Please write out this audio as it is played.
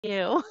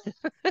You.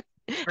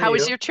 For How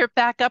was you? your trip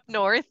back up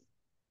north?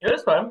 It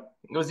was fun.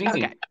 It was Okay,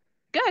 easy.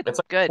 good, It's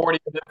like a good.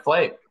 40-minute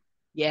flight.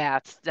 Yeah,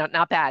 it's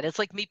not bad. It's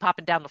like me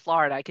popping down to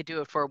Florida. I could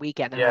do it for a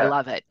weekend and I Yeah.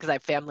 love it because I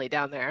have family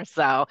down there.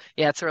 So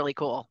yeah, it's really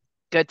cool.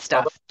 Good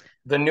Although stuff.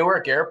 the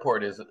Newark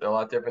airport is a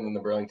lot different than the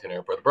Burlington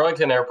airport. The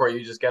Burlington airport,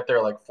 you just get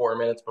there like 4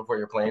 minutes before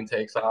your plane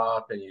takes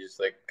off, and you just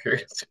like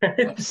cruise.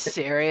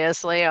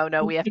 Seriously? Oh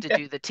no, we have to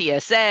do the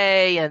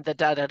TSA and the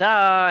da da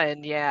da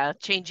and yeah,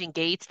 changing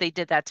gates. They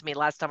did that to me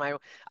last time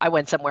I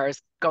went somewhere. I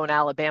was going to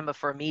Alabama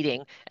for a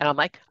meeting and I'm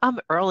like, I'm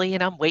early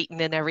and I'm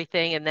waiting and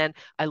everything. And then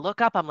I look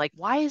up, I'm like,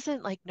 why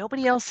isn't like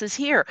nobody else is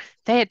here?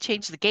 They had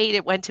changed the gate.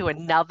 It went to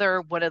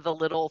another one of the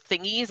little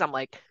thingies. I'm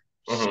like,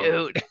 Hmm.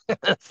 shoot.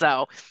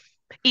 So,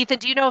 Ethan,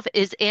 do you know if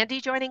is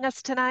Andy joining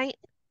us tonight?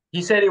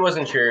 He said he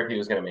wasn't sure if he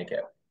was going to make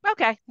it.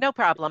 Okay, no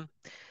problem.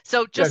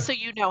 So just Yeah, so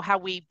you know how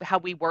we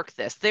work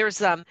this, there's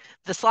the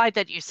slide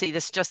that you see.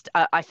 This just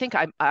I think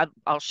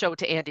I'll show it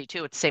to Andy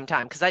too at the same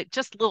time because I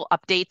just little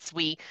updates.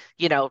 We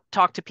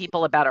talk to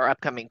people about our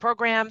upcoming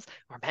programs.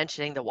 We're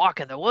mentioning the walk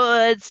in the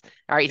woods.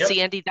 All right, Yep.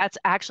 see Andy, that's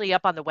actually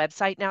up on the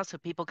website now, so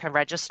people can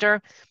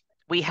register.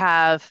 We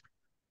have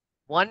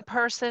one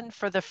person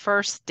for the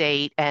first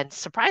date and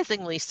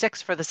surprisingly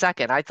six for the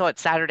second. I thought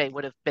Saturday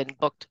would have been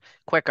booked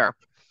quicker.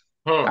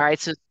 All Hmm. right,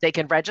 so they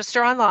can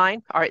register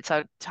online. All right,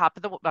 so top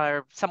of the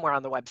or somewhere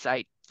on the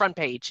website, front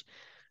page.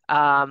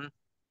 Um,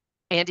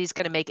 Andy's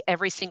going to make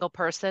every single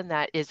person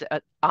that is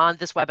on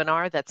this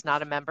webinar that's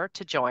not a member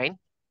to join.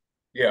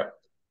 Yeah.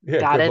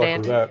 yeah, Got good it, luck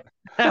with Andy? that.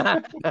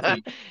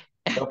 Easy.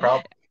 No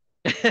problem.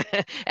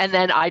 And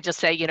then I just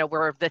say,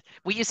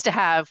 we used to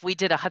have we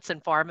did a Hudson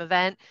Farm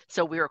event,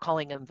 so we were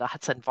calling them the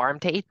Hudson Farm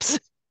tapes.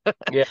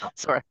 Yeah.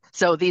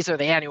 So these are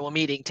the annual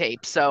meeting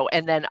tapes. So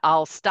and then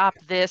I'll stop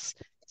this,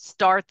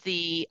 start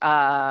the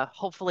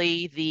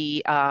hopefully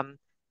the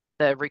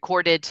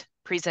recorded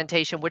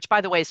presentation, which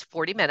by the way is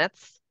 40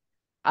 minutes.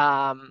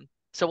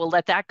 So we'll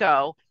let that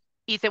go.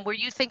 Ethan, were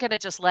you thinking of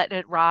just letting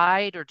it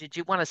ride, or did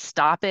you want to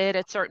stop it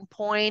at certain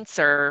points,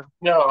 or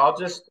No,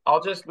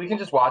 we can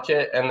just watch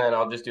it and then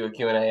I'll just do a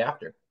Q&A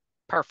after.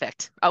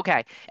 perfect?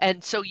 Okay.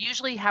 And so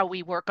usually how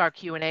we work our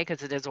Q&A,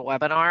 because it is a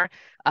webinar,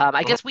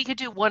 I Mhm. guess we could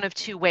do one of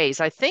two ways.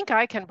 I think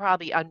I can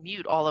probably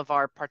unmute all of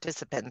our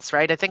participants,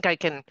 right? I think I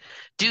can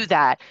do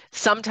that.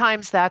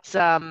 Sometimes that's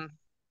I,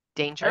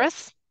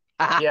 dangerous.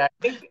 Ah, yeah,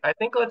 I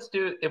think let's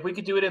do if we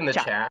could do it in the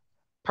chat. chat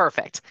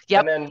Perfect.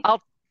 and Yep. then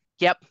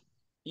Yep.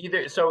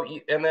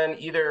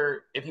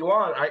 either if you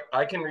want,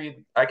 I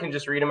can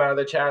just read them out of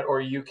the chat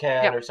or you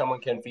can Yep. or someone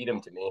can feed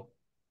them to me.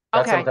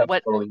 That's Okay. sometimes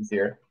What a little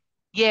easier.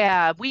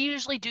 Yeah, we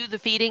usually do the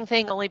feeding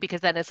thing only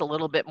because then it's a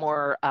little bit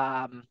more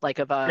like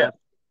of Yeah. a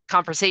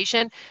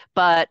conversation.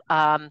 But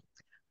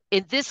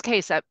in this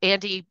case,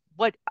 Andy,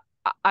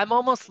 I'm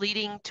almost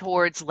leading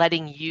towards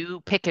letting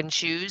you pick and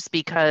choose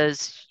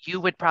because you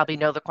would probably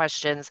know the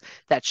questions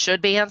that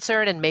should be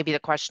answered and maybe the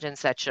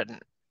questions that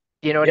shouldn't.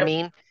 You know what I Yep.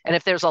 mean? And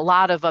if there's a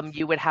lot of them,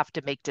 you would have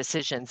to make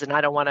decisions, and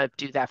I don't want to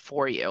do that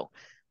for you.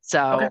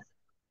 Okay. So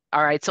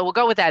all right, so we'll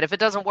go with that. If it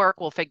doesn't work,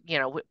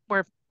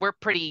 we're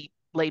pretty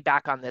laid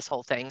back on this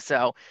whole thing.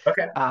 So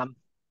Okay. um,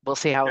 we'll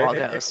see how it It, all it,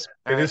 goes.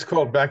 All it right. is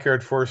called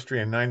Backyard Forestry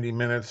in 90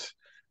 minutes.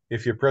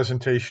 If your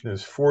presentation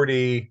is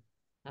 40,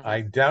 Hmm.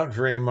 I doubt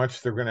very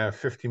much they're going to have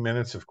 50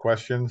 minutes of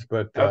questions,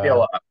 but That would be a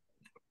lot.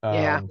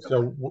 Yeah,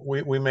 so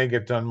we may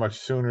get done much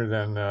sooner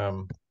than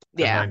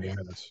yeah, 90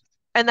 minutes.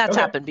 and that's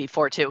Okay. happened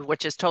before too,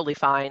 which is totally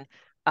fine.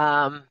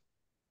 Um,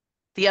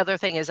 the other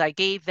thing is I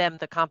gave them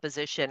the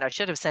composition. I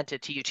should have sent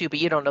it to you too, but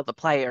you don't know the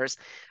players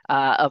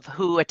of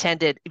who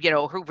attended,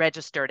 who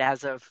registered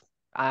as of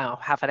I don't know,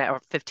 half an hour,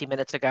 15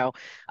 minutes ago.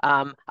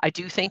 I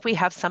do think we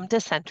have some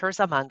dissenters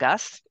among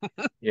us.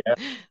 Yeah.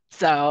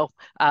 So,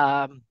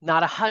 not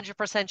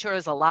 100% sure.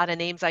 There's a lot of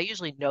names. I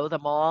usually know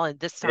them all, and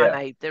this time Yeah.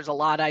 there's a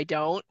lot I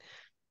don't.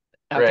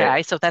 Right.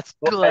 Okay, so that's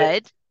Well,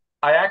 good.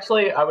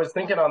 I was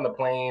thinking on the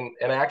plane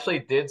and I actually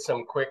did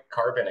some quick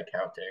carbon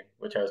accounting,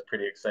 which I was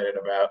pretty excited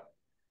about.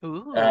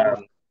 Ooh,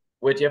 Um,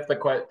 which if the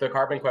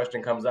carbon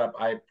question comes up,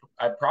 I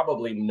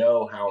probably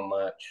know how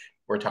much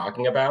we're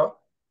talking about.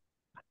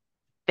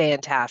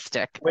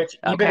 fantastic. Which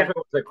even if Okay. it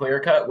was a clear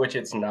cut, which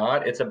it's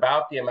not, it's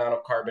about the amount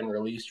of carbon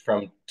released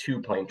from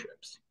two plane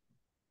trips.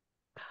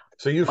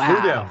 So you flew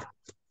Wow. down.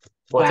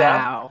 What's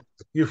that? Wow.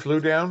 You flew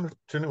down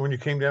when you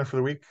came down for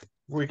the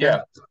weekend?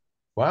 Yeah,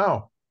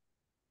 Wow.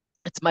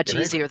 It's much Great.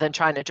 easier than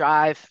trying to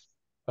drive.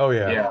 Oh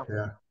yeah, Yeah. yeah.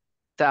 yeah.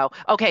 So,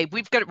 okay,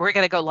 we're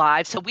gonna go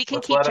live. So we can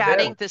Let's keep let them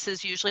chatting. in. This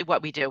is usually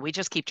what we do. We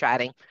just keep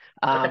chatting.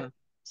 Okay.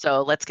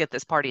 So let's get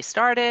this party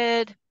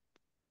started.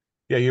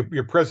 Yeah,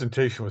 your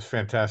presentation was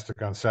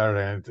fantastic on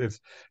Saturday, and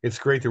it's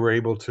great that we're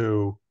able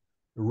to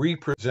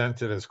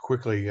represent it as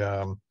quickly.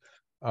 Our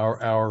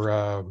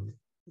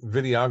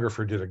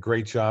videographer did a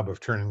great job of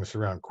turning this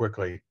around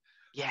quickly.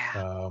 Yeah.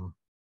 Um,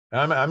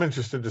 and I'm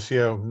interested to see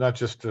how not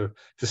just to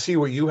see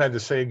what you had to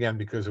say again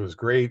because it was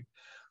great,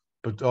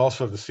 but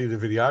also to see the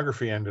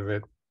videography end of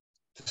it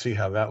to see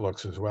how that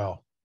looks as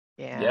well.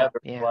 Yeah. Yeah,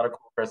 there's a Yeah. lot of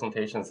cool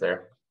presentations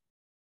there.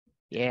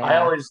 Yeah.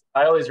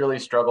 I always really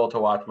struggle to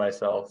watch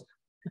myself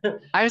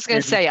I was going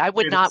do to say, I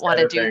would these not want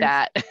kind to of do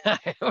things.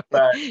 that.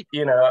 But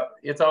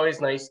it's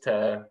always nice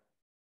to.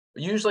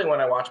 Usually, when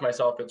I watch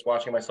myself, it's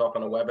watching myself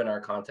in a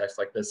webinar context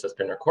like this that's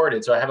been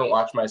recorded. So I haven't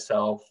watched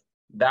myself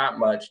that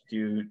much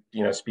do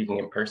speaking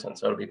in person.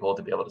 So it'll be cool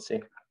to be able to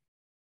see.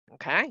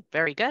 Okay,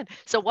 very good.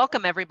 So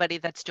welcome everybody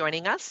that's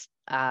joining us.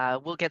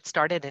 We'll get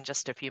started in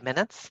just a few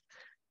minutes.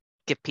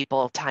 Give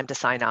people time to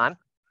sign on.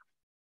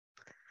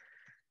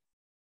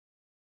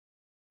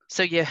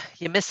 So you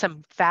missed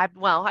some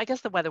well, I guess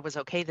the weather was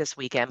okay this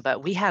weekend,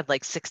 but we had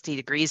like 60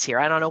 degrees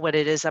here. I don't know what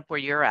it is up where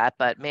you're at,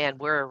 but man,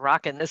 we're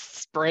rocking this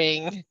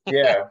spring.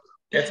 Yeah,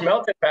 it's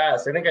melted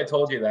fast. I think I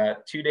told you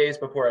that 2 days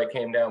before I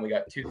came down, we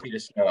got 2 feet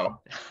of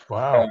snow.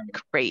 Wow.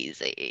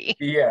 Crazy.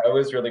 Yeah, it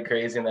was really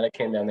crazy. And then I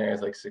came down there, it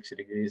was like 60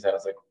 degrees. I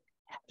was like,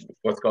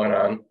 what's going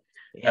on?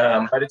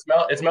 Yeah. But it's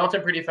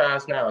melting pretty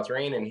fast now. It's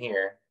raining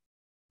here.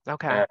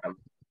 Okay.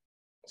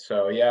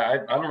 So yeah,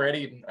 I'm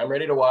ready. I'm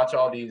ready to watch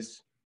all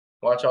these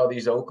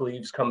oak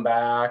leaves come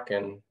back,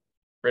 and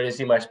ready to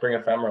see my spring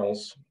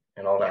ephemerals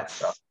and all that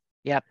stuff.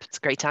 Yes. Yep. It's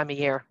a great time of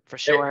year for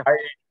sure.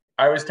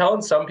 I was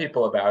telling some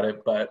people about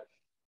it, but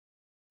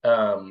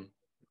I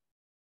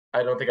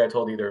don't think I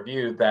told either of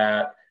you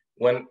that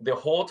when the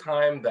whole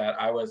time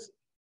that I was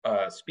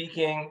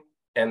speaking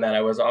and that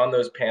I was on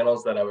those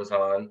panels that I was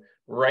on,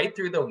 right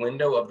through the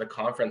window of the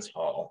conference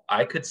hall,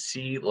 I could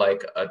see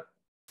like a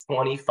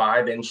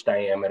 25-inch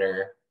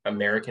diameter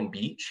American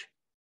beech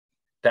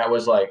that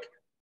was like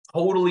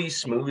totally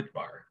smooth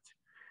barked.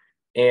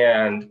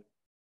 And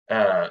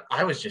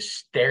I was just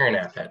staring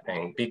at that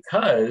thing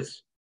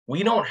because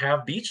we don't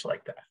have beech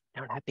like that.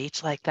 Don't have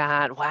beach like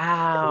that.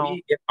 Wow.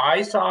 If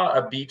I saw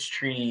a beech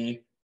tree,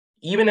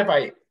 even if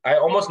I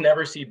almost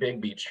never see big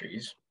beech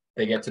trees.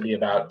 They get to be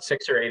about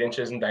 6 or 8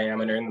 inches in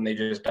diameter, and then they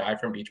just die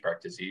from beech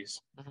bark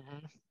disease.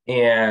 Mm-hmm.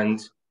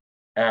 And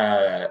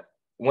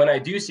when I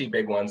do see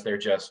big ones, they're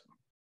just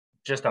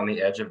on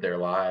the edge of their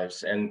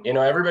lives. And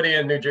everybody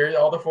in New Jersey,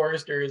 all the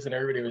foresters and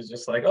everybody was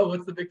just like, "Oh,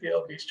 what's the big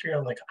deal, beech tree?"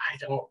 I'm like,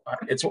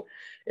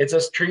 it's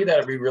a tree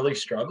that we really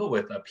struggle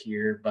with up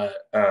here,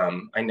 but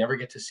I never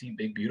get to see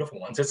big, beautiful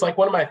ones. It's like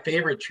one of my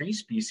favorite tree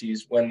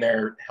species when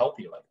they're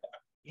healthy like that.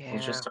 Yeah.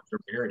 It's just such a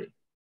rarity.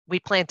 We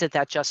planted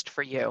that just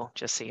for you,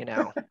 just so you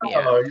know.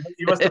 Yeah. Oh,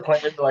 you must have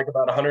planted like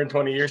about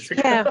 120 years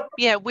ago.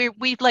 Yeah.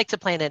 We'd like to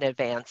plan in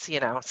advance, so.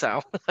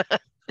 On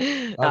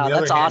the That's other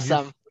hand,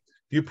 awesome.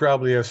 you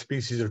probably have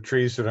species of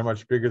trees that are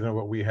much bigger than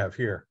what we have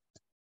here.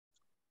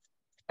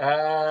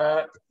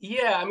 Yeah,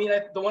 I mean,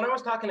 the one I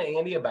was talking to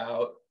Andy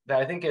about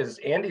that I think is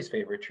Andy's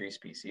favorite tree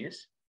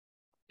species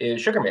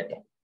is sugar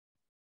maple.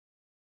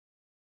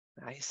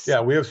 Nice.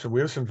 Yeah, we have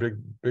some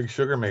big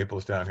sugar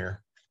maples down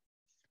here.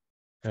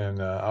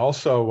 And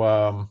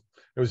also,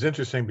 it was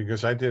interesting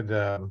because I did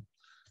a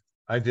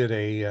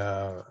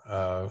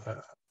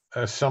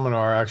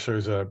seminar. Actually, it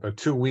was a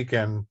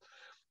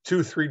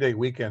 2-3-day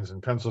weekends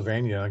in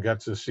Pennsylvania. And I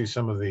got to see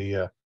some of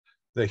the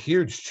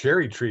huge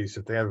cherry trees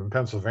that they have in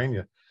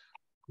Pennsylvania,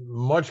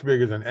 much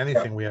bigger than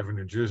anything we have in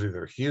New Jersey.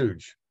 They're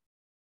huge.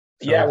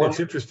 So Yeah, it's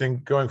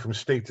interesting going from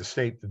state to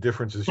state, the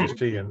differences you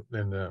see in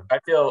the. I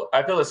feel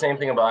the same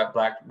thing about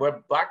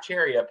black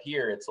cherry up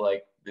here. It's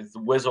like it's a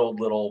wizzled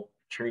little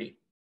tree.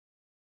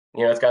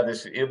 It's got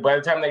this. By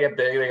the time they get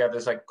big, they got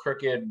this like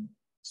crooked,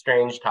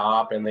 strange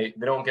top, and they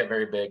don't get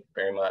very big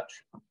very much.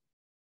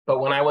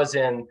 But when I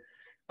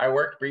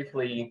worked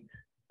briefly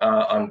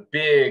on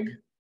big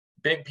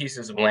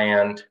pieces of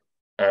land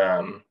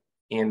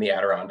in the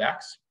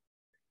Adirondacks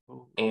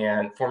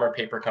and former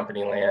paper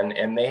company land,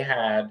 and they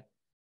had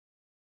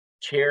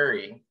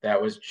cherry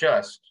that was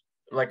just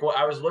like, well,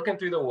 I was looking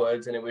through the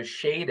woods and it was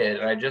shaded,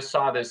 and I just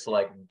saw this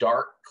like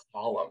dark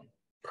column,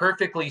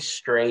 perfectly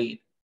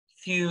straight,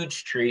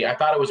 huge tree. I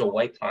thought it was a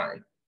white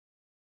pine,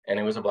 and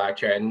it was a black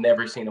cherry. I'd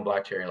never seen a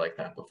black cherry like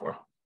that before.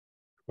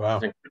 Wow.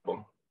 It was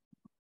incredible.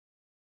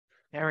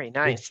 Very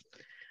nice.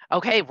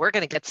 Okay, we're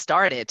going to get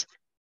started.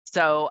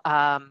 So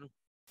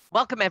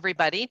welcome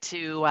everybody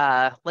to,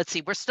 let's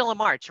see, we're still in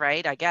March,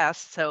 right? I guess.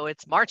 So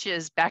it's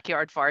March's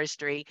Backyard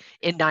Forestry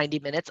in 90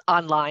 minutes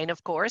online,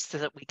 of course, so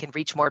that we can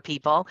reach more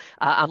people.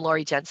 I'm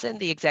Lori Jensen,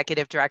 the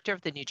Executive Director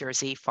of the New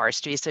Jersey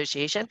Forestry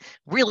Association.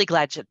 Really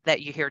glad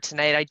that you're here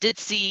tonight. I did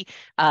see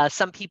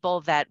some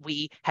people that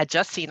we had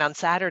just seen on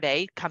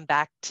Saturday come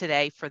back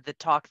today for the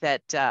talk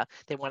that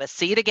they want to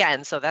see it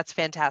again. So that's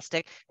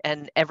fantastic.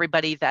 And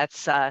everybody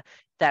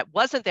that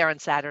wasn't there on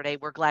Saturday,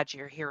 we're glad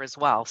you're here as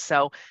well.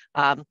 So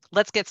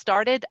let's get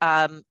started.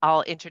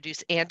 I'll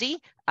introduce Andy,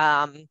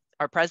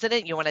 our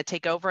president. You want to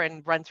take over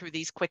and run through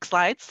these quick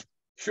slides?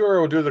 Sure,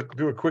 we'll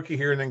do a quickie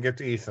here and then get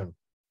to Ethan.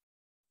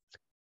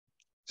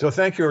 So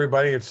thank you,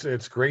 everybody.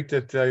 It's great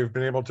that you've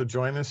been able to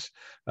join us.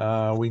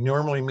 We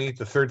normally meet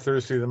the third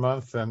Thursday of the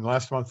month, and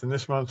last month and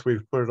this month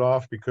we've put it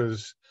off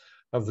because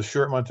of the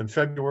short month in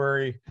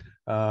February.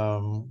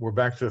 We're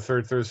back to the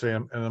third Thursday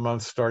in the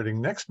month starting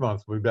next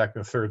month. We'll be back to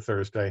the third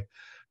Thursday,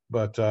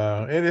 but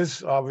it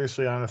is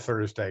obviously on a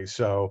Thursday.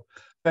 So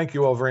thank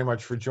you all very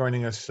much for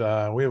joining us.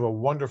 We have a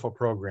wonderful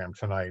program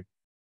tonight.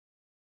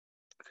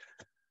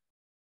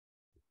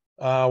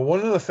 One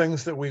of the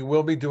things that we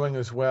will be doing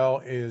as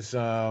well is we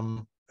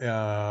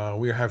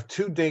have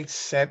 2 dates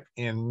set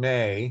in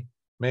May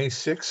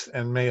 6th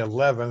and May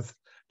 11th,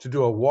 to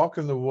do a walk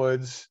in the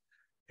woods.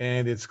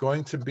 And it's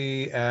going to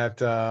be at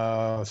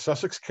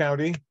Sussex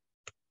County,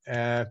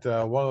 at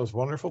one of those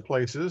wonderful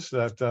places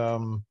that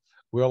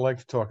we all like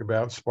to talk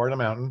about, Sparta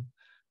Mountain.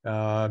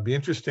 Be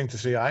interesting to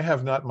see. I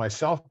have not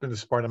myself been to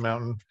Sparta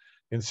Mountain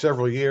in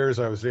several years.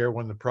 I was there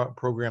when the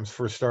programs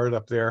first started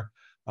up there.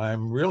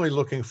 I'm really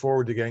looking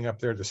forward to getting up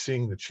there to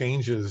seeing the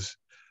changes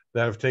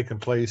that have taken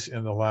place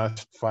in the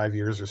last 5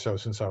 years or so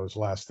since I was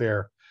last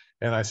there.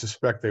 And I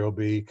suspect they will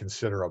be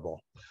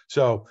considerable.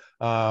 So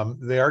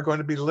they are going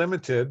to be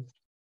limited.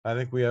 I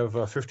think we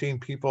have 15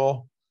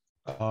 people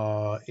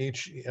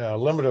each,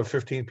 limit of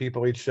 15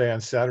 people each day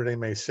on Saturday,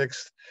 May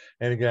 6th,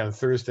 and again,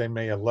 Thursday,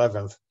 May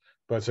 11th.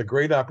 But it's a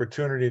great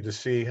opportunity to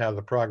see how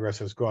the progress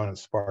has gone at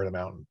Sparta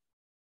Mountain.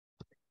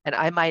 And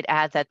I might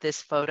add that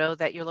this photo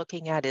that you're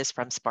looking at is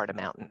from Sparta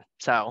Mountain.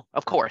 So,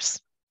 of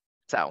course.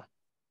 So,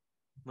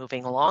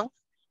 moving along.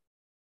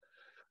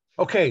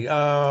 Okay,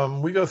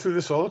 we go through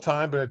this all the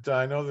time, but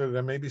I know that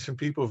there may be some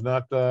people who've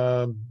not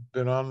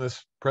been on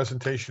this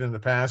presentation in the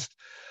past,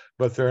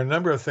 but there are a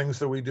number of things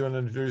that we do in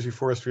the New Jersey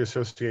Forestry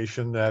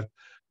Association that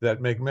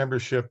make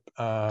membership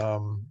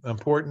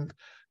important.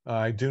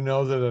 I do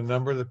know that a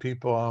number of the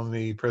people on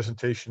the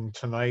presentation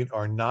tonight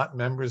are not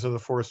members of the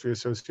Forestry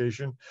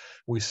Association.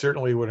 We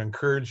certainly would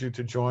encourage you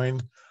to join.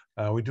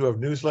 We do have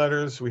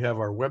newsletters. We have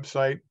our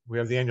website. We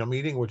have the annual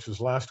meeting, which was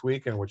last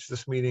week, and which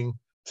this meeting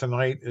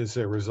tonight is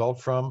a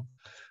result from.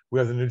 We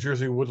have the New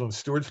Jersey Woodland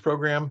Stewards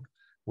Program,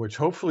 which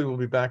hopefully will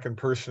be back in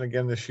person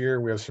again this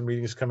year. We have some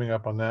meetings coming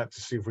up on that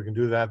to see if we can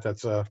do that.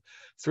 That's a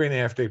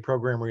 3.5-day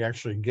program where you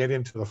actually get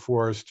into the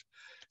forest.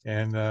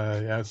 And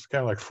yeah, it's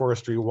kind of like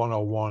Forestry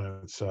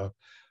 101. It's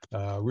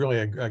really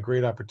a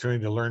great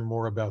opportunity to learn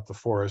more about the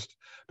forest.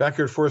 Back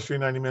here at Forestry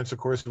 90 Minutes, of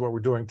course, is what we're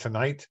doing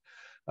tonight.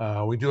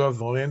 We do have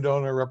the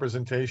landowner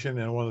representation,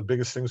 and one of the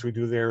biggest things we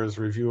do there is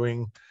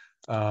reviewing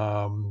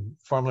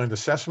farmland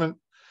assessment.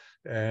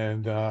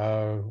 And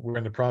we're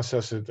in the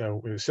process of,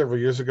 several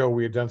years ago,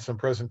 we had done some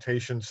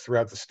presentations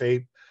throughout the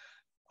state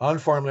on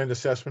farmland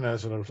assessment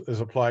as it is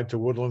applied to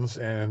woodlands.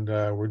 And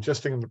we're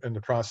just in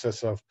the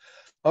process of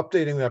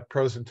updating that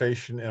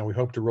presentation, and we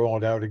hope to roll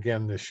it out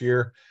again this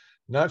year.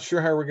 Not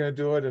sure how we're going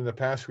to do it. In the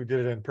past, we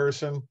did it in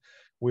person.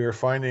 We are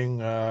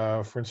finding,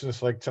 for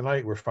instance, like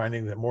tonight, we're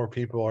finding that more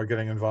people are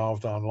getting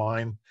involved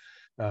online.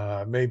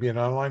 Maybe an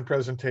online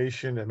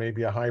presentation, it may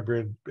be a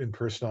hybrid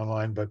in-person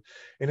online, but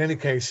in any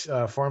case,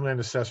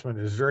 farmland assessment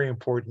is very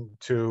important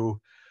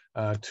to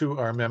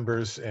our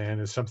members,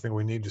 and it's something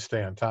we need to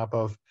stay on top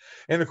of.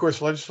 And of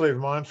course, legislative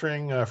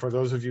monitoring. For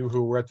those of you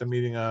who were at the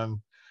meeting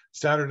on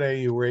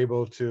Saturday, you were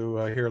able to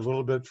hear a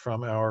little bit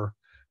from our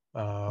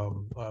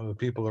the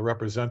people that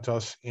represent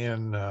us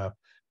in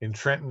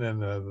Trenton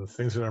and the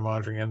things that are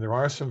monitoring. And there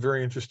are some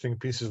very interesting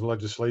pieces of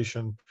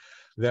legislation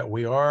that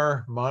we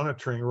are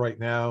monitoring right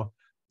now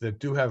that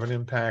do have an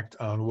impact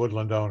on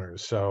woodland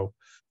owners. So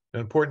an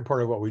important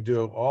part of what we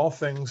do, all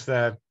things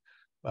that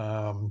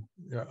come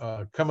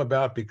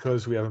about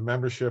because we have a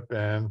membership,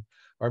 and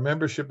our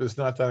membership is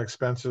not that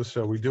expensive.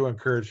 So we do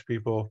encourage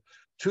people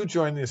to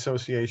join the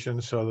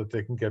association so that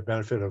they can get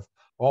benefit of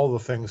all the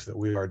things that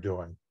we are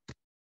doing.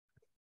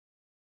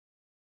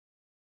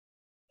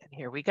 And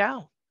here we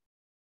go.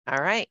 All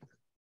right.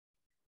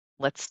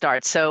 Let's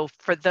start. So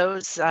for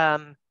those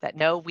that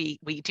know, we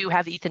do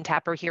have Ethan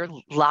Tapper here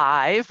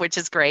live, which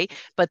is great,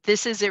 but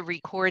this is a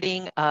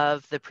recording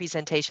of the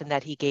presentation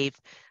that he gave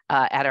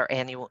at our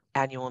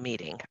annual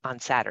meeting on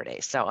Saturday.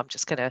 So I'm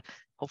just gonna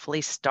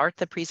hopefully start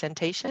the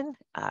presentation.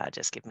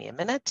 Just give me a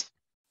minute.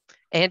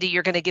 Andy,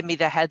 you're gonna give me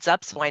the heads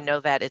up so I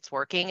know that it's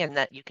working and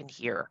that you can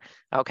hear,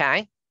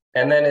 okay?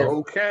 And then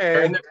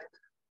Okay.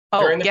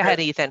 Go ahead,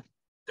 Ethan.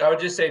 I would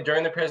just say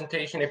during the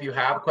presentation, if you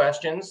have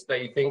questions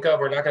that you think of,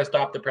 we're not going to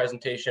stop the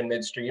presentation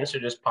midstream, so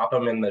just pop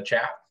them in the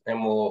chat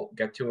and we'll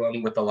get to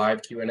them with the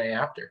live Q&A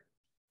after.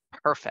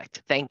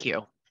 Perfect. Thank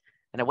you.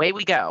 And away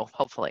we go,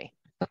 hopefully.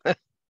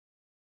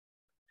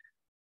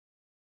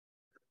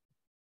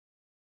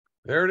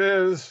 There it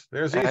is.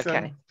 There's Ethan.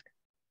 Okay.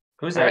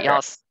 Who's that?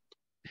 Y'all?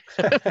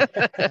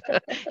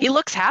 He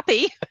looks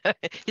happy.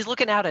 He's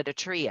looking out at a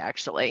tree,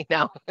 actually.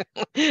 No.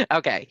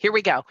 Okay, here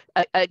we go.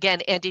 Again,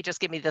 Andy, just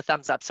give me the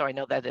thumbs up so I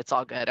know that it's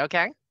all good,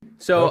 okay?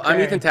 So Okay.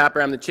 I'm Ethan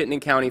Tapper. I'm the Chittenden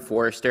County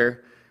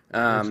Forester.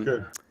 That's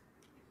good.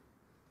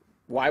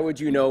 Why would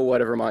you know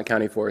what a Vermont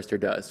County Forester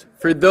does?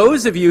 For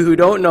those of you who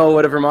don't know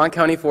what a Vermont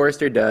County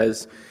Forester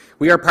does,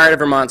 we are part of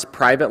Vermont's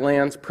private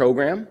lands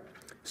program.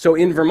 So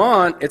in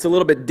Vermont, it's a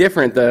little bit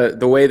different,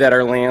 the way that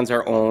our lands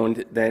are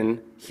owned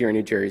than here in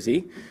New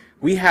Jersey.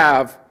 We're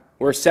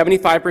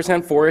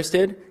 75%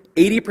 forested.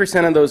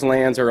 80% of those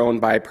lands are owned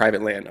by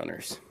private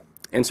landowners.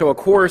 And so, of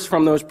course,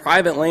 from those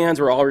private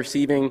lands, we're all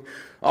receiving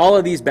all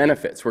of these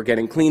benefits. We're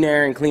getting clean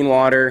air and clean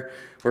water.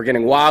 We're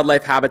getting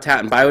wildlife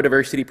habitat and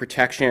biodiversity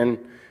protection.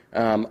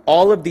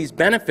 All of these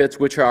benefits,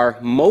 which are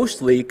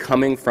mostly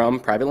coming from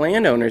private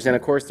landowners. And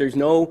of course, there's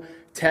no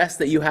tests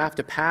that you have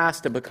to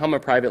pass to become a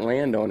private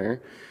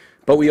landowner,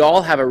 but we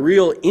all have a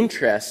real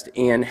interest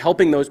in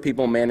helping those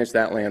people manage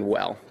that land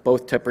well,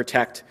 both to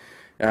protect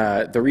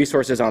the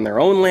resources on their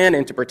own land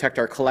and to protect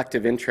our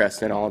collective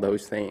interest in all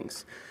those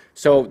things.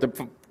 So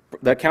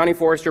the County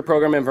Forester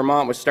program in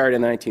Vermont was started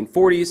in the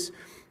 1940s.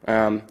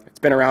 It's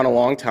been around a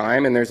long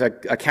time, and there's a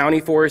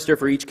county forester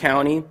for each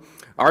county.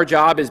 Our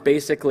job is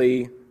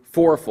basically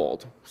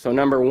fourfold. So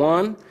number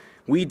one,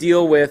 we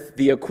deal with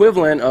the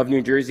equivalent of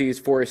New Jersey's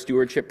forest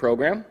stewardship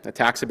program, a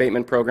tax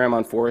abatement program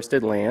on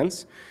forested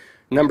lands.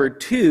 Number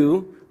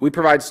two, we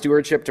provide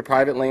stewardship to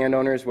private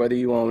landowners, whether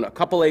you own a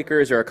couple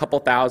acres or a couple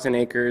thousand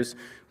acres.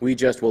 We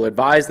just will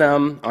advise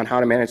them on how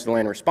to manage the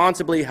land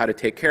responsibly, how to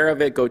take care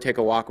of it, go take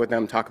a walk with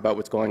them, talk about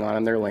what's going on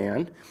in their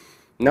land.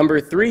 Number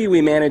three,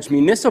 we manage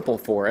municipal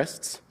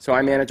forests. So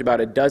I manage about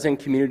a dozen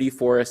community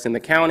forests in the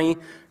county,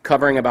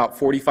 covering about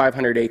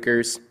 4,500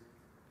 acres.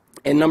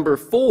 And number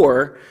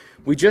four,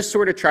 we just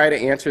sort of try to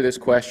answer this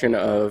question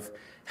of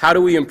how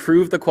do we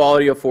improve the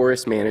quality of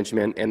forest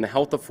management and the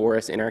health of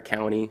forests in our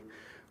county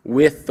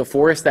with the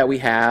forests that we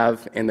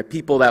have and the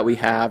people that we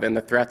have and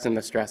the threats and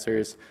the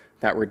stressors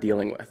that we're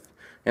dealing with.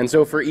 And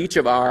so for each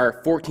of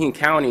our 14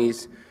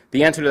 counties,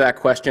 the answer to that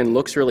question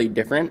looks really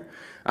different.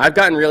 I've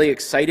gotten really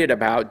excited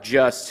about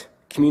just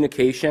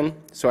communication.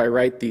 So I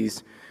write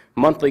these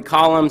monthly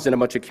columns in a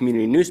bunch of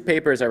community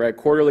newspapers. I write a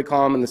quarterly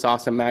column in this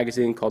awesome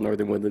magazine called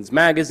Northern Woodlands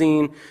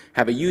Magazine,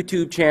 have a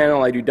YouTube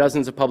channel. I do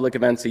dozens of public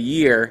events a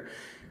year.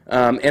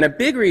 And a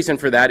big reason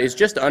for that is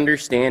just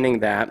understanding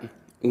that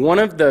one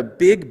of the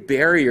big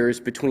barriers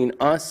between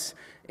us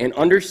and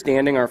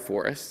understanding our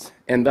forests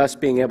and thus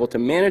being able to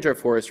manage our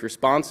forests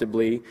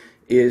responsibly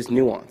is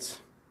nuance.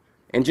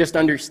 And just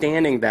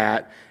understanding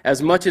that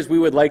as much as we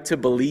would like to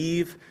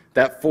believe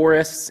that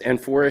forests and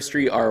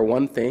forestry are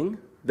one thing,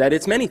 that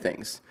it's many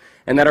things.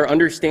 And that our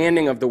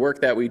understanding of the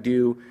work that we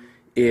do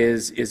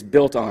is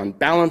built on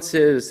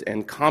balances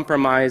and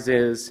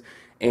compromises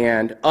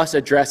and us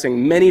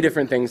addressing many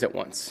different things at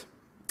once.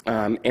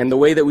 And the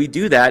way that we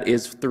do that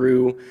is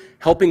through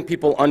helping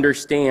people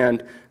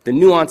understand the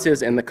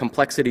nuances and the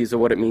complexities of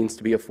what it means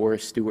to be a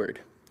forest steward.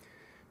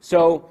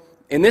 So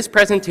in this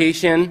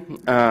presentation,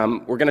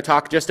 we're going to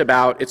talk just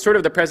about, it's sort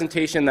of the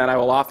presentation that I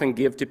will often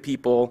give to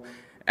people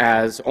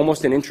as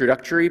almost an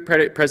introductory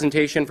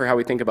presentation for how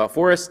we think about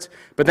forests,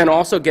 but then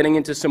also getting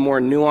into some more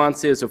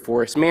nuances of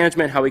forest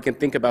management, how we can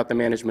think about the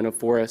management of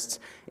forests,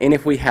 and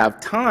if we have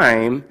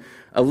time,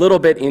 a little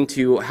bit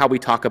into how we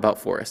talk about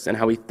forests and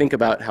how we think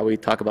about how we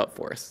talk about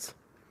forests.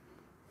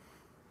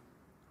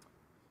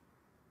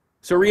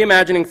 So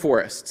reimagining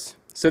forests.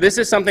 So this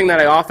is something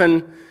that I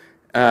often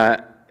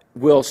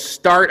will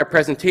start a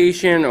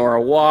presentation or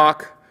a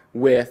walk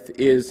with,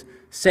 is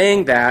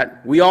saying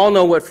that we all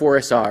know what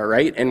forests are,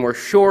 right? And we're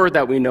sure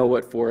that we know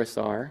what forests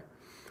are.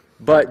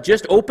 But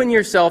just open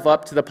yourself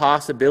up to the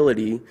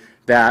possibility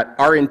that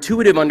our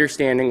intuitive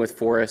understanding with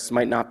forests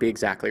might not be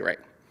exactly right.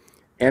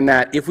 And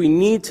that if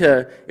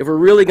we're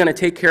really going to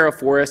take care of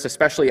forests,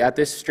 especially at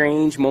this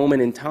strange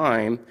moment in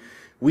time,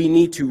 we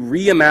need to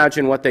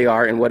reimagine what they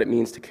are and what it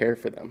means to care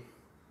for them.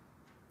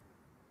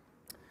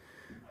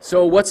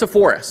 So what's a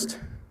forest?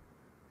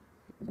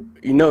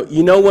 You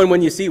know one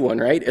when you see one,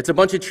 right? It's a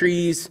bunch of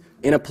trees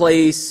in a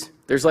place.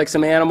 There's like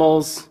some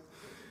animals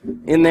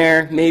in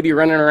there, maybe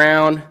running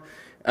around.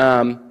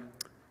 A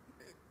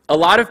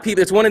lot of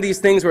people, it's one of these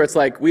things where it's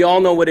like, we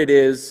all know what it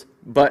is,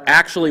 but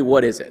actually,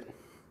 what is it?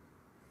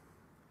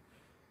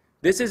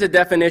 This is a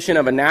definition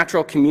of a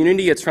natural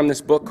community. It's from this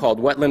book called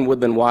Wetland,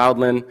 Woodland,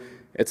 Wildland.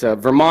 It's a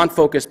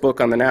Vermont-focused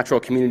book on the natural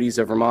communities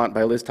of Vermont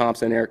by Liz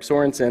Thompson and Eric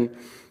Sorensen.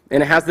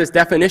 And it has this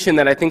definition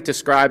that I think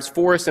describes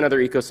forests and other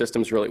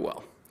ecosystems really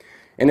well.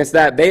 And it's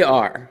that they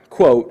are,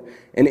 quote,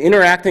 an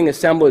interacting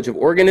assemblage of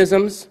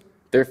organisms,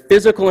 their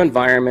physical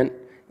environment,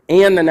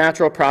 and the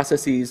natural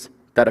processes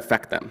that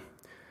affect them.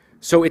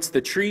 So it's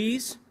the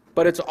trees,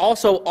 but it's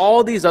also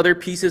all these other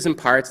pieces and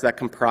parts that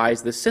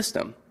comprise the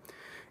system.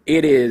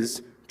 It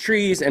is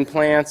trees and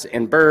plants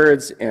and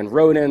birds and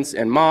rodents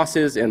and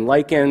mosses and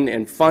lichen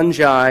and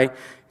fungi,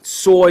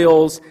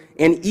 soils,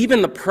 and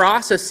even the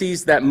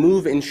processes that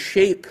move and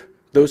shape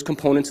those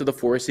components of the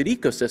forested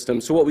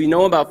ecosystem. So what we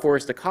know about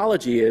forest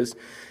ecology is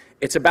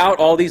it's about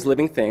all these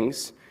living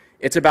things.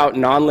 It's about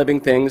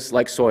non-living things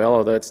like soil,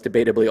 although it's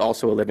debatably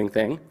also a living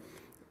thing.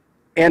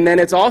 And then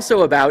it's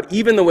also about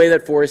even the way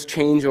that forests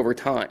change over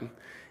time.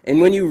 And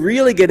when you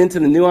really get into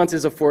the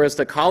nuances of forest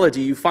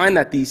ecology, you find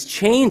that these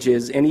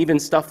changes and even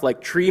stuff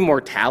like tree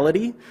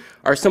mortality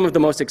are some of the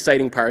most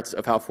exciting parts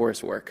of how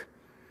forests work.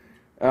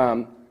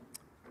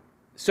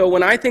 So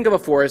when I think of a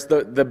forest,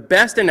 the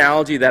best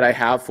analogy that I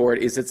have for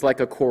it is it's like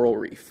a coral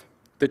reef.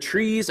 The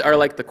trees are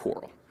like the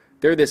coral.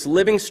 They're this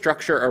living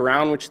structure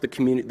around which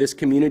this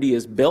community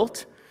is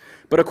built.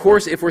 But of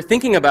course, if we're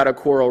thinking about a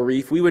coral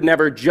reef, we would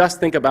never just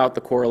think about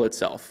the coral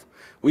itself.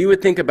 We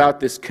would think about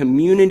this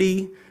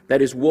community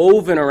that is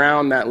woven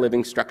around that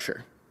living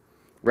structure,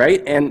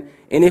 right? And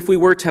if we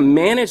were to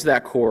manage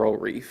that coral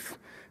reef,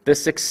 the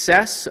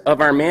success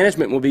of our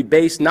management will be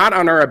based not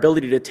on our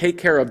ability to take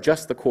care of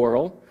just the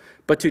coral,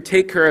 but to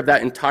take care of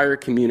that entire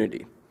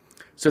community.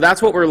 So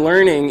that's what we're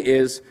learning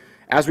is,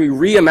 as we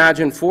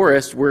reimagine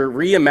forests, we're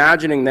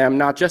reimagining them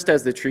not just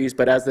as the trees,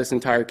 but as this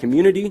entire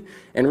community.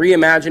 And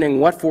reimagining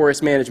what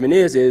forest management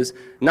is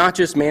not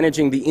just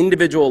managing the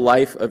individual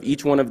life of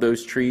each one of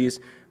those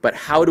trees, but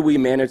how do we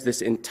manage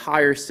this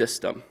entire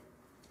system,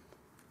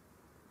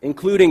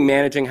 including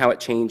managing how it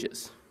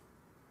changes.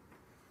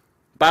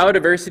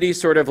 Biodiversity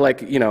is sort of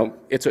like, you know,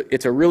 it's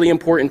a really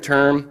important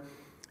term.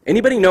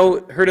 Anybody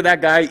heard of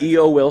that guy,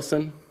 E.O.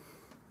 Wilson?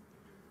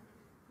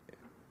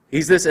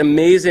 He's this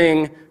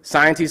amazing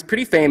scientist,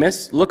 pretty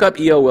famous. Look up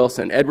E.O.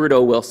 Wilson, Edward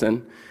O.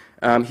 Wilson.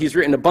 He's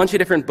written a bunch of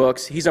different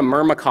books. He's a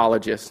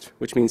myrmecologist,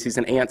 which means he's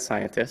an ant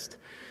scientist.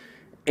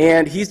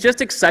 And he's just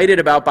excited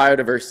about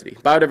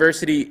biodiversity.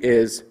 Biodiversity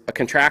is a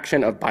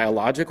contraction of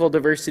biological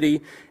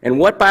diversity. And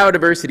what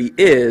biodiversity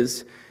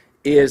is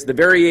the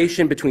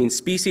variation between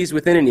species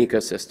within an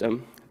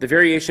ecosystem, the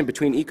variation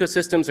between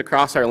ecosystems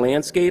across our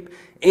landscape,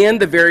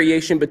 and the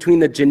variation between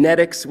the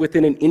genetics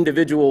within an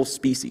individual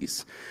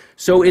species.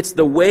 So it's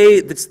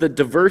the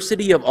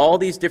diversity of all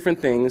these different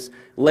things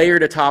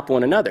layered atop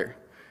one another.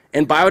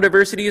 And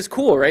biodiversity is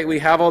cool, right? We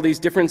have all these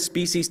different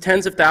species,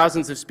 tens of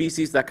thousands of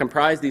species that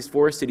comprise these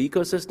forested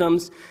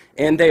ecosystems,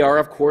 and they are,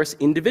 of course,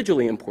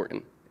 individually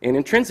important and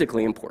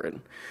intrinsically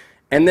important.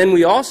 And then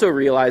we also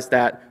realize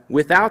that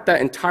without that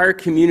entire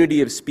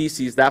community of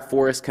species, that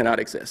forest cannot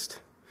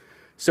exist.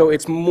 So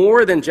it's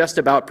more than just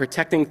about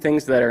protecting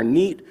things that are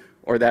neat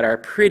or that are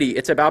pretty.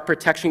 It's about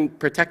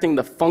protecting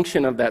the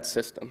function of that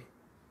system.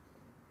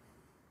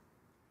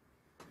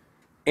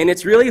 And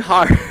it's really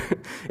hard,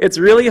 it's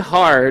really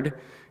hard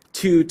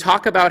to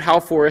talk about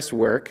how forests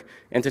work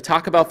and to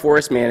talk about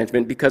forest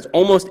management because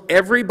almost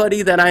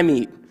everybody that I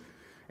meet,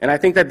 and I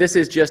think that this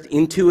is just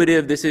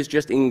intuitive, this is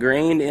just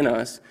ingrained in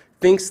us,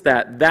 thinks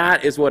that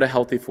that is what a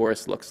healthy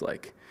forest looks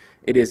like.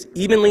 It is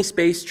evenly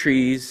spaced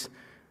trees,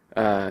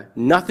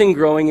 nothing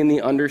growing in the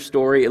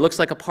understory. It looks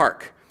like a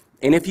park.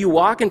 And if you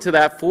walk into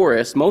that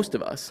forest, most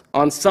of us,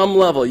 on some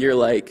level, you're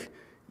like,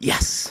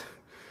 yes,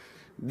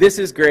 this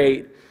is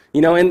great. You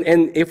know,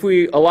 and if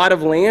a lot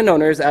of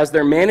landowners, as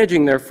they're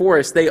managing their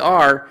forests, they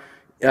are,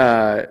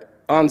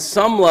 on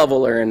some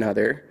level or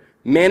another,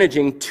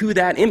 managing to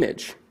that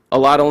image. A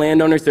lot of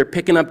landowners, they're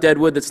picking up dead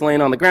wood that's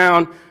laying on the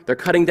ground, they're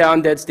cutting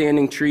down dead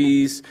standing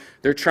trees,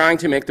 they're trying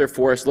to make their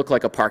forest look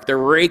like a park. They're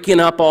raking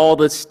up all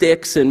the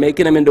sticks and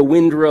making them into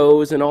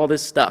windrows and all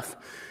this stuff.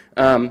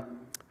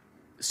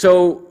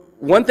 So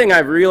one thing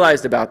I've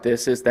realized about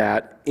this is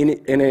that in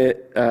an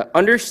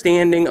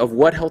understanding of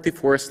what healthy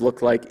forests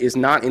look like is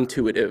not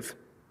intuitive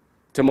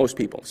to most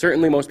people,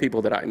 certainly most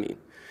people that I meet.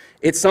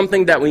 It's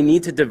something that we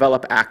need to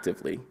develop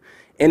actively.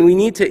 And we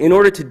need to, in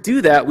order to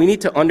do that, we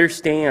need to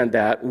understand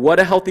that what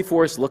a healthy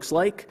forest looks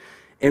like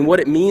and what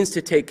it means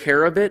to take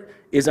care of it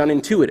is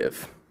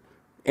unintuitive.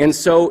 And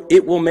so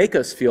it will make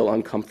us feel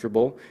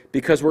uncomfortable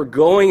because we're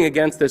going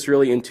against this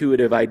really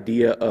intuitive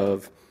idea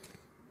of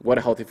what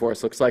a healthy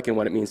forest looks like and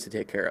what it means to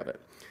take care of it.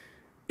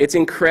 It's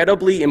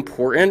incredibly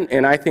important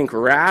and I think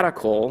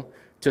radical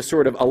to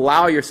sort of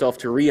allow yourself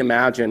to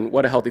reimagine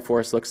what a healthy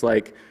forest looks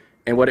like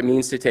and what it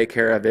means to take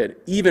care of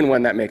it, even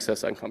when that makes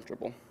us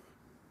uncomfortable.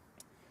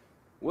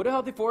 What do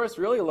healthy forests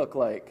really look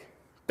like?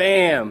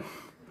 Bam!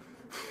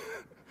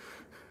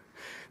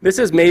 This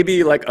is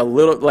maybe like a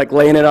little, like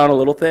laying it on a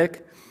little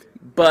thick,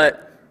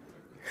 but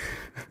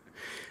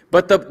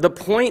the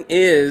point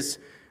is,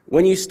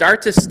 when you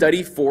start to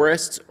study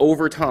forests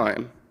over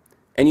time,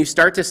 and you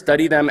start to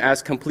study them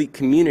as complete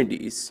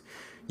communities,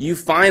 you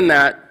find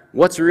that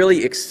what's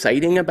really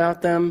exciting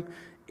about them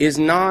is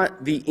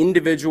not the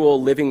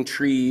individual living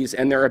trees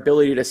and their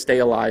ability to stay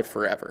alive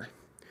forever.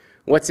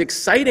 What's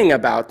exciting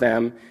about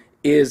them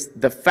is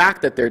the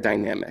fact that they're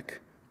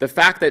dynamic, the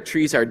fact that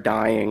trees are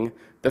dying,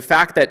 the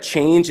fact that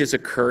change is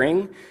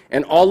occurring,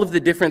 and all of the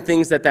different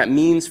things that that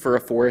means for a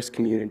forest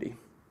community.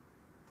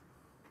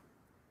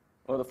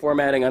 Well, the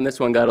formatting on this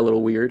one got a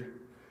little weird.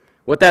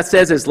 What that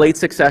says is late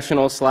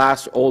successional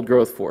 / old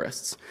growth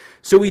forests.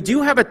 So we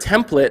do have a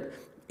template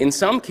in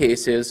some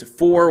cases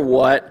for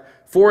what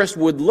forests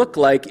would look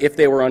like if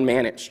they were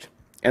unmanaged.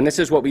 And this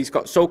is what we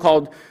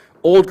so-called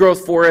old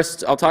growth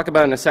forests. I'll talk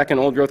about in a second.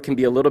 Old growth can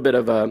be a little bit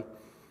of a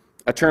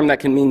term that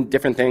can mean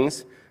different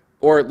things.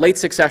 Or late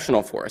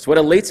successional forest. What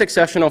a late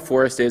successional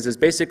forest is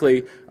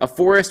basically a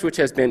forest which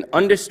has been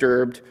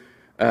undisturbed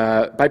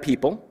by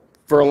people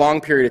for a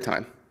long period of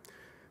time.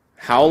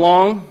 How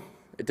long?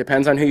 It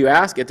depends on who you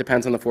ask. It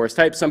depends on the forest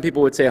type. Some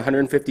people would say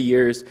 150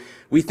 years.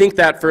 We think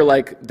that for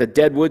like the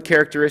dead wood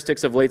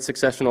characteristics of late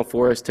successional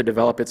forest to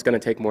develop, it's going to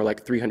take more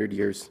like 300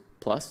 years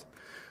plus.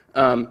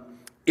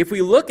 If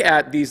we look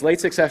at these late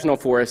successional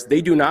forests,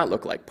 they do not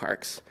look like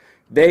parks.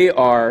 They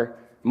are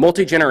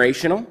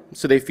multi-generational,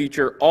 so they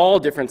feature all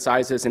different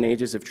sizes and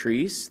ages of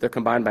trees. They're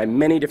combined by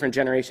many different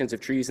generations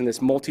of trees in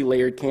this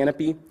multi-layered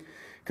canopy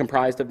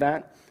comprised of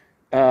that.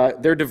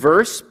 They're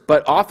diverse,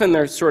 but often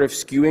they're sort of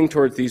skewing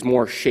towards these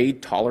more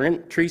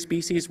shade-tolerant tree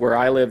species. Where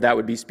I live, that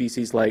would be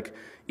species like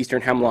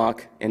eastern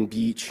hemlock and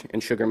beech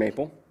and sugar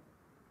maple.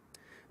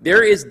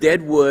 There is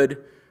dead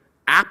wood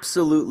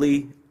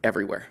absolutely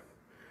everywhere.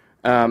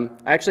 I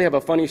actually have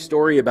a funny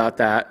story about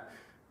that.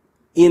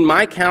 In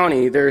my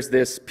county, there's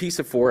this piece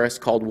of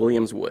forest called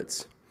Williams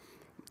Woods.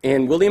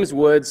 And Williams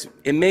Woods,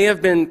 it may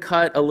have been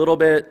cut a little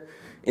bit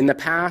in the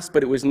past,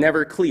 but it was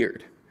never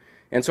cleared.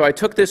 And so I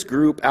took this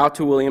group out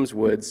to Williams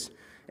Woods,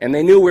 and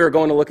they knew we were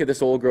going to look at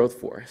this old growth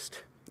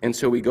forest. And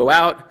so we go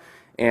out,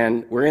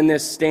 and we're in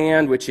this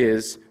stand, which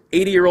is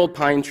 80-year-old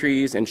pine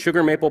trees and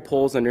sugar maple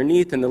poles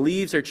underneath, and the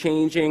leaves are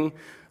changing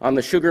on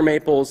the sugar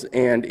maples,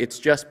 and it's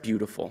just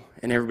beautiful.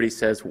 And everybody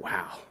says,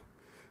 wow,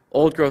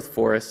 old growth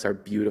forests are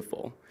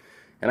beautiful.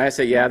 And I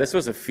say, yeah, this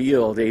was a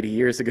field 80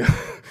 years ago.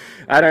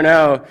 I don't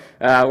know.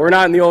 We're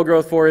not in the old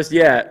growth forest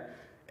yet.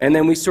 And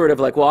then we sort of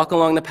like walk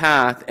along the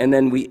path, and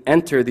then we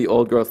enter the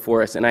old growth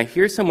forest. And I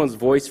hear someone's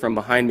voice from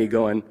behind me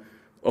going,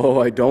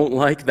 oh, I don't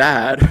like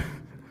that.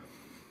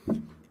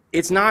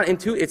 It's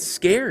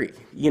scary,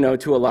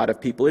 to a lot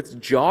of people. It's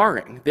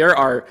jarring. There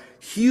are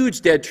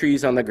huge dead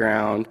trees on the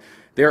ground.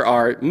 There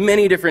are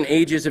many different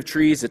ages of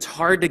trees. It's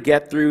hard to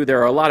get through. There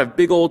are a lot of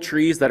big old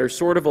trees that are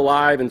sort of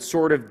alive and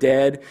sort of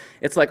dead.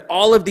 It's like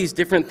all of these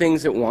different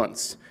things at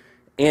once.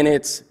 And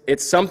it's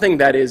something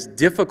that is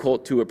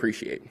difficult to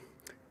appreciate.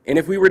 And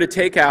if we were to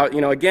take out,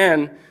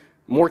 again,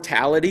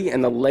 mortality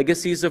and the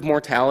legacies of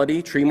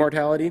mortality, tree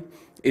mortality,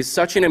 is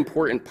such an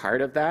important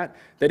part of that,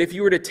 that if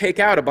you were to take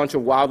out a bunch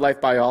of wildlife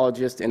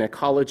biologists and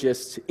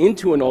ecologists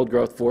into an old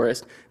growth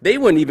forest, they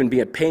wouldn't even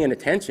be paying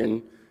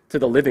attention to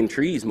the living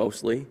trees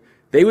mostly.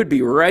 They would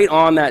be right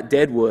on that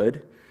dead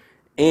wood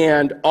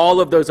and all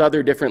of those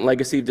other different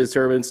legacy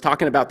disturbance,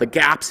 talking about the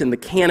gaps in the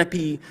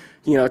canopy,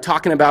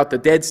 talking about the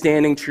dead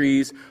standing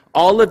trees,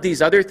 all of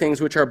these other things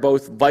which are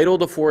both vital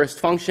to forest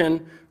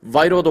function,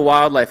 vital to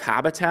wildlife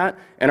habitat,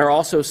 and are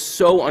also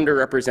so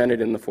underrepresented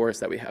in the forest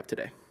that we have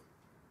today.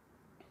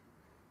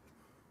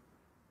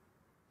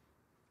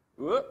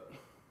 Whoop.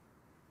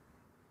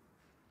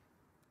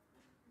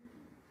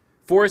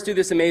 Forests do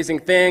this amazing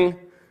thing.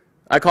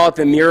 I call it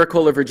the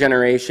miracle of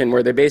regeneration,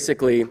 where they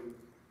basically,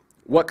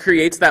 what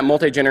creates that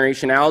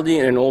multi-generationality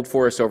in an old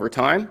forest over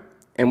time,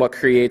 and what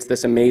creates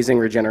this amazing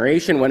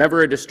regeneration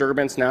whenever a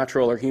disturbance,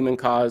 natural or human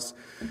cause,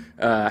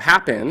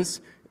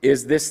 happens,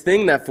 is this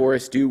thing that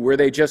forests do where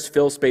they just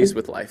fill space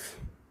with life,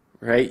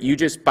 right? You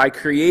just, by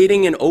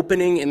creating an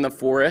opening in the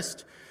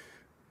forest,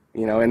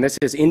 and this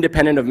is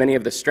independent of many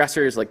of the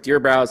stressors like deer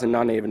browse and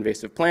non-native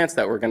invasive plants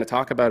that we're going to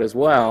talk about as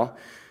well,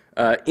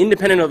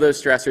 independent of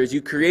those stressors,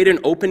 you create an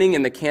opening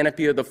in the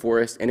canopy of the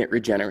forest and it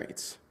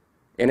regenerates.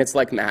 And it's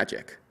like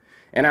magic.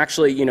 And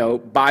actually,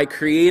 by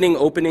creating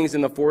openings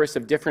in the forest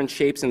of different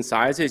shapes and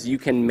sizes, you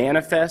can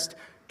manifest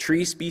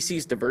tree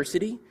species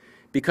diversity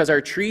because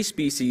our tree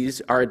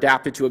species are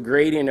adapted to a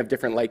gradient of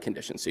different light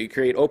conditions. So you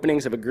create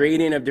openings of a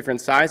gradient of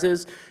different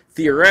sizes.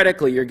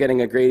 Theoretically, you're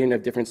getting a gradient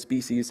of different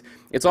species.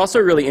 It's also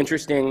really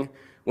interesting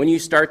when you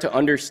start to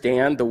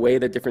understand the way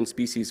that different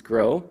species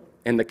grow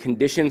and the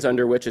conditions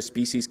under which a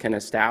species can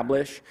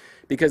establish,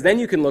 because then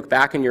you can look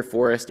back in your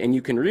forest and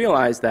you can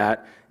realize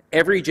that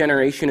every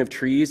generation of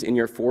trees in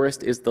your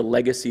forest is the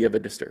legacy of a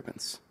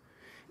disturbance.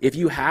 If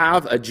you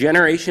have a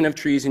generation of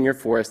trees in your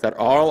forest that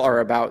all are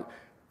about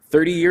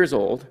 30 years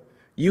old,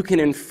 you can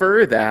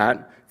infer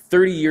that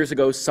 30 years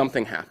ago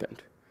something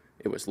happened.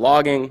 It was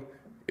logging,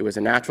 it was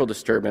a natural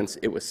disturbance,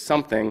 it was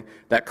something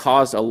that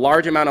caused a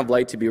large amount of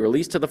light to be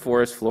released to the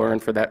forest floor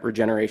and for that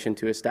regeneration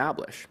to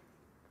establish.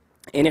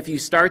 And if you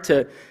start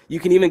to, you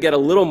can even get a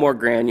little more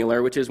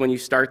granular, which is when you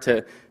start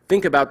to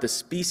think about the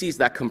species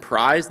that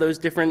comprise those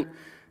different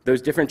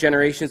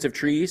generations of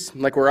trees.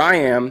 Like where I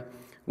am,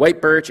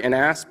 white birch and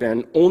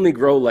aspen only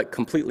grow like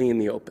completely in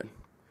the open.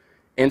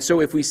 And so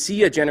if we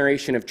see a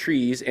generation of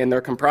trees and they're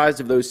comprised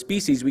of those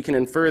species, we can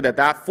infer that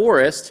that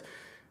forest,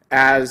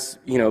 as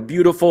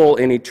beautiful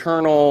and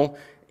eternal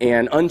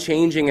and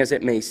unchanging as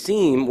it may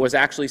seem, was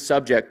actually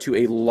subject to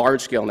a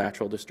large-scale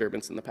natural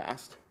disturbance in the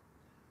past.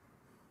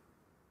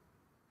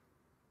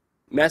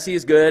 Messy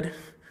is good.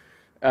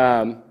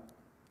 I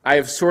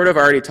have sort of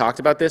already talked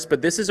about this,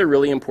 but this is a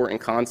really important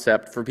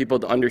concept for people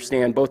to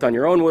understand, both on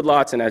your own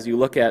woodlots and as you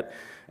look at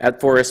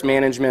forest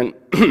management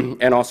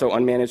and also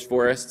unmanaged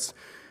forests,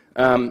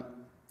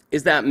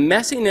 is that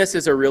messiness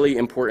is a really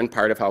important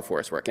part of how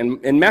forests work. And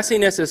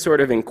messiness is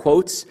sort of in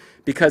quotes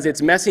because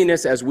it's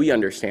messiness as we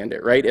understand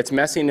it, right? It's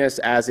messiness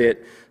as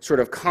it sort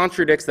of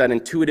contradicts that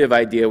intuitive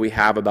idea we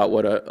have about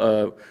what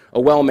a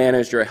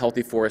well-managed or a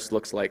healthy forest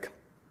looks like.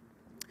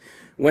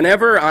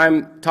 Whenever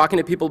I'm talking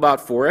to people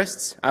about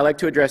forests, I like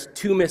to address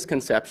two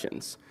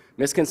misconceptions.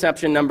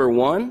 Misconception number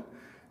one,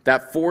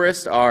 that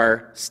forests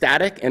are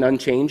static and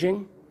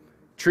unchanging.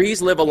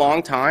 Trees live a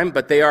long time,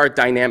 but they are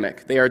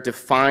dynamic. They are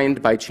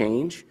defined by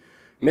change.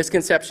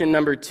 Misconception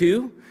number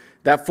two,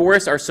 that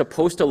forests are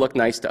supposed to look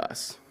nice to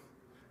us.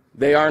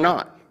 They are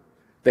not.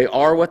 They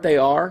are what they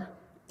are,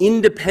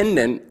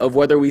 independent of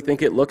whether we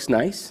think it looks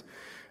nice.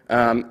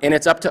 And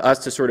it's up to us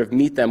to sort of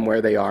meet them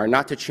where they are,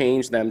 not to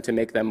change them to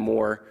make them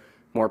more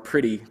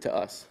pretty to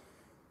us.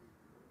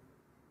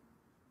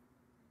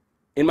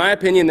 In my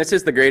opinion, this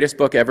is the greatest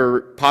book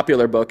ever,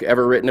 popular book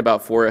ever written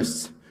about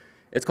forests.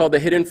 It's called The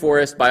Hidden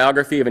Forest,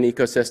 Biography of an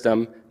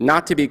Ecosystem,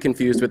 not to be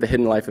confused with The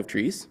Hidden Life of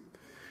Trees.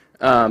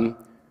 The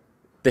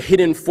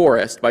Hidden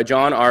Forest by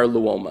John R.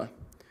 Luoma.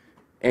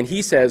 And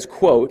he says,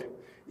 quote,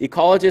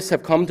 "Ecologists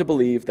have come to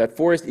believe that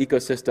forest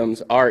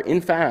ecosystems are,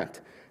 in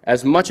fact,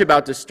 as much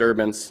about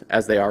disturbance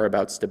as they are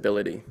about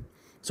stability."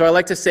 So I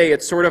like to say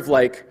it's sort of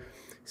like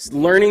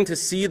learning to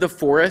see the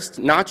forest,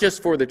 not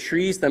just for the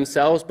trees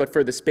themselves, but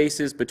for the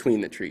spaces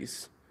between the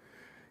trees.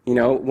 You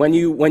know, when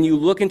you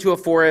look into a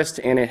forest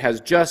and it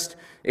has just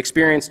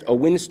experienced a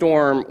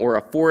windstorm or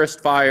a forest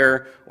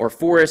fire or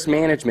forest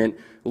management,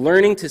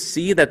 learning to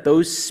see that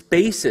those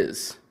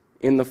spaces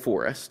in the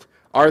forest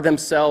are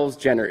themselves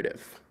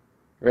generative,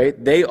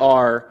 right? They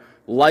are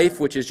life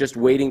which is just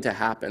waiting to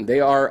happen. They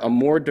are a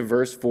more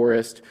diverse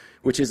forest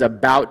which is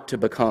about to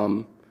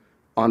become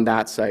on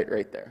that site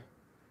right there.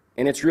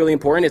 And it's really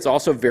important. It's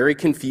also very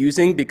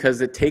confusing because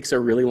it takes a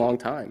really long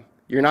time.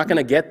 You're not going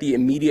to get the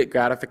immediate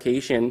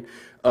gratification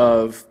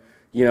of,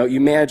 you know, you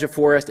manage a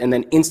forest and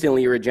then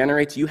instantly it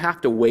regenerates. You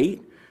have to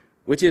wait,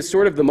 which is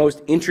sort of the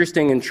most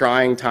interesting and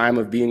trying time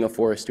of being a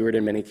forest steward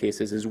in many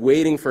cases, is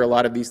waiting for a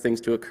lot of these things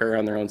to occur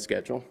on their own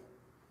schedule.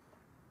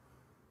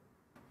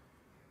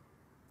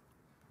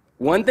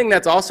 One thing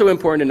that's also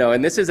important to know,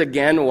 and this is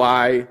again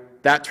why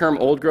that term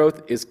old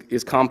growth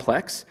is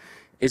complex,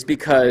 is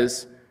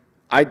because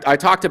I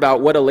talked about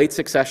what a late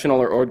successional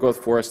or old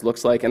growth forest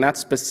looks like, and that's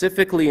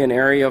specifically an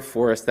area of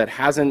forest that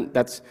hasn't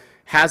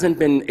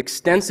been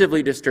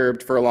extensively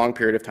disturbed for a long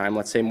period of time,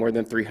 let's say more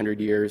than 300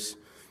 years,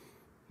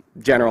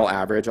 general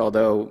average,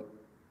 although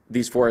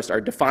these forests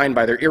are defined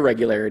by their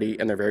irregularity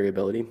and their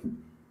variability.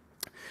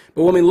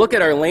 But when we look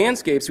at our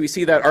landscapes, we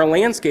see that our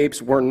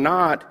landscapes were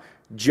not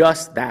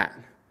just that.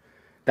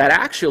 That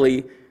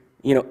actually,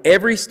 you know,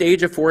 every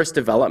stage of forest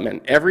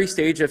development, every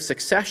stage of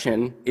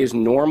succession is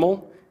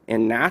normal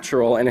and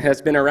natural, and it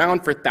has been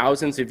around for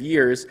thousands of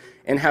years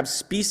and have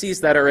species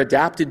that are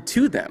adapted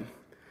to them,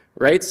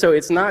 right? So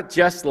it's not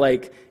just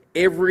like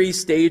every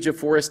stage of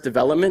forest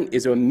development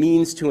is a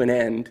means to an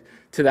end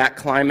to that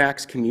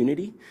climax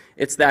community.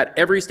 It's that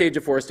every stage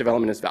of forest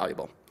development is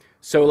valuable.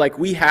 So like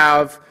we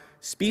have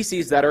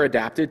species that are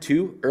adapted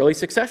to early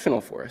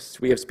successional forests.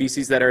 We have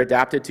species that are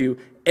adapted to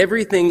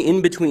everything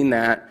in between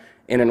that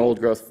in an old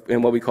growth,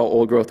 in what we call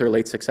old growth or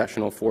late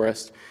successional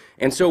forest.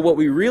 And so what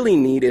we really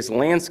need is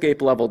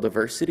landscape level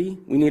diversity.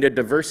 We need a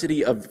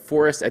diversity of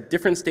forests at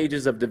different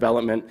stages of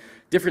development,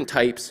 different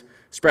types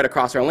spread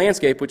across our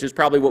landscape, which is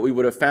probably what we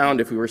would have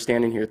found if we were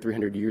standing here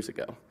 300 years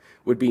ago.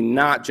 Would be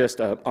not just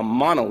a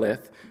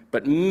monolith,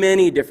 but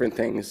many different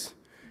things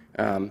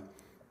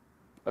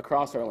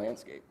across our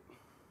landscape.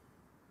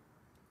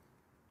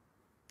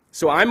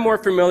 So I'm more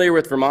familiar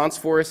with Vermont's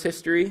forest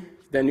history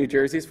than New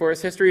Jersey's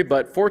forest history,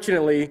 but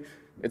fortunately,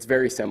 it's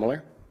very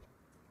similar.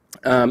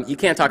 You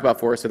can't talk about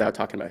forests without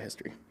talking about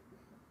history.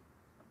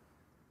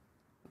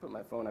 I'll put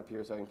my phone up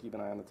here so I can keep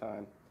an eye on the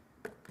time.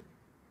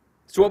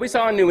 So what we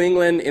saw in New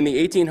England in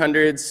the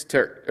 1800s,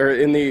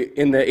 in the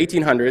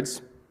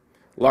 1800s,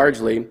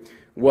 largely,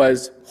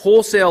 was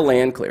wholesale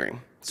land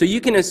clearing. So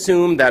you can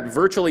assume that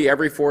virtually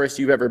every forest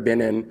you've ever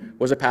been in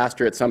was a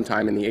pasture at some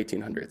time in the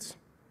 1800s,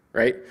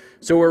 right?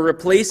 So we're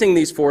replacing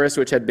these forests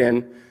which had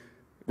been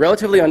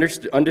relatively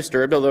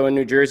undisturbed, although in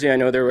New Jersey I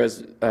know there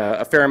was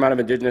a fair amount of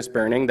indigenous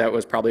burning that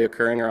was probably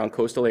occurring around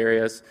coastal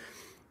areas.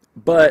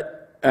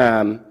 But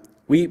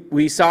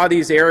we saw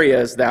these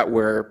areas that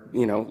were,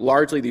 you know,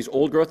 largely these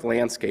old growth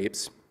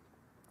landscapes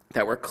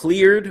that were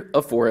cleared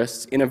of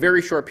forests in a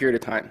very short period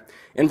of time.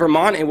 In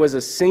Vermont, it was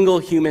a single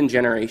human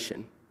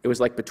generation. It was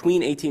like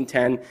between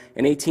 1810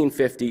 and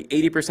 1850,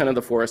 80% of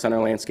the forests on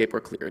our landscape were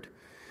cleared.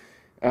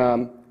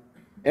 And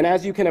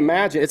as you can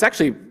imagine, it's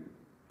actually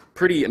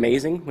pretty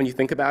amazing when you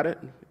think about it.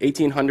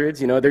 1800s,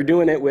 you know, they're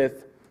doing it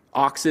with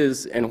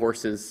oxes and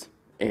horses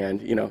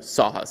and, you know,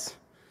 saws.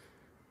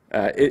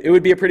 It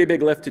would be a pretty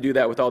big lift to do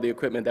that with all the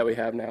equipment that we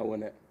have now,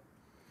 wouldn't it?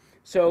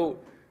 So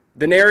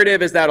the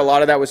narrative is that a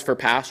lot of that was for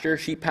pasture,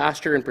 sheep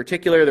pasture in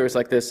particular. There was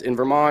like this in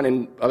Vermont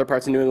and other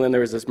parts of New England,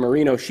 there was this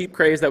merino sheep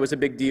craze that was a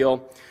big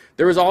deal.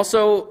 There was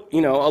also,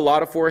 you know, a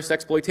lot of forest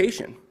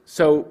exploitation.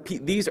 So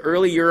these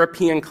early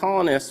European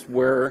colonists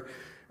were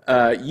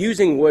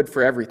using wood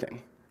for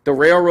everything. The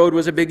railroad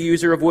was a big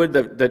user of wood.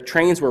 The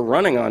trains were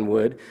running on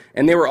wood,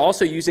 and they were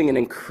also using an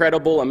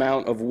incredible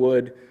amount of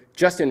wood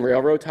just in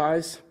railroad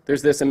ties.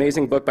 There's this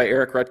amazing book by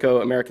Eric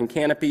Rutko, American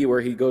Canopy,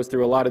 where he goes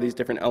through a lot of these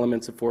different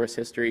elements of forest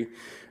history.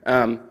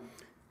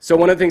 So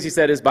one of the things he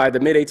said is by the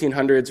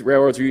mid-1800s,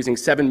 railroads were using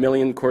 7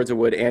 million cords of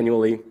wood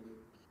annually,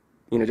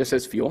 you know, just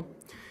as fuel,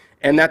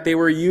 and that they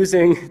were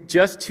using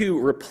just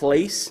to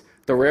replace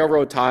the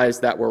railroad ties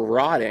that were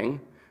rotting,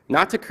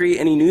 not to create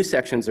any new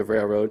sections of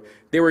railroad.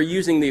 They were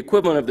using the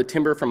equivalent of the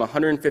timber from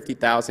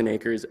 150,000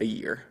 acres a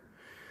year.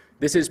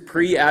 This is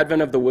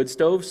pre-advent of the wood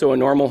stove, so a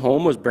normal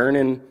home was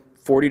burning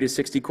 40 to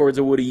 60 cords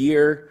of wood a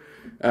year,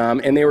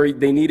 and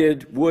they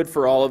needed wood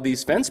for all of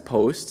these fence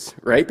posts,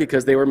 right,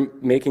 because they were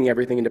making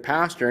everything into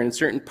pasture. And in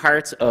certain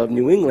parts of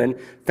New England,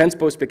 fence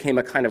posts became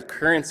a kind of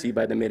currency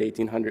by the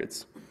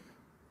mid-1800s.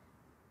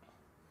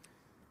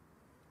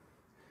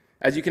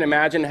 As you can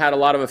imagine, it had a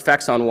lot of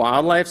effects on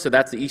wildlife. So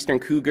that's the eastern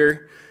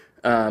cougar.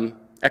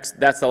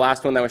 That's the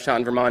last one that was shot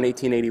in Vermont in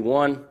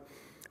 1881.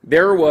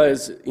 There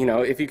was,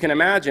 if you can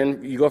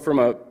imagine, you go from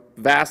a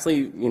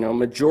vastly,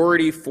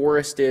 majority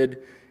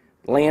forested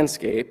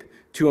landscape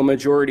to a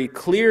majority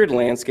cleared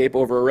landscape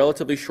over a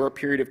relatively short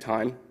period of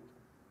time,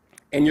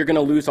 and you're going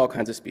to lose all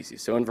kinds of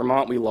species. So in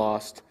Vermont, we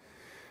lost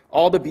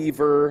all the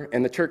beaver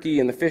and the turkey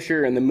and the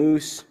fisher and the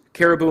moose,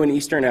 caribou and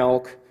eastern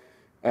elk,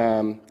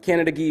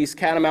 Canada geese,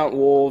 catamount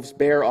wolves,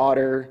 bear,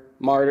 otter,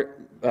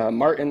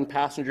 marten,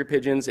 passenger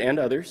pigeons, and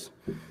others.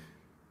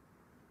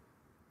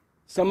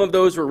 Some of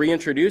those were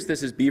reintroduced.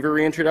 This is beaver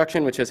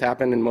reintroduction, which has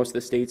happened in most of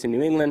the states in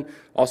New England.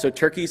 Also,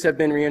 turkeys have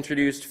been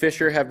reintroduced.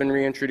 Fisher have been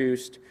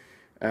reintroduced.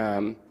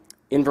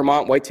 In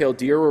Vermont, white-tailed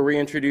deer were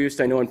reintroduced.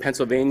 I know in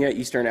Pennsylvania,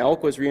 eastern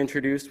elk was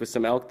reintroduced with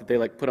some elk that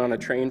they put on a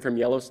train from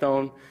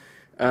Yellowstone.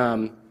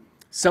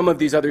 Some of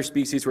these other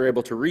species were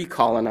able to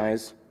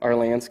recolonize our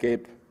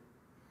landscape.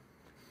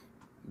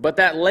 But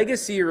that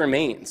legacy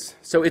remains.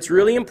 So it's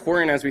really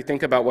important as we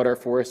think about what our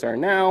forests are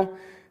now,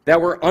 that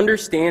we're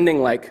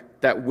understanding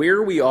that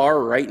where we are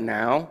right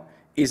now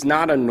is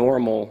not a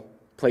normal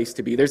place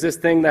to be. There's this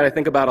thing that I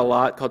think about a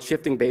lot called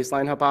shifting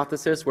baseline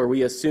hypothesis, where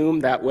we assume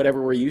that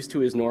whatever we're used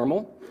to is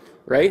normal,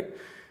 right?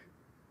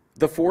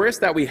 The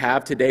forests that we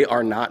have today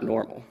are not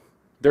normal.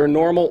 They're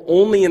normal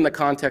only in the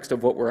context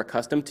of what we're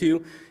accustomed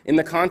to. In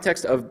the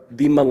context of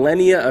the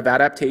millennia of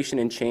adaptation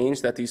and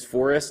change that these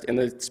forests and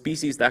the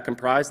species that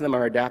comprise them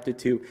are adapted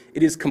to,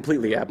 it is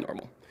completely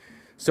abnormal.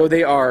 So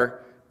they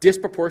are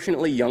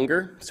disproportionately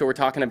younger. So we're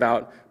talking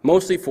about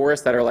mostly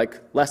forests that are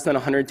less than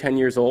 110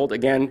 years old.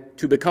 Again,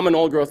 to become an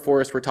old growth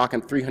forest, we're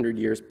talking 300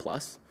 years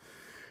plus.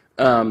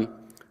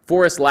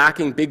 Forests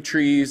lacking big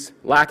trees,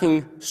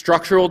 lacking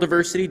structural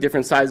diversity,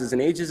 different sizes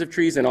and ages of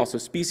trees, and also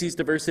species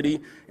diversity,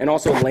 and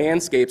also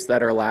landscapes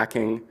that are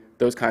lacking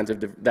those kinds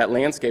of, that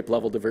landscape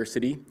level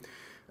diversity.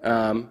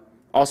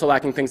 Also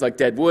lacking things like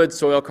dead wood,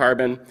 soil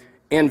carbon,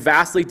 and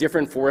vastly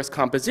different forest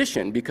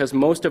composition, because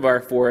most of our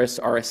forests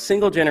are a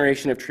single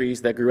generation of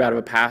trees that grew out of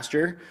a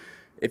pasture.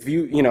 If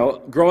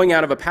growing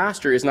out of a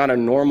pasture is not a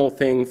normal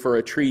thing for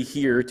a tree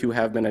here to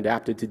have been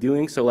adapted to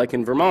doing. So like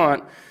in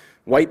Vermont,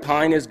 white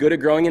pine is good at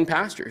growing in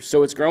pastures.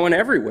 So it's growing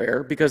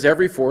everywhere because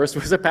every forest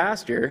was a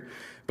pasture,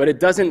 but it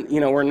doesn't,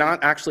 we're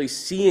not actually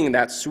seeing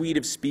that suite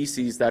of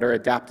species that are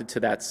adapted to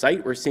that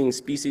site. We're seeing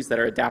species that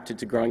are adapted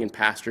to growing in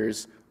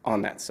pastures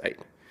on that site.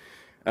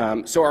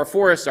 So our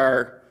forests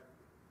are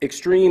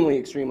extremely,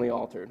 extremely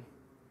altered.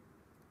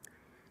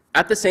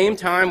 At the same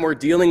time, we're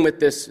dealing with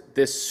this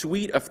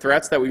suite of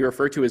threats that we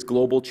refer to as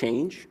global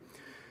change.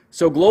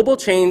 So global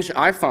change,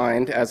 I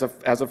find, as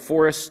a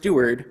forest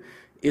steward,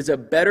 is a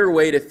better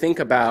way to think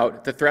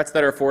about the threats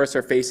that our forests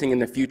are facing in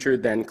the future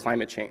than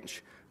climate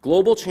change.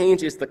 Global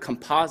change is the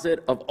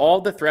composite of all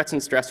the threats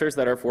and stressors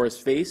that our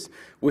forests face,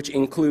 which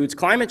includes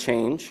climate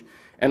change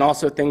and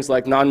also things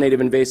like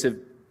non-native invasive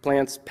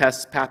plants,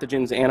 pests,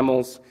 pathogens,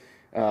 animals,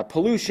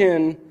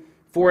 pollution,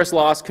 forest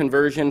loss,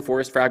 conversion,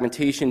 forest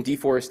fragmentation,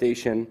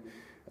 deforestation,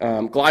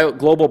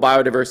 global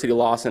biodiversity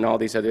loss, and all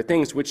these other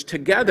things, which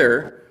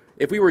together,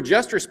 if we were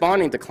just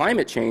responding to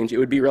climate change, it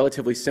would be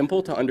relatively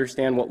simple to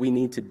understand what we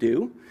need to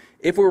do.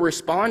 If we're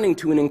responding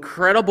to an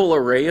incredible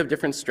array of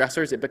different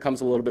stressors, it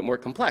becomes a little bit more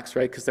complex,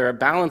 right? Because there are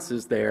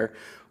balances there.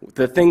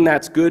 The thing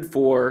that's good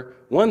for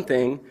one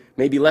thing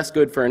may be less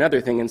good for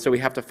another thing, and so we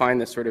have to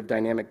find this sort of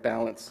dynamic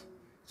balance.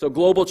 So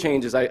global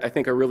change is, I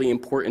think, a really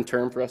important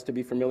term for us to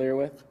be familiar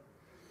with.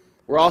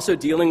 We're also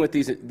dealing with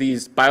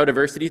these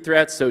biodiversity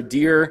threats. So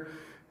deer,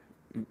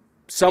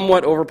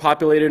 somewhat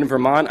overpopulated in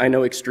Vermont. I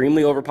know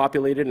extremely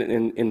overpopulated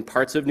in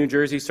parts of New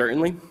Jersey,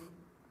 certainly.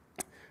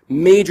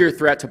 Major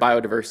threat to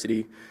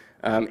biodiversity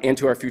and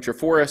to our future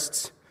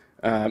forests.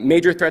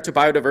 Major threat to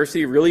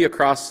biodiversity really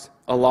across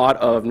a lot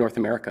of North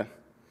America.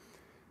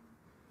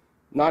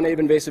 Non-native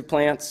invasive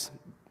plants,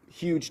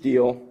 huge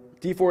deal.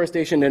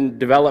 Deforestation and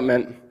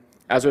development,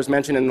 as was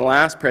mentioned in the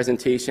last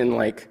presentation,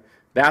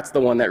 that's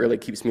the one that really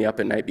keeps me up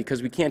at night,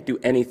 because we can't do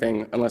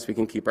anything unless we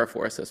can keep our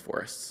forests as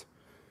forests.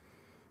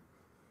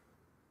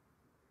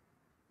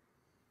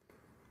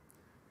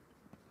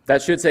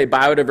 That should say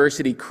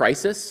biodiversity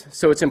crisis.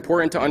 So it's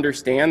important to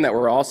understand that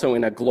we're also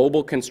in a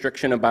global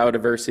constriction of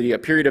biodiversity, a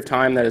period of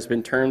time that has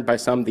been termed by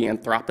some the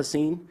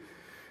Anthropocene,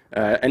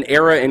 an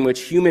era in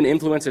which human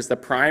influence is the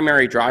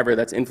primary driver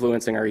that's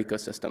influencing our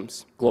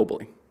ecosystems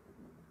globally.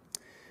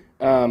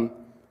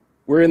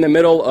 We're in the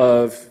middle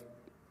of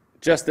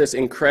just this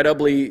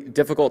incredibly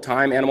difficult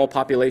time. Animal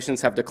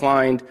populations have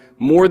declined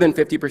more than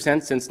 50%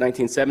 since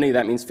 1970.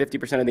 That means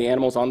 50% of the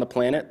animals on the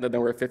planet than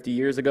there were 50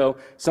 years ago.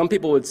 Some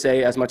people would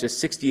say as much as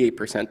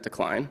 68%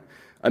 decline.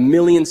 1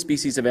 million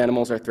species of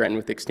animals are threatened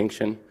with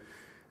extinction.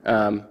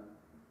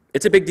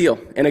 It's a big deal.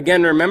 And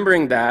again,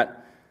 remembering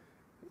that,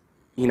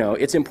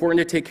 it's important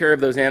to take care of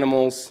those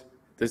animals,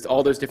 there's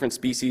all those different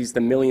species,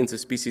 the millions of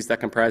species that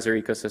comprise our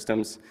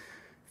ecosystems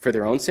for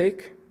their own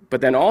sake,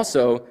 but then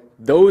also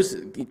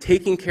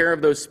taking care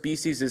of those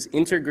species is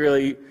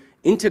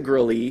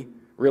integrally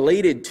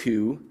related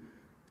to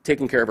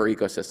taking care of our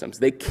ecosystems.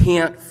 They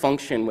can't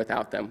function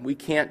without them. We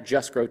can't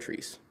just grow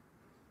trees.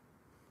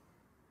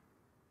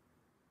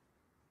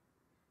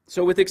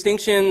 So with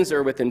extinctions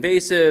or with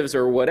invasives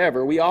or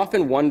whatever, we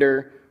often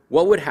wonder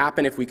what would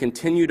happen if we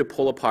continue to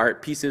pull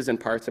apart pieces and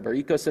parts of our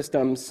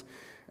ecosystems.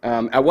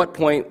 At what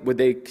point would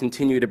they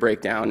continue to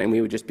break down and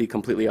we would just be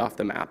completely off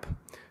the map?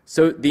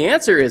 So the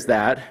answer is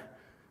that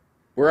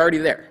we're already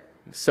there.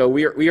 So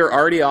we are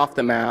already off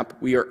the map.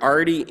 We are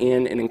already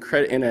in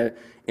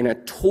a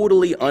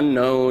totally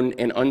unknown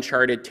and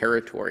uncharted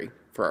territory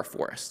for our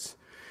forests.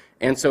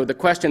 And so the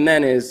question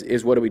then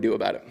is what do we do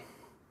about it?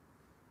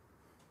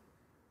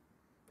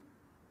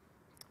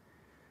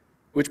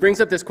 Which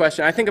brings up this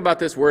question. I think about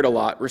this word a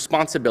lot,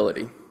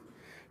 responsibility.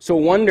 So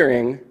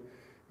wondering,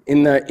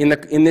 in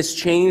this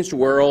changed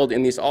world,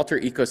 in these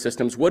altered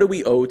ecosystems, what do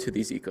we owe to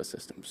these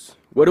ecosystems?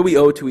 What do we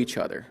owe to each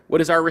other?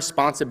 What is our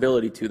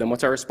responsibility to them?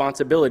 What's our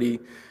responsibility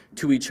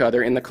to each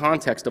other in the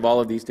context of all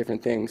of these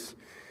different things?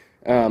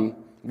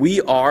 We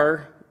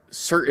are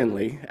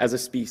certainly, as a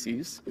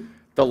species,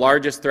 the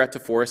largest threat to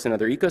forests and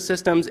other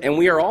ecosystems, and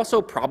we are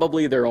also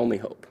probably their only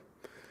hope.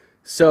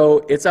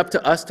 So it's up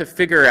to us to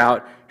figure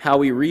out how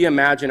we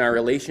reimagine our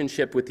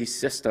relationship with these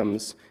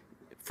systems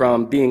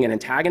from being an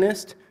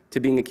antagonist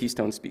to being a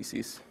keystone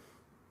species.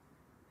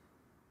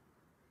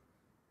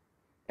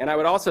 And I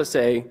would also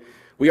say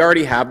we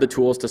already have the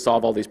tools to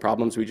solve all these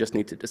problems. We just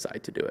need to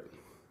decide to do it.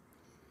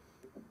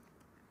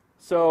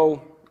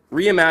 So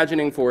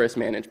reimagining forest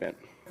management.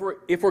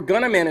 If we're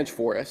going to manage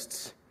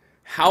forests,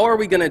 how are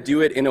we going to do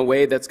it in a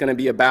way that's going to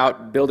be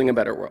about building a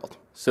better world?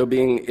 So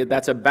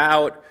that's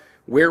about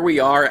where we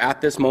are at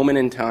this moment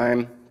in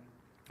time,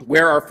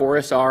 where our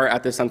forests are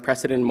at this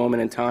unprecedented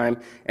moment in time,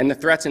 and the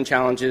threats and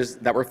challenges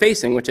that we're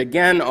facing, which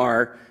again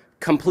are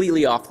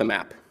completely off the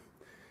map.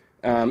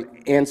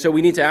 And so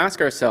we need to ask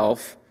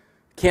ourselves,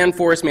 can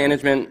forest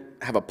management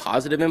have a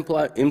positive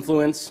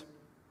influence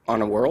on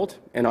the world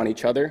and on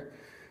each other?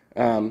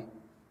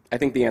 I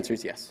think the answer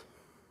is yes.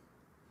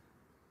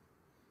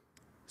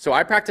 So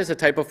I practice a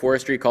type of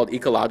forestry called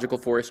ecological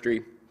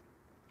forestry,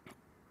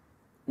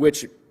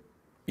 which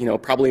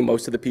probably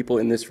most of the people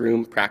in this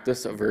room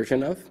practice a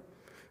version of.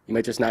 You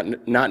might just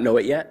not know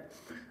it yet.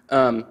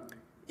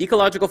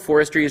 Ecological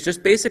forestry is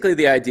just basically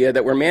the idea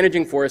that we're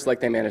managing forests like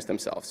they manage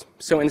themselves.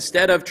 So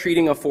instead of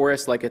treating a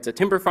forest like it's a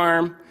timber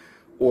farm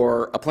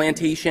or a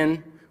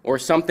plantation or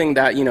something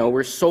that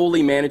we're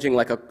solely managing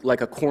like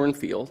a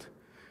cornfield,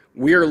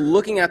 we're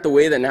looking at the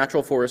way that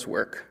natural forests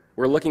work.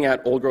 We're looking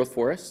at old growth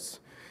forests,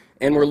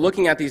 and we're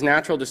looking at these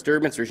natural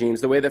disturbance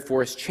regimes, the way that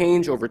forests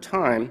change over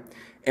time,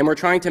 and we're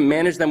trying to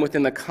manage them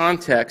within the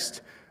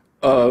context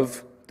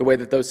of the way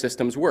that those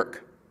systems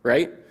work,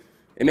 right?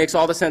 It makes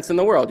all the sense in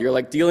the world. You're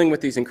like dealing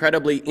with these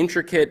incredibly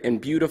intricate and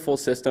beautiful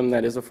system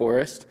that is a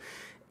forest,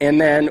 and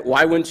then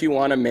why wouldn't you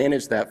want to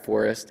manage that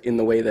forest in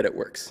the way that it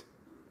works,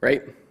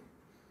 right?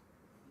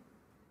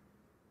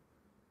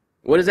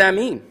 What does that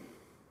mean?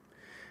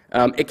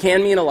 It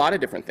can mean a lot of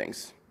different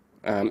things.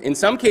 In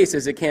some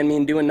cases, it can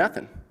mean doing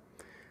nothing.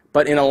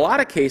 But in a lot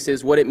of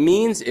cases, what it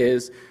means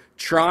is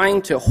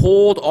trying to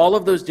hold all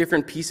of those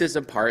different pieces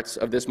and parts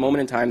of this moment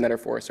in time that our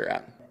forests are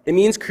at. It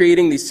means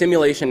creating these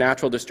simulation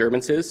natural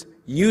disturbances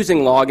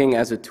using logging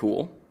as a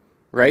tool,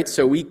 right?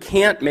 So we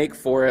can't make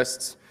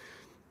forests,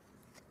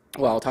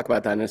 well, I'll talk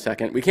about that in a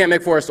second. We can't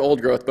make forests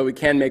old growth, but we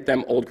can make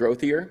them old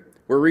growthier.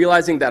 We're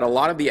realizing that a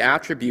lot of the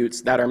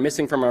attributes that are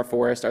missing from our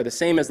forest are the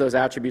same as those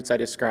attributes I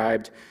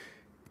described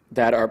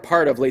that are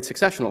part of late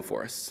successional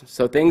forests.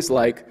 So things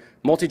like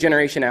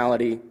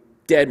multi-generationality,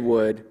 dead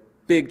wood,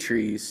 big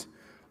trees,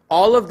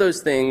 all of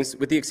those things,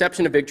 with the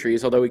exception of big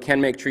trees, although we can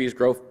make trees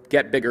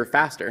get bigger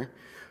faster,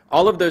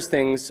 all of those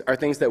things are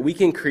things that we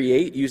can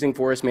create using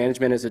forest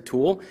management as a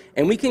tool,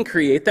 and we can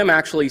create them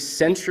actually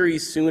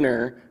centuries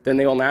sooner than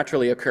they will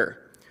naturally occur.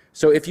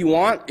 So if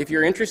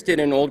you're interested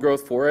in old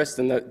growth forests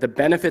and the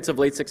benefits of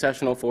late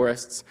successional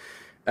forests,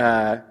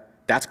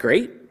 that's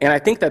great. And I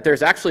think that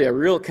there's actually a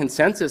real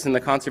consensus in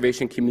the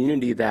conservation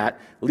community that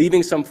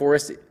leaving some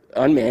forests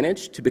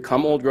unmanaged to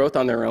become old growth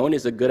on their own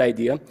is a good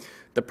idea.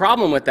 The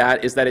problem with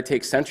that is that it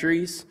takes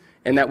centuries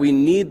and that we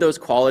need those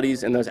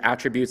qualities and those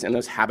attributes and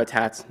those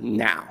habitats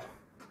now.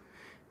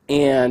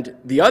 And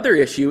the other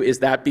issue is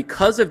that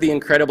because of the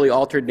incredibly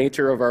altered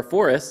nature of our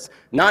forests,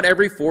 not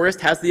every forest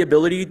has the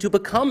ability to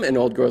become an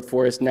old growth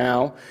forest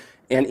now,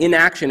 and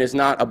inaction is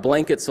not a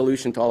blanket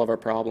solution to all of our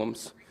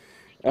problems.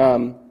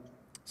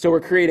 So we're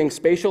creating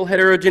spatial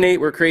heterogeneity,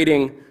 we're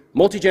creating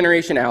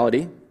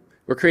multi-generationality,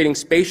 we're creating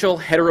spatial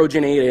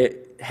heterogeneity.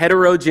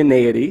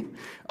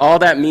 All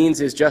that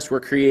means is just we're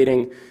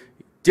creating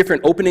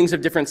different openings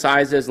of different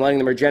sizes, letting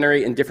them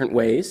regenerate in different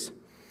ways,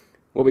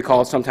 what we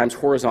call sometimes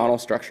horizontal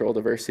structural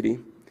diversity.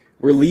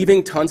 We're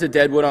leaving tons of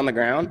dead wood on the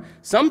ground.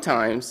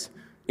 Sometimes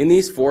in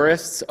these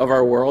forests of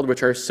our world,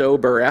 which are so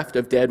bereft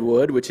of dead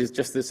wood, which is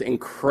just this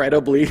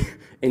incredibly,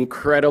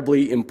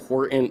 incredibly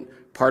important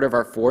part of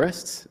our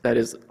forests that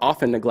is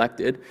often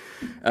neglected,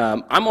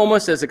 I'm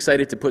almost as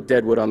excited to put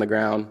dead wood on the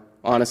ground,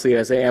 honestly,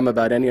 as I am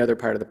about any other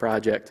part of the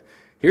project.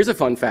 Here's a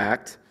fun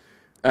fact.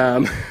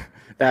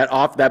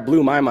 that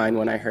blew my mind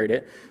when I heard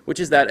it, which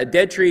is that a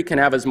dead tree can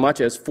have as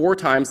much as 4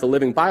 times the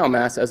living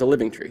biomass as a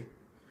living tree.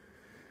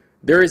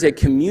 There is a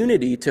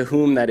community to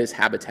whom that is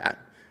habitat.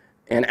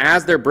 And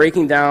as they're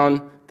breaking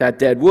down that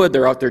dead wood,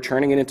 they're out there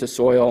turning it into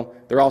soil.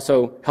 They're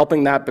also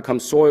helping that become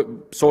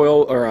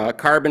soil or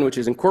carbon, which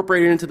is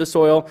incorporated into the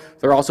soil.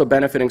 They're also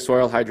benefiting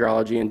soil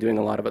hydrology and doing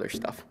a lot of other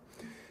stuff.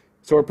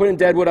 So we're putting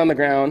dead wood on the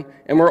ground,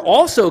 and we're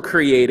also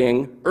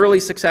creating early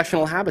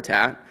successional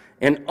habitat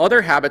and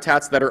other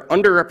habitats that are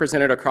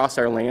underrepresented across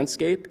our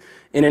landscape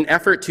in an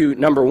effort to,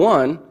 number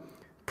one,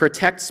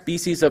 protect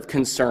species of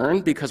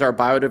concern because our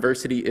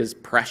biodiversity is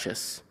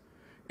precious.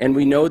 And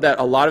we know that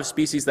a lot of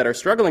species that are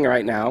struggling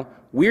right now,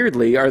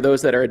 weirdly, are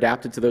those that are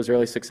adapted to those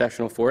early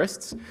successional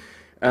forests.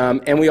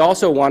 And we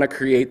also want to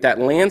create that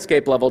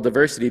landscape level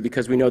diversity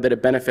because we know that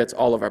it benefits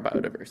all of our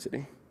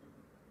biodiversity.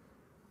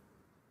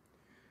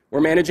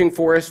 We're managing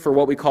forests for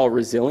what we call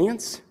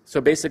resilience. So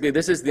basically,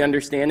 this is the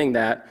understanding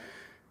that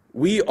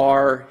we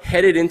are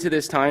headed into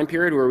this time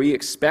period where we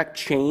expect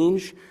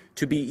change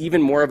to be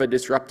even more of a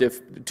disruptive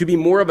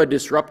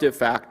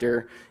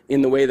factor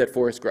in the way that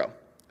forests grow.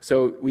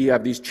 So we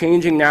have these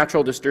changing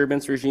natural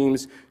disturbance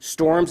regimes,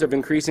 storms of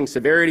increasing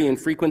severity and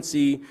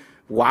frequency,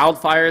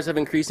 wildfires of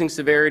increasing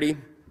severity,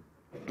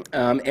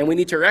 and we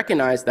need to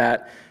recognize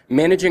that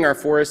managing our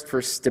forest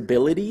for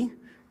stability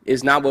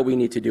is not what we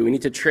need to do. We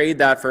need to trade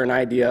that for an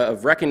idea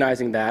of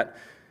recognizing that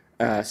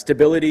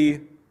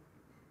stability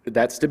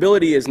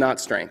is not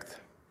strength,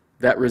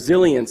 that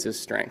resilience is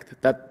strength,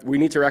 that we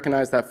need to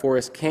recognize that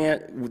forests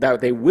that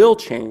they will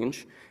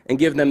change and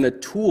give them the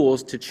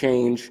tools to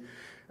change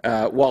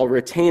while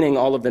retaining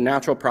all of the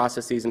natural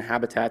processes and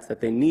habitats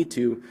that they need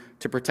to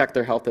protect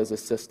their health as a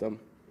system.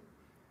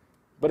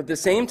 But at the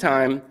same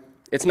time,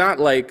 it's not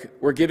like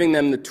we're giving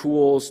them the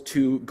tools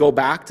to go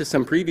back to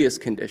some previous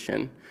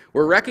condition.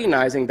 We're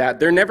recognizing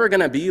that they're never going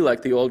to be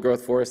like the old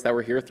growth forests that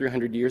were here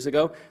 300 years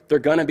ago. They're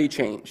going to be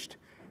changed.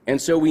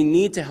 And so we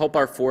need to help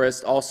our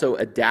forests also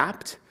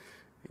adapt,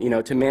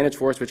 to manage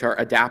forests which are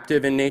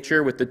adaptive in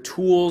nature with the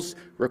tools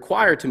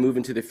required to move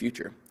into the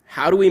future.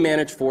 How do we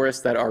manage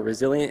forests that are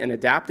resilient and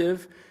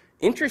adaptive?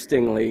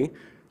 Interestingly,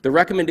 the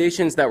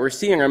recommendations that we're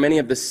seeing are many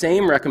of the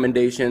same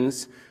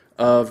recommendations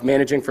of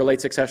managing for late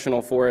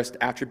successional forest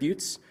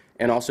attributes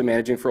and also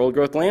managing for old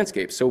growth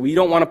landscapes. So we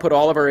don't want to put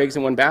all of our eggs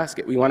in one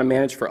basket. We want to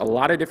manage for a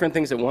lot of different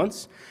things at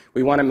once.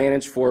 We want to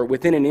manage for,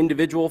 within an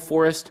individual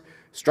forest,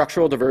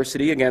 structural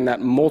diversity, again,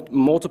 that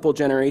multiple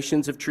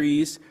generations of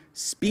trees,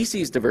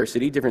 species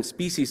diversity, different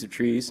species of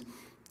trees,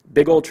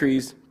 big old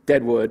trees,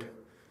 dead wood.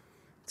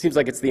 Seems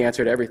like it's the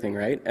answer to everything,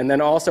 right? And then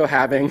also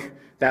having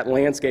that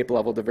landscape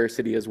level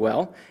diversity as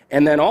well.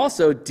 And then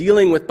also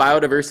dealing with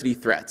biodiversity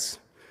threats.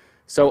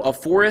 So a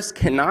forest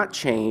cannot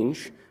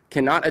change,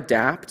 cannot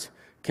adapt,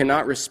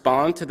 cannot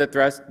respond to the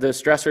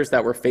stressors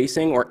that we're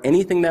facing or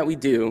anything that we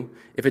do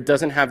if it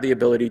doesn't have the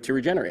ability to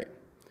regenerate.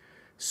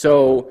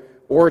 So,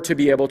 or to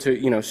be able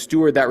to,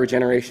 steward that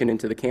regeneration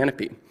into the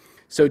canopy.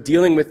 So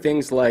dealing with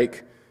things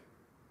like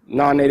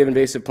non-native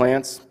invasive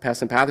plants,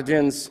 pests and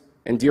pathogens,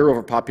 and deer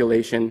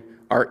overpopulation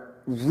are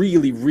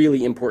really,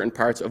 really important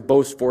parts of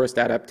both forest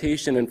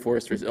adaptation and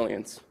forest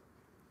resilience.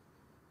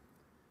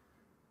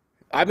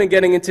 I've been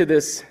getting into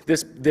this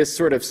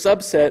sort of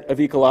subset of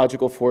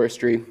ecological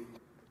forestry,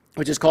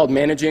 which is called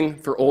managing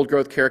for old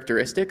growth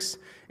characteristics.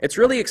 It's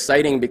really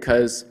exciting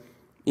because,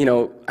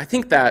 I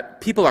think that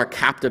people are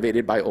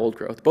captivated by old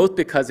growth, both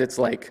because it's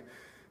like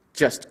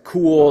just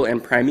cool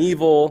and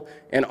primeval,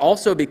 and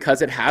also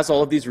because it has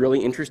all of these really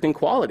interesting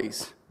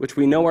qualities, which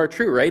we know are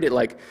true, right? It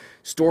like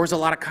stores a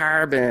lot of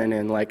carbon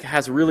and like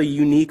has really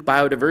unique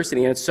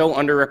biodiversity, and it's so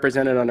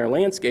underrepresented on our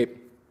landscape.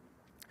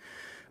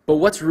 But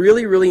what's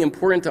really, really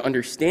important to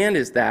understand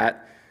is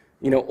that,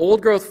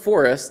 old growth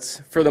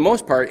forests, for the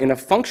most part,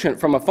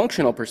 from a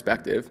functional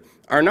perspective,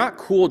 are not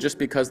cool just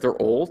because they're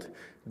old.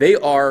 They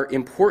are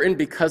important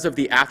because of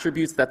the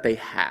attributes that they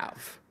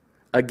have.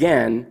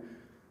 Again,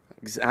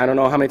 I don't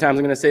know how many times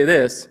I'm going to say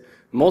this,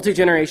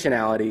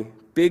 multi-generationality,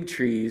 big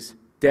trees,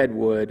 dead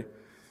wood,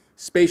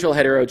 spatial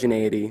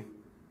heterogeneity,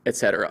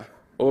 etc.,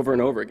 over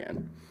and over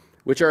again,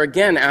 which are,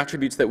 again,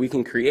 attributes that we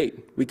can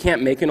create. We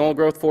can't make an old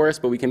growth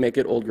forest, but we can make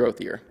it old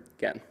growthier,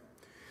 again.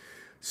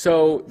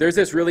 So there's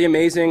this really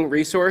amazing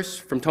resource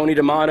from Tony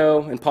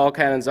D'Amato and Paul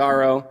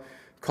Catanzaro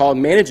called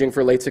Managing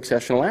for Late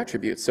Successional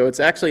Attributes. So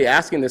it's actually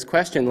asking this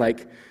question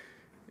like,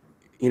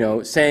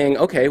 saying,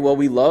 okay, well,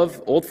 we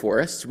love old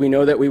forests. We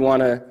know that we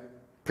want to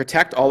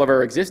protect all of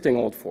our existing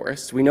old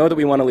forests. We know that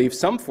we want to leave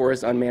some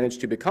forests unmanaged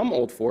to become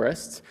old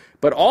forests,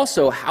 but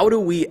also how do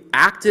we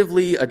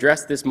actively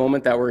address this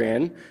moment that we're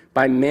in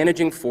by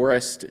managing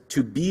forests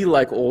to be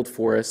like old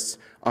forests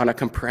on a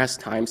compressed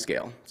time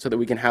scale so that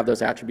we can have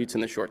those attributes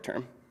in the short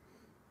term.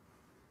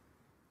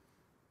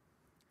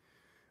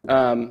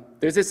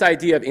 There's this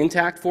idea of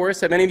intact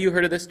forest. Have any of you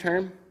heard of this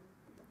term?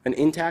 An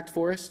intact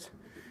forest?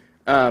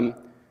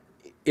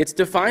 It's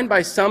defined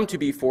by some to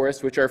be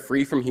forests which are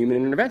free from human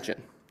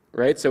intervention,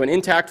 right? So an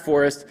intact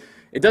forest,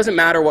 it doesn't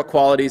matter what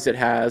qualities it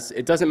has,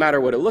 it doesn't matter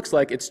what it looks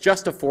like, it's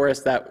just a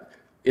forest that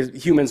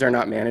humans are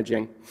not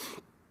managing.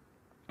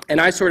 And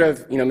I sort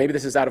of, maybe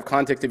this is out of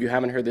context if you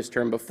haven't heard this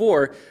term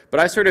before, but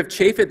I sort of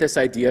chafe at this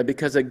idea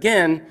because,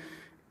 again,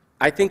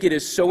 I think it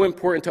is so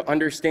important to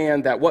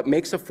understand that what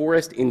makes a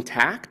forest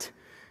intact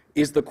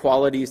is the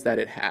qualities that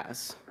it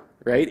has,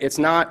 right? It's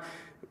not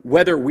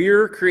whether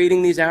we're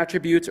creating these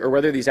attributes or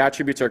whether these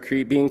attributes are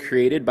being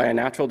created by a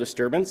natural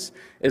disturbance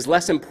is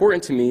less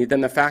important to me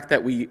than the fact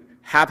that we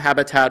have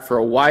habitat for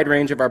a wide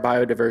range of our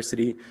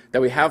biodiversity,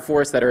 that we have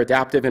forests that are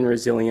adaptive and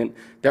resilient,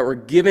 that we're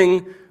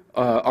giving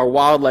our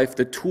wildlife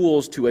the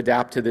tools to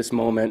adapt to this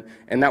moment,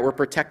 and that we're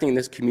protecting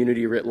this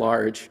community writ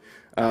large.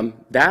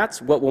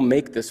 That's what will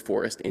make this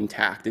forest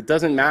intact. It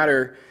doesn't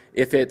matter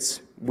if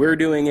it's we're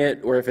doing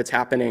it or if it's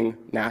happening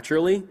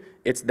naturally.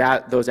 It's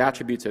that those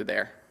attributes are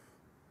there.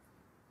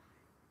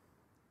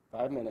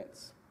 5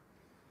 minutes.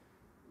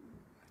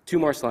 2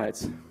 more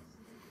slides.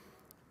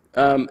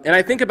 And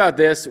I think about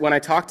this when I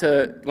talk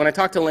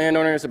to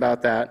landowners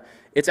about that.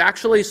 It's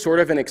actually sort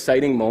of an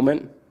exciting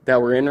moment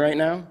that we're in right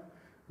now,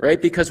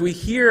 right? Because we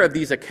hear of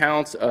these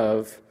accounts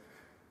of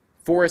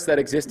forests that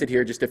existed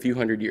here just a few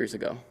hundred years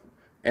ago.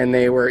 And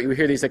we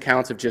hear these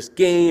accounts of just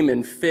game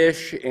and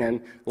fish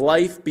and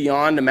life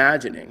beyond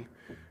imagining,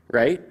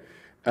 right?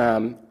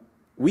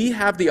 We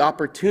have the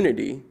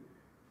opportunity,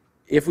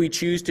 if we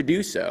choose to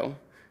do so,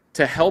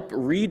 to help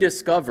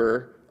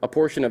rediscover a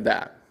portion of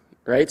that,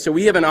 right? So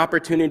we have an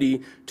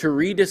opportunity to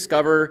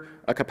rediscover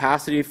a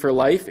capacity for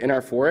life in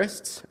our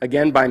forests,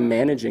 again, by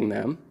managing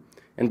them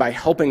and by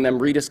helping them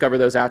rediscover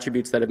those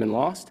attributes that have been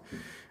lost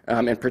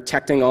and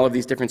protecting all of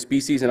these different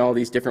species in all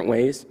these different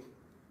ways.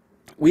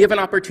 We have an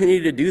opportunity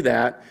to do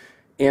that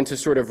and to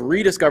sort of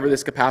rediscover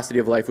this capacity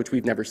of life, which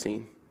we've never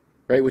seen,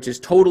 right? Which is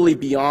totally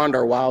beyond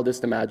our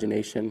wildest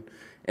imagination.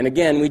 And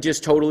again,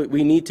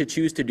 we need to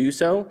choose to do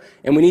so,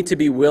 and we need to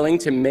be willing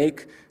to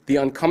make the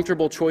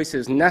uncomfortable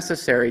choices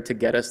necessary to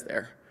get us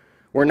there.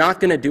 We're not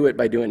going to do it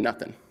by doing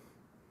nothing.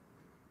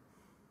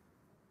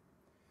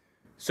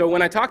 So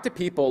when I talk to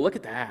people, look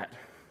at that.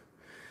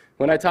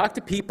 When I talk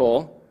to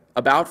people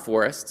about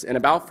forests and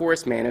about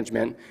forest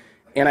management,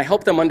 and I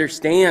help them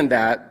understand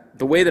that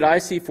the way that I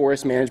see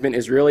forest management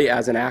is really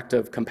as an act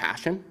of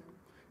compassion.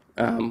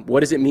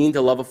 What does it mean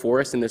to love a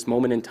forest in this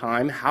moment in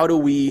time? How do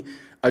we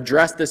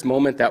address this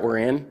moment that we're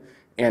in,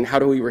 and how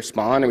do we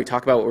respond? And we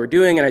talk about what we're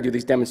doing, and I do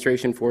these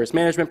demonstration forest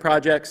management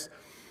projects.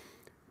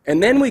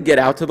 And then we get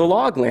out to the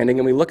log landing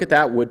and we look at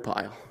that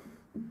woodpile.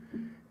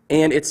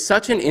 And it's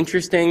such an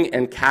interesting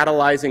and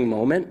catalyzing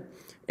moment.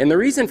 And the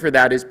reason for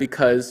that is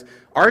because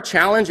our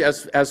challenge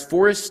as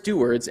forest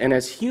stewards and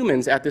as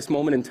humans at this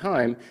moment in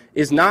time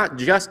is not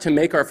just to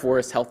make our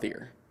forests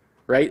healthier,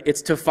 right?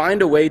 It's to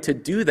find a way to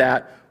do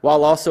that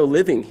while also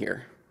living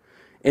here.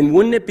 And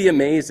wouldn't it be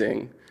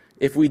amazing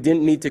if we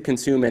didn't need to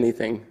consume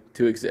anything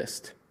to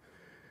exist?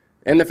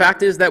 And the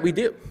fact is that we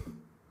do,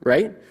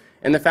 right?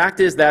 And the fact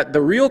is that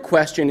the real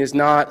question is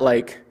not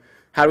like,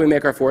 how do we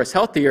make our forests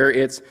healthier?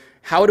 It's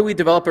how do we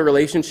develop a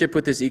relationship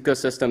with this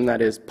ecosystem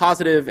that is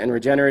positive and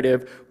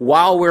regenerative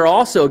while we're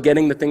also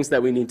getting the things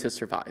that we need to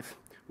survive?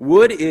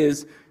 Wood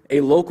is a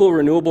local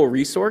renewable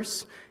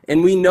resource,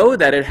 and we know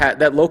that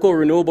that local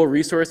renewable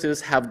resources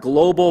have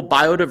global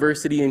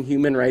biodiversity and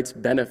human rights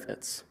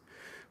benefits.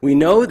 We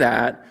know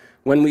that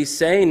when we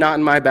say not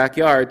in my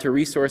backyard to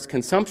resource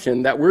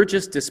consumption, that we're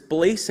just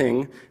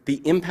displacing the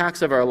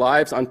impacts of our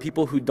lives on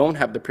people who don't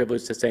have the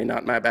privilege to say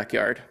not in my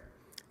backyard.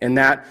 And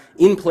that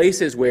in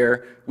places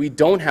where we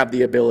don't have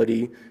the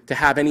ability to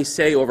have any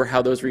say over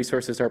how those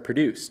resources are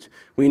produced.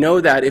 We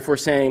know that if we're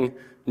saying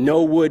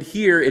no wood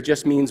here, it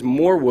just means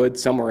more wood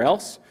somewhere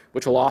else,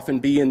 which will often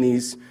be in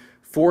these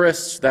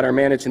forests that are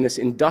managed in this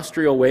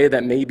industrial way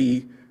that may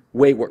be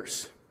way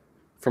worse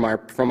from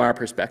our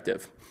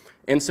perspective.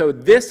 And so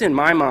this, in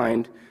my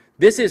mind,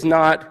 this is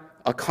not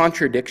a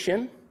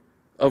contradiction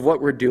of what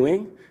we're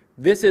doing.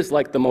 This is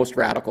like the most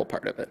radical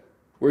part of it.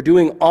 We're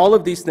doing all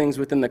of these things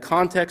within the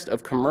context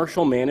of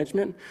commercial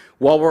management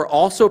while we're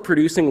also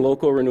producing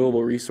local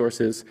renewable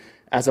resources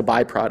as a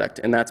byproduct,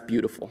 and that's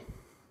beautiful.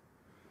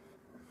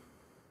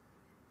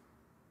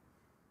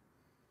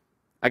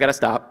 I gotta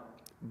stop,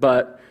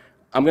 but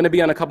I'm gonna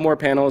be on a couple more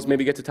panels,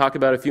 maybe get to talk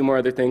about a few more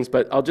other things,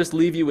 but I'll just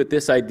leave you with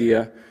this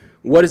idea.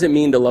 What does it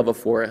mean to love a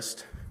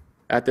forest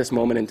at this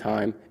moment in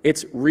time?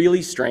 It's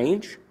really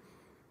strange.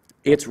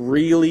 It's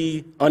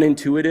really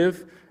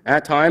unintuitive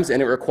at times,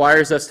 and it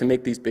requires us to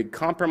make these big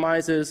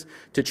compromises,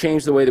 to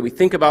change the way that we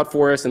think about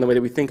forests and the way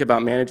that we think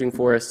about managing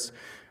forests.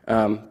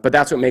 But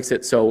that's what makes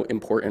it so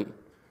important,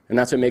 and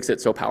that's what makes it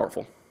so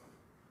powerful.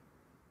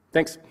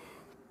 Thanks.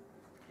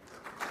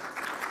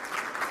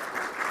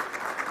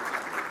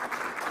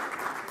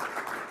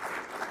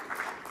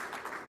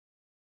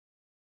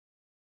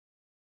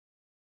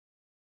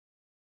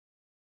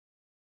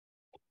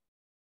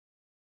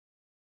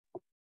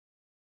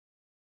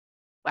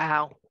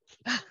 Wow.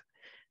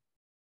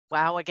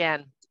 Wow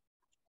again.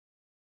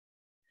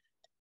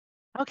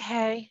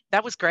 Okay,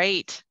 that was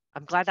great.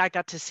 I'm glad I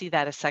got to see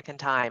that a second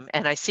time.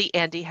 And I see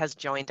Andy has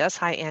joined us.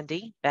 Hi,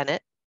 Andy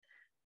Bennett.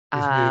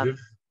 He's muted.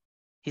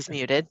 He's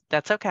muted.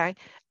 That's okay.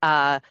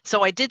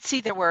 So I did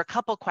see there were a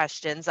couple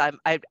questions.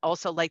 I'd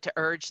also like to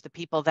urge the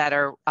people that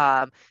are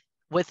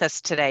with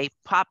us today,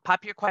 pop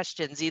your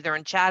questions either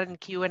in chat and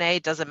Q&A,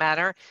 doesn't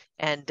matter.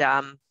 And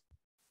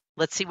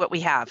let's see what we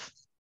have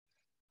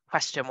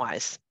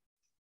question-wise.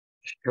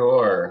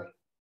 Sure.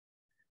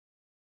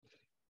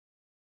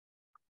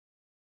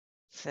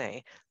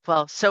 See.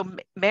 Well, so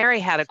Mary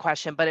had a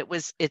question, but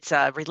it's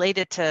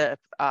related to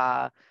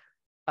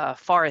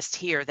forest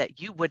here that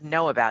you would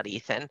know about,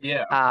 Ethan.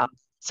 Yeah.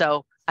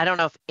 So I don't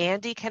know if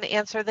Andy can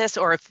answer this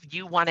or if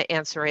you want to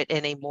answer it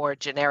in a more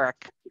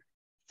generic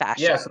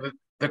fashion. Yeah. So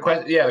the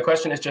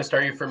question is just,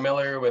 are you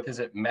familiar with, is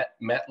it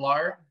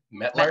Metlar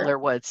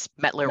Woods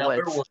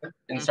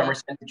in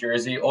Somerset, New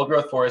Jersey? Old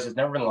growth forest has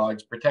never been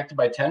logged, pretected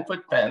by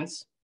 10-foot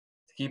fence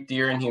to keep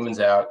deer and humans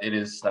out. It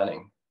is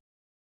stunning.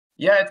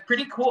 Yeah, it's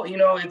pretty cool. You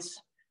know,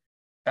 it's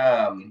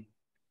I'm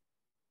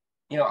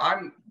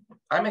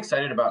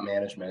excited about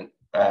management.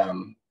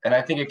 And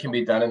I think it can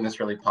be done in this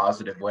really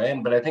positive way.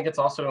 But I think it's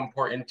also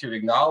important to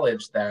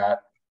acknowledge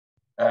that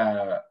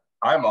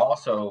I'm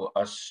also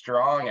a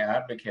strong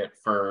advocate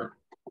for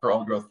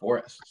old growth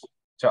forests,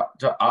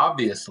 to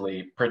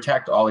obviously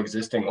protect all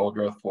existing old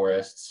growth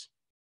forests,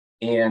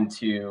 and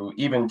to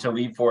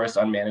leave forests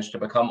unmanaged to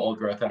become old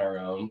growth on their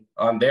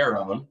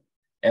own,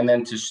 and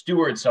then to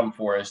steward some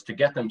forests to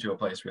get them to a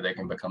place where they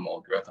can become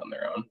old growth on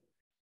their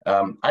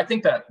own. I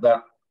think that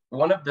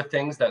one of the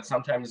things that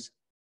sometimes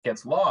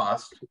gets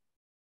lost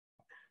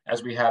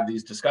as we have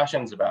these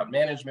discussions about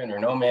management or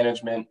no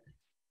management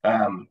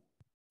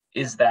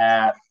is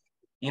that,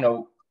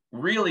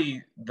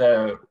 really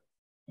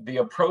the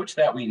approach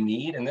that we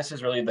need, and this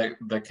is really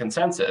the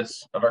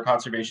consensus of our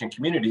conservation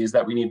community, is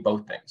that we need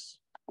both things.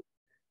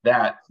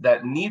 That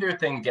neither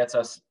thing gets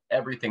us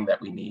everything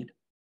that we need,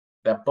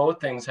 that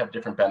both things have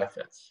different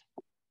benefits.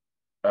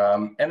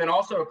 And then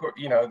also,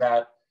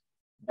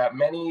 that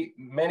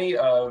many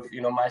of,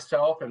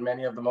 myself and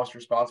many of the most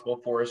responsible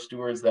forest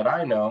stewards that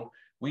I know,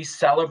 we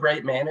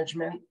celebrate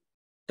management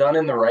done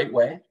in the right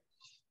way.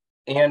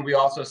 And we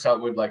also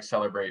would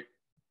celebrate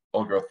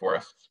old growth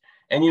forests.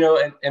 And,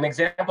 an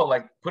example,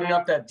 like putting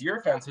up that deer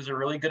fence is a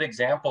really good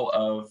example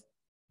of,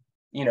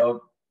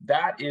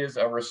 that is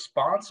a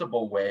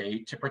responsible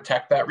way to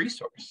protect that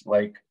resource.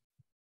 Like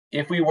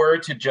if we were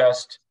to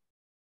just,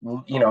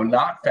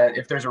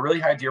 if there's a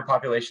really high deer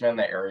population in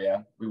the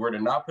area, we were to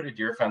not put a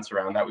deer fence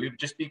around that, we would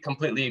just be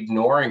completely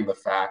ignoring the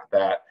fact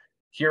that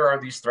here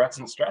are these threats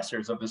and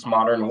stressors of this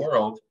modern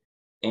world.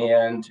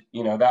 And,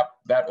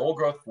 that old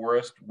growth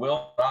forest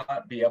will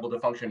not be able to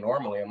function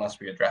normally unless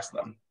we address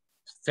them.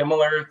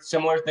 Similar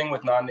thing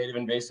with non-native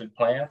invasive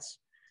plants.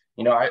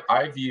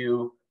 I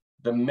view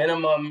the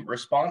minimum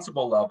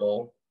responsible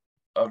level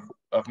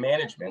of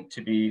management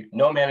to be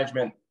no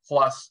management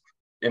plus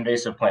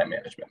invasive plant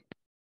management.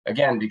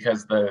 Again,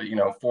 because the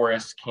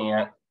forests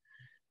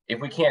if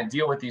we can't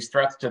deal with these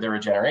threats to their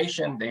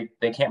regeneration,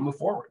 they can't move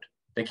forward.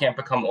 They can't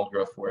become old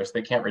growth forests.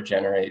 They can't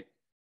regenerate.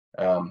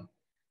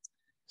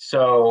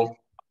 So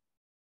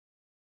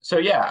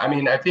yeah,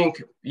 I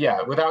think,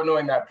 without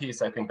knowing that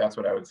piece, I think that's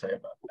what I would say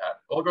about that.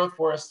 Old growth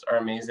forests are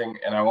amazing,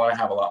 and I want to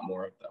have a lot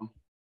more of them,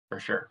 for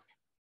sure.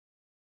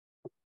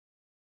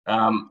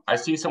 I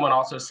see someone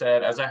also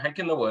said, as I hike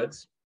in the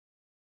woods,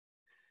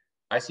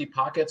 I see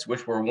pockets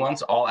which were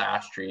once all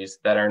ash trees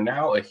that are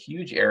now a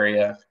huge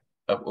area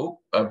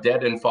of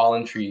dead and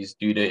fallen trees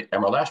due to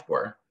emerald ash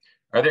borer.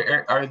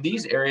 Are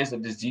these areas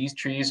of diseased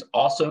trees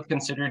also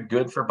considered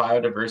good for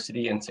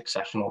biodiversity and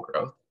successional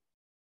growth?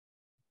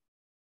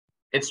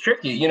 It's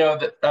tricky,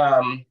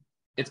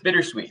 it's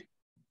bittersweet,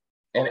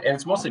 and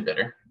it's mostly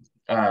bitter.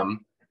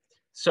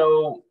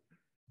 So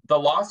the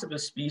loss of a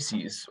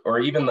species, or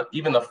even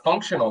the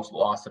functional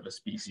loss of a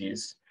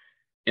species,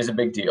 is a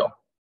big deal.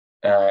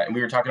 And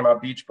we were talking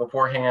about beech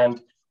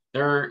beforehand.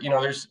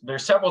 There's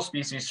several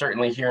species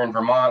certainly here in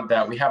Vermont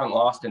that we haven't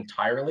lost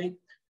entirely,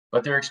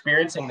 but they're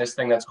experiencing this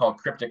thing that's called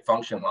cryptic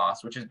function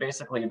loss, which is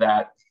basically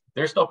that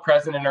they're still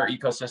present in our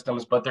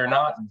ecosystems, but they're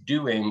not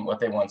doing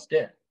what they once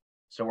did.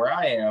 So where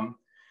I am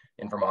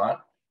in Vermont,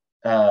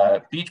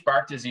 beech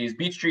bark disease,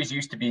 beech trees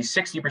used to be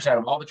 60%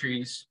 of all the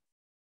trees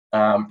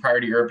prior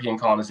to European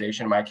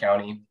colonization in my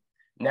county.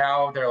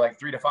 Now they're like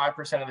 3 to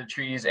 5% of the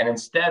trees. And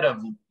instead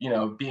of,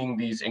 being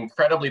these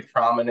incredibly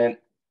prominent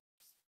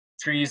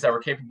trees that were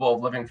capable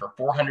of living for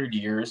 400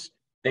 years,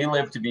 they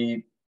live to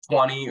be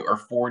 20 or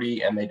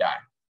 40 and they die.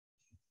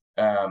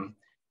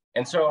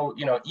 And so,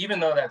 even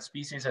though that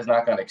species has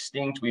not gone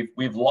extinct,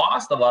 we've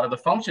lost a lot of the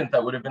functions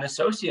that would have been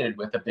associated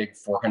with a big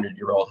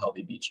 400-year-old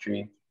healthy beech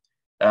tree.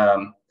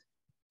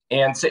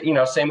 And so,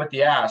 same with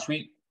the ash.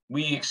 We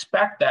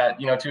expect that,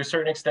 to a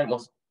certain extent,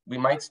 we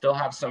might still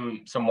have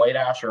some white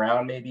ash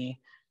around maybe,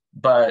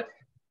 but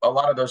a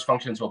lot of those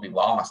functions will be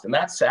lost. And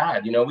that's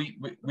sad.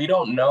 We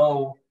don't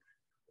know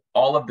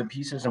all of the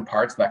pieces and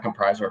parts that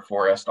comprise our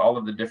forest, all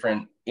of the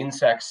different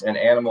insects and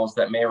animals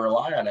that may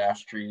rely on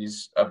ash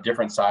trees of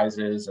different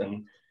sizes.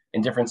 And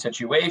in different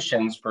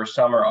situations for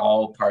some or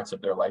all parts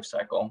of their life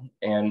cycle.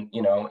 And,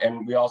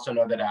 and we also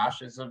know that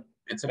ash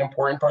it's an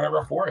important part of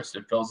our forest.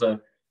 It fills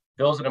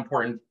an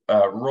important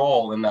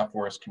role in that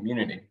forest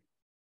community.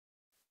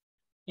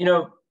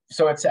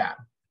 So it's sad,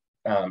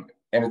 and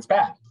it's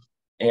bad.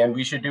 And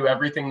we should do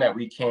everything that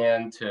we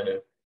can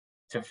to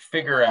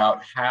figure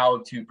out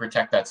how to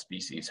protect that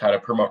species, how to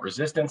promote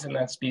resistance in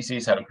that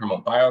species, how to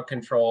promote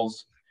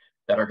biocontrols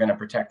that are going to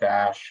protect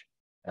ash,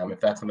 if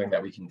that's something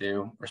that we can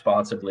do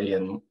responsibly.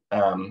 And,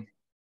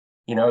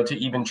 to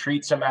even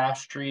treat some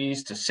ash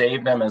trees, to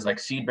save them as like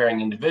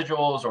seed-bearing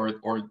individuals,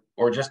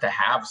 or just to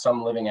have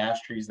some living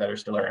ash trees that are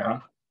still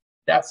around.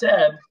 That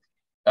said,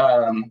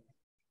 some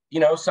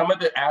of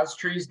the, as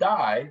trees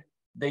die,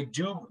 they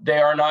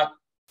are not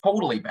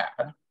totally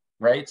bad,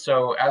 right?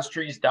 So as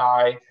trees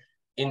die,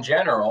 in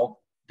general,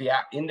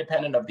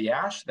 independent of the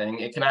ash thing,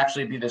 it can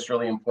actually be this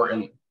really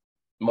important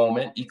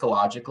moment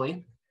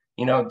ecologically.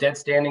 Dead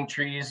standing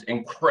trees,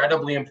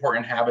 incredibly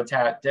important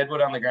habitat.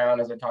 Deadwood on the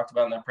ground, as I talked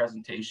about in that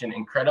presentation,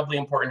 incredibly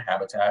important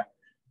habitat.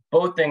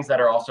 Both things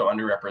that are also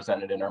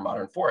underrepresented in our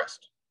modern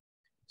forest.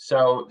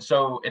 So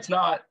it's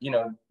not,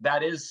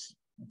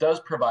 does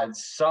provide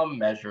some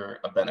measure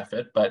of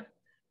benefit, but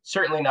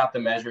certainly not the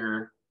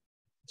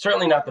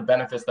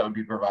benefits that would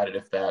be provided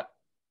if that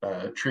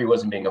tree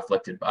wasn't being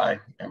afflicted by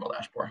emerald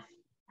ash borer.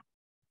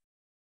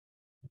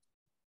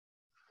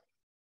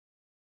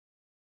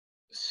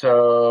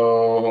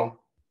 So,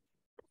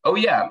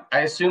 I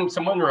assume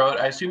someone wrote,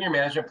 I assume your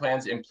management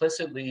plans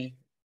implicitly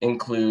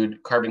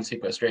include carbon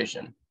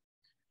sequestration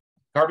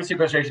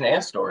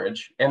and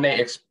storage, and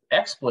they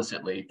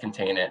explicitly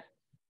contain it.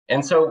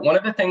 And so one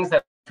of the things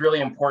that's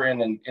really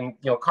important, and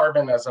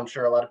carbon, as I'm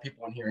sure a lot of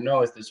people in here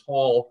know, is this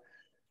whole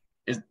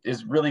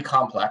is really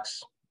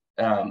complex.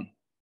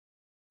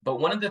 But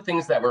one of the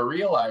things that we're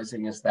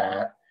realizing is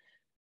that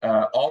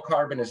all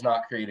carbon is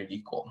not created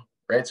equal,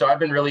 right? So I've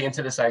been really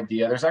into this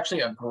idea. There's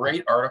actually a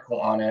great article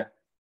on it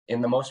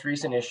in the most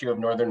recent issue of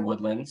Northern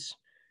Woodlands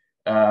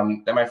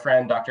that my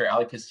friend Dr.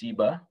 Ali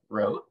Kasiba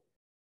wrote.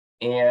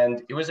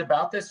 And it was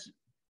about this,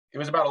 it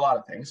was about a lot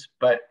of things,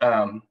 but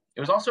it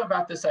was also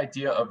about this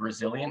idea of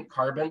resilient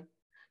carbon.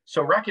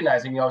 So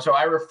recognizing, so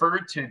I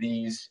referred to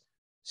these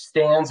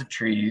stands of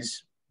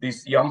trees,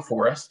 these young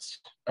forests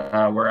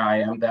where I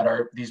am, that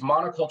are these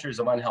monocultures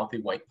of unhealthy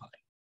white pine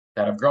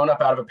that have grown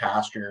up out of a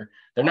pasture.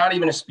 They're not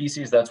even a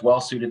species that's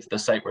well suited to the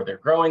site where they're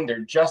growing.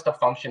 They're just a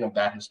function of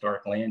that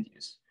historic land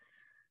use.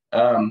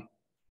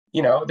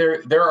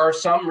 There are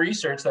some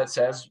research that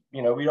says,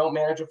 we don't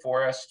manage a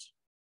forest,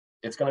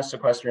 it's going to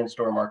sequester and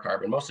store more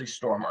carbon, mostly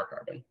store more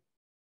carbon.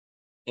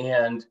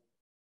 And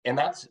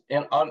that's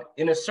in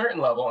a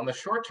certain level, in the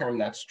short term,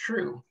 that's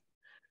true.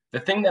 The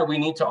thing that we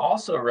need to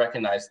also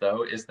recognize,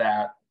 though, is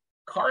that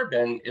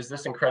carbon is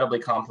this incredibly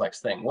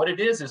complex thing. What it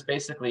is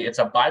basically, it's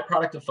a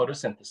byproduct of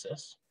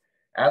photosynthesis.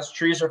 As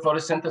trees are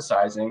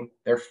photosynthesizing,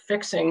 they're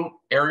fixing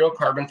aerial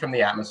carbon from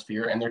the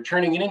atmosphere, and they're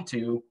turning it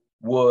into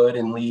wood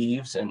and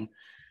leaves and,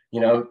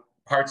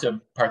 parts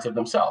of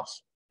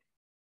themselves.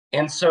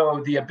 And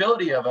so the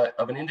ability of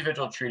an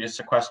individual tree to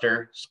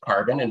sequester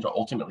carbon and to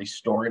ultimately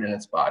store it in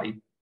its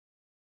body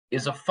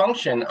is a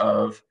function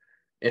of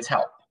its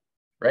health,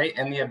 right?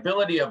 And the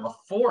ability of a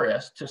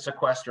forest to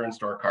sequester and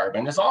store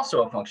carbon is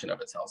also a function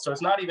of its health. So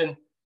it's not even,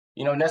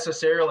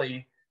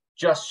 necessarily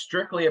just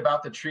strictly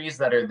about the trees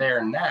that are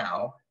there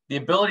now. The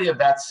ability of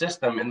that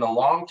system in the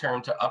long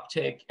term to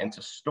uptake and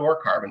to store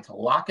carbon, to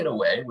lock it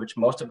away, which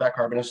most of that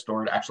carbon is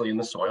stored actually in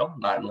the soil,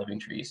 not in living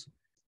trees,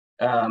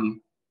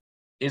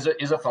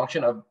 is a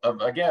function of,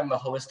 again, the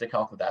holistic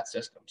health of that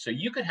system. So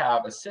you could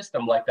have a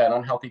system like that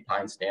unhealthy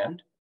pine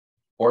stand,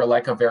 or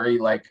like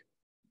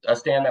a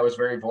stand that was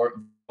very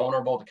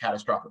vulnerable to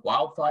catastrophic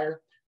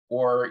wildfire,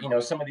 or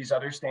some of these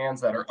other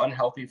stands that are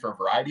unhealthy for a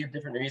variety of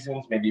different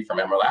reasons, maybe from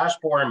emerald ash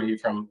borer, maybe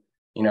from,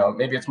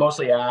 maybe it's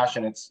mostly ash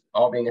and it's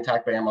all being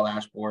attacked by emerald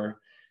ash borer,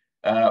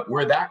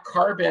 where that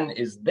carbon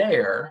is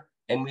there,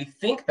 and we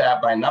think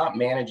that by not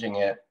managing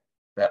it,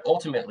 that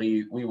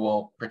ultimately we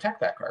will protect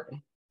that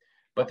carbon.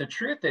 But the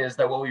truth is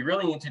that what we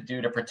really need to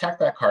do to protect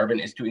that carbon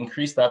is to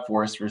increase that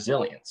forest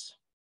resilience.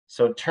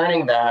 So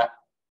turning that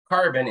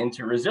carbon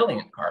into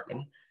resilient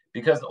carbon,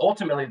 because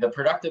ultimately the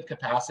productive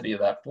capacity of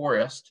that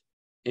forest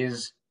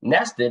is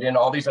nested in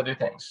all these other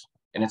things,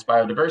 in its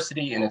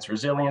biodiversity, in its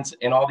resilience,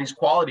 in all these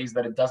qualities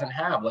that it doesn't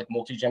have, like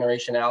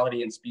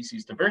multi-generationality and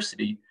species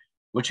diversity,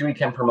 which we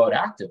can promote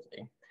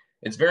actively.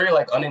 It's very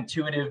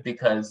unintuitive,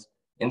 because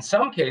in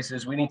some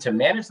cases we need to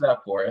manage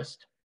that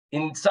forest.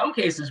 In some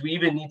cases, we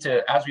even need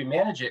to, as we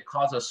manage it,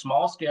 cause a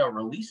small scale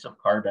release of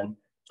carbon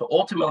to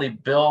ultimately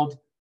build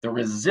the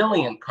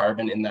resilient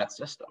carbon in that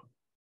system.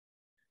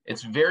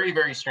 It's very,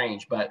 very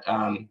strange, but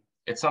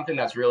it's something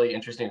that's really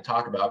interesting to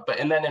talk about.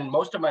 And then in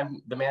most of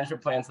the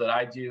management plans that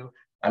I do,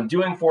 I'm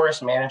doing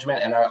forest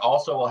management, and I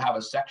also will have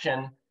a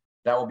section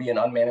that will be an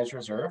unmanaged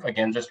reserve.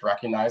 Again, just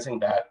recognizing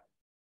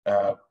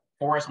that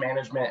forest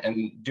management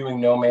and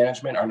doing no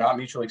management are not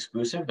mutually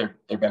exclusive.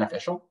 They're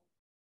beneficial,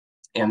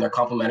 and they're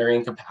complementary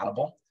and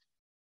compatible.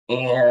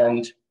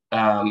 And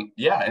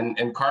Yeah,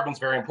 and carbon's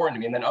very important to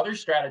me. And then other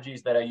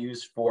strategies that I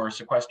use for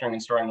sequestering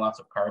and storing lots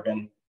of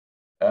carbon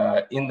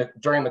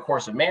during the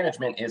course of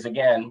management is,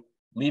 again,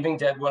 leaving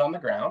dead wood on the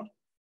ground.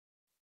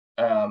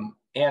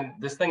 And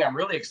this thing I'm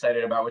really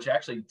excited about, which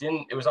actually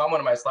it was on one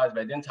of my slides,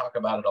 but I didn't talk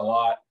about it a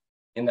lot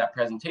in that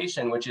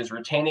presentation, which is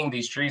retaining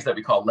these trees that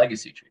we call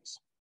legacy trees.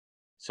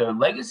 So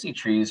legacy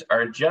trees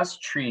are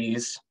just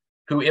trees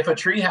who, if a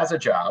tree has a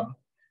job,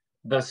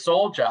 the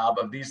sole job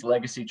of these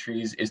legacy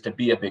trees is to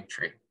be a big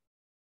tree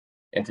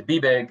and to be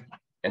big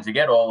and to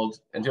get old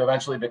and to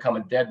eventually become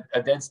a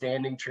dead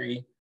standing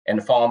tree and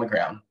to fall on the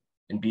ground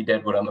and be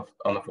deadwood on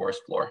the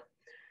forest floor.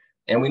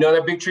 And we know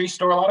that big trees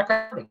store a lot of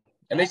carbon.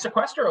 And they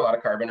sequester a lot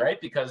of carbon, right?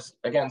 Because,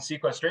 again,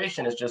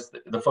 sequestration is just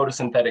the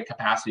photosynthetic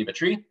capacity of a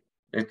tree.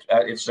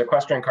 It's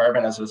sequestering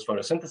carbon as it's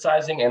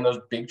photosynthesizing, and those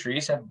big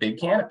trees have big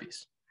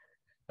canopies.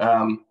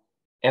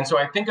 And so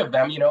I think of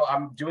them,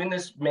 I'm doing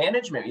this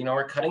management,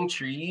 we're cutting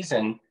trees,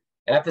 and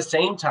at the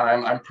same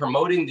time, I'm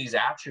promoting these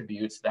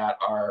attributes that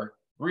are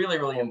really,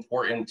 really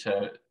important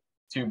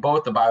to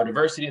both the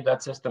biodiversity of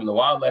that system, the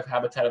wildlife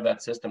habitat of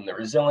that system, the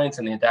resilience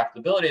and the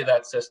adaptability of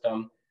that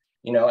system,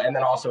 and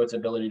then also its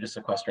ability to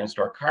sequester and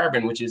store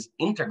carbon, which is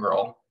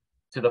integral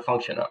to the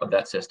function of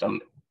that system.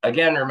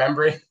 Again,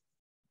 remembering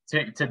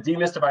to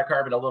demystify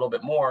carbon a little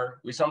bit more,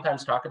 we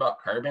sometimes talk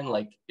about carbon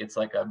like it's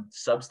like a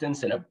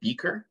substance in a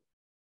beaker.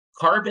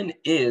 Carbon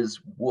is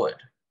wood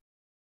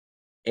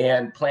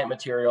and plant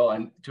material,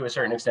 and to a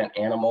certain extent,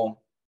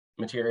 animal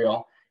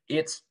material.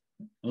 It's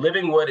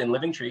living wood in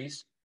living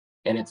trees,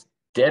 and it's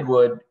dead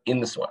wood in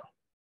the soil.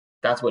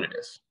 That's what it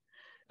is.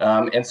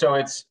 And so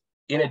it's,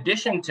 in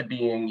addition to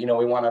being,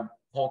 we want to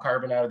pull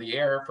carbon out of the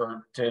air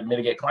to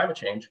mitigate climate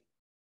change,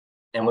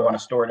 and we want to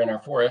store it in our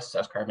forests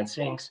as carbon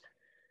sinks,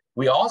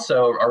 we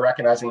also are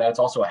recognizing that it's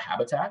also a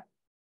habitat,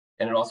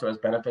 and it also has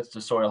benefits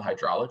to soil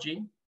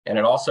hydrology, and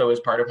it also is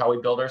part of how we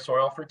build our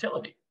soil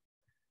fertility.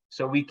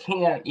 So we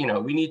can't,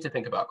 we need to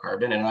think about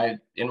carbon. And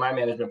in my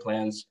management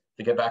plans,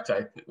 to get back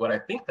to what I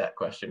think that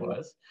question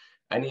was,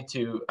 I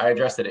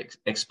address it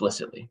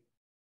explicitly.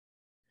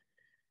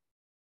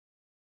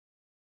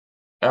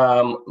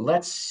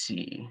 Let's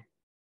see.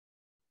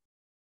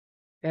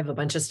 We have a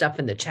bunch of stuff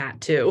in the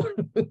chat too.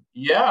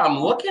 Yeah, I'm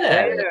looking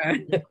at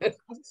it. There's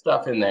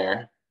stuff in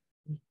there.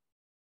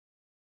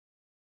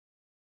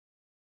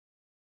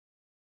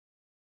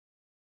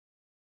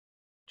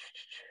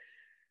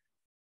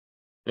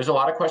 There's a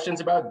lot of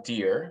questions about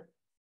deer,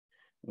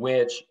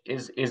 which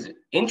is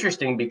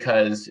interesting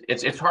because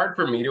it's hard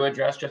for me to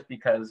address, just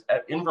because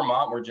in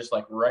Vermont, we're just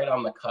like right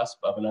on the cusp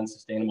of an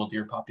unsustainable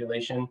deer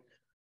population.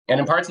 And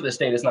in parts of the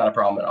state, it's not a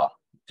problem at all.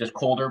 Just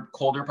colder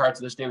parts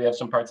of the state. We have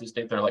some parts of the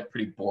state that are like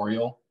pretty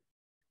boreal.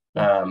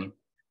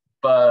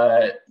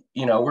 But,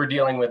 we're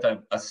dealing with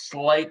a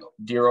slight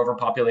deer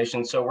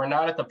overpopulation. So we're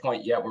not at the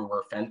point yet where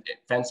we're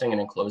fencing and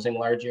enclosing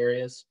large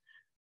areas.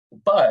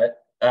 But,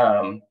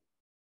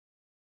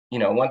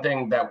 one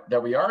thing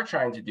that we are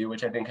trying to do,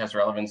 which I think has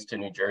relevance to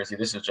New Jersey,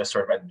 this is just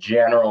sort of a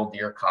general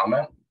deer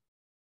comment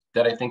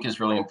that I think is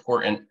really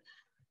important.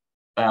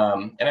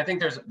 And I think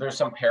there's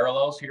some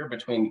parallels here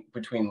between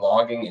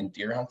logging and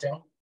deer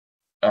hunting.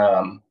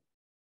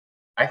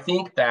 I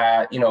think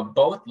that,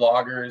 both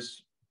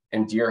loggers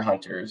and deer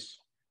hunters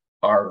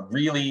are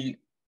really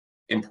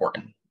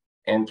important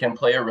and can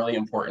play a really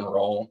important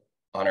role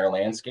on our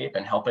landscape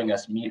and helping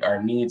us meet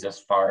our needs as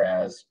far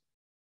as,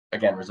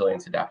 again,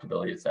 resilience,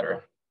 adaptability, et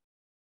cetera.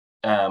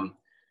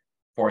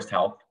 Forest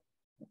health,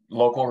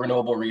 local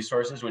renewable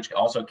resources, which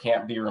also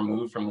can't be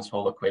removed from this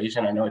whole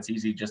equation. I know it's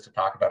easy just to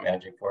talk about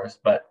managing forests,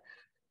 but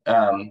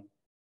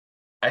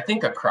I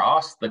think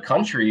across the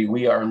country,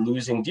 we are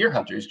losing deer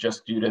hunters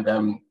just due to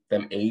them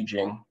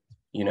aging,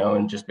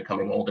 and just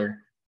becoming older.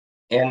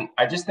 And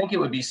I just think it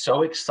would be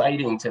so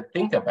exciting to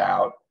think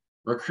about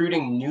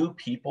recruiting new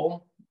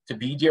people to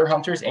be deer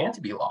hunters and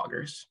to be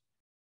loggers.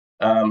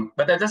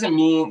 But that doesn't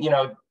mean,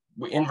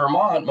 in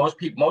Vermont,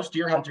 most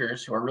deer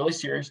hunters who are really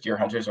serious deer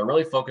hunters are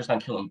really focused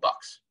on killing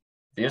bucks.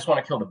 They just want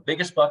to kill the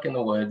biggest buck in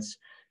the woods.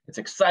 It's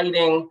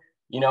exciting,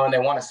 and they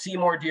want to see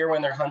more deer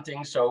when they're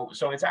hunting. So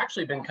it's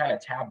actually been kind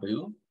of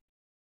taboo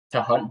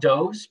to hunt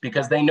does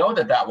because they know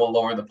that will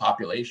lower the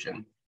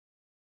population.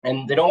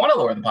 And they don't want to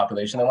lower the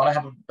population. They want to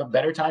have a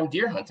better time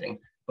deer hunting.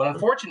 But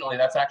unfortunately,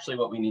 that's actually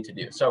what we need to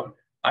do. So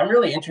I'm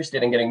really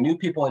interested in getting new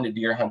people into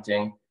deer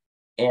hunting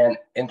and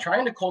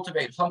trying to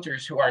cultivate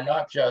hunters who are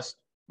not just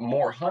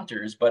more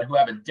hunters, but who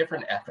have a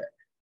different ethic,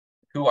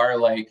 who are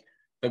like,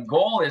 the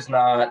goal is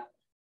not,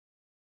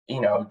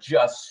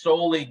 just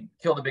solely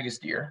kill the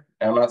biggest deer.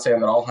 And I'm not saying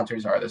that all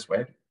hunters are this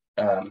way.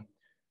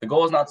 The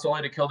goal is not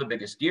solely to kill the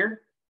biggest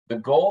deer. The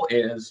goal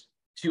is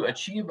to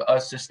achieve a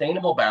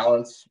sustainable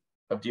balance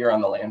of deer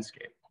on the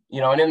landscape,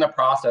 and in the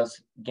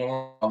process, gain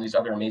all these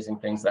other amazing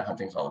things that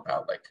hunting's all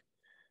about. Like,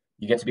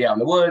 you get to be out in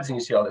the woods and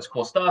you see all this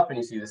cool stuff, and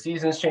you see the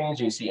seasons change,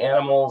 and you see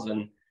animals,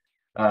 and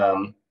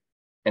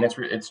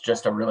it's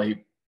just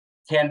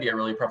can be a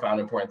really profound,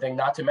 important thing.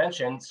 Not to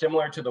mention,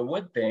 similar to the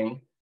wood thing,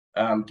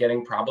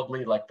 getting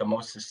probably like the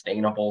most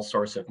sustainable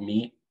source of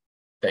meat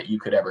that you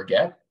could ever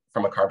get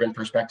from a carbon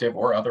perspective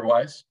or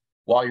otherwise,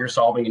 while you're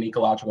solving an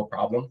ecological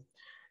problem.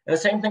 And the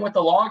same thing with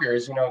the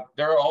loggers. You know,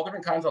 there are all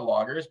different kinds of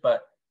loggers,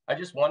 but I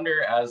just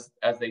wonder as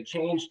they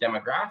change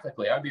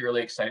demographically, I'd be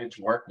really excited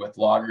to work with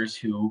loggers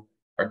who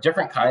are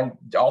different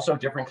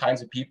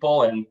kinds of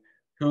people and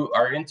who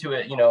are into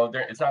it. You know,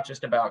 it's not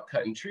just about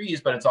cutting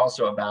trees, but it's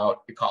also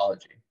about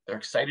ecology. They're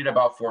excited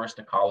about forest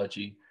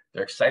ecology.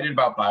 They're excited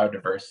about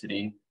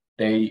biodiversity.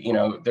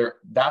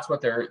 That's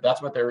what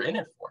they're in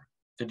it for,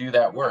 to do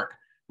that work,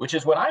 which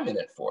is what I'm in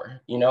it for.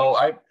 You know,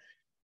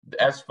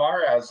 as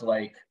far as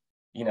like,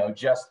 you know,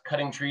 just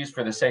cutting trees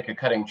for the sake of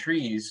cutting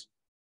trees,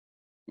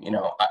 you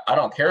know, I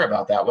don't care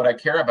about that. What I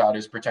care about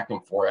is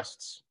protecting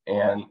forests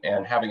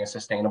and having a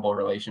sustainable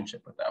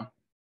relationship with them.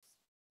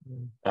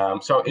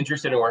 So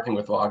interested in working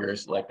with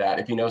loggers like that,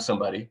 if you know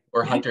somebody,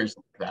 or hunters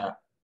like that,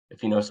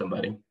 if you know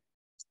somebody.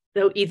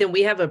 So Ethan,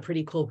 we have a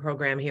pretty cool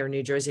program here in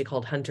New Jersey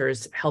called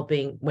Hunters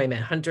Helping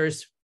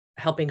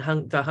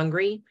the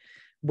Hungry,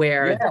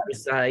 where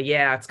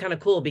it's kind of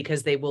cool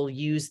because they will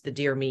use the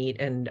deer meat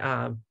and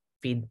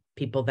feed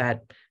people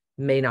that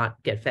may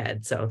not get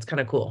fed. So it's kind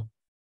of cool.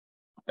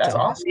 That's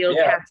awesome. Yeah.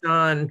 Cats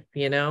on,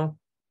 you know.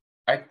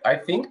 I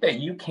think that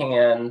you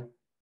can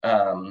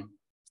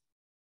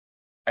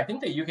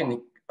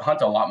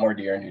hunt a lot more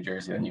deer in New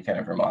Jersey than you can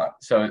in Vermont.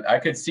 So I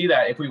could see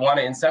that if we want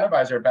to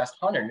incentivize our best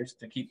hunters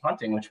to keep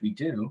hunting, which we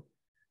do,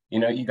 you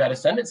know, you got to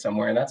send it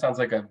somewhere. And that sounds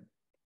like a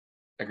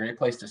great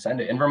place to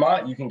send it. In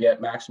Vermont, you can get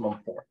maximum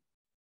 4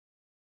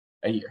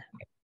 a year.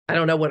 I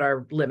don't know what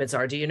our limits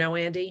are. Do you know,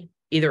 Andy?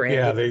 Either Andy.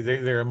 Yeah,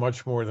 they're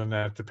much more than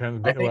that.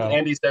 Depends. I think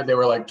Andy said they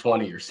were like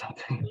 20 or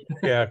something.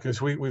 Yeah,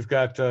 because we've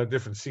got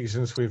different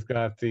seasons. We've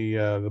got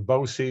the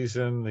bow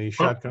season, the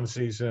shotgun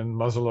season,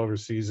 muzzleloader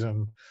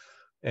season,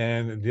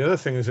 and the other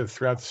thing is that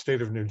throughout the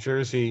state of New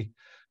Jersey,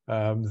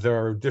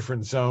 there are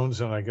different zones,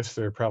 and I guess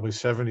there are probably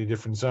 70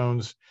 different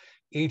zones.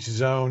 Each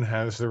zone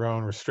has their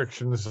own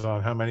restrictions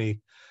on how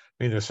many.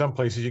 I mean, there's some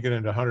places you get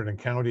into Chittenden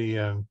County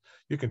and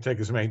you can take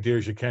as many deer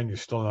as you can. You're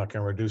still not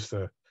going to reduce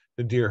the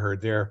deer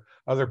herd there.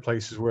 Other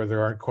places where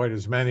there aren't quite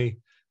as many,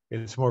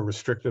 it's more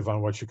restrictive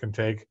on what you can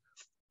take.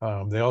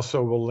 They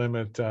also will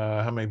limit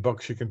how many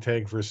bucks you can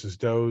take versus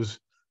does.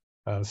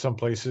 Some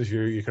places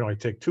you can only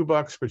take 2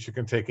 bucks, but you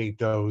can take 8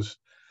 does.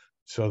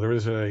 So there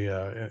is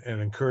an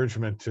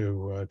encouragement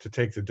to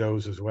take the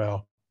does as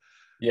well.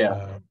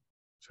 Yeah.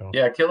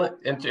 Kill it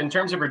in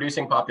terms of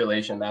reducing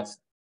population. That's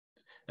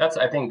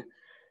I think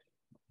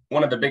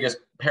one of the biggest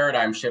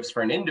paradigm shifts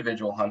for an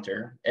individual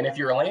hunter. And if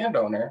you're a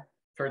landowner,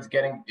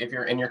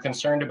 you're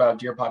concerned about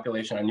deer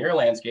population on your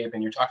landscape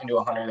and you're talking to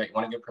a hunter that you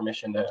want to give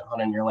permission to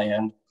hunt on your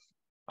land,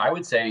 I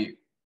would say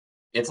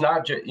it's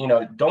not just, you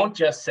know, don't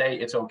just say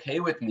it's okay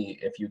with me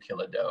if you kill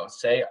a doe.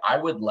 Say, I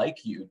would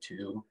like you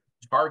to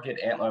target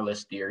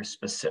antlerless deer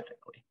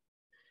specifically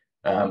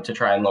to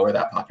try and lower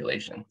that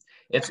population.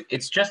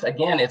 It's just,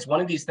 again, it's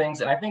one of these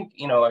things, and I think,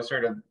 you know, I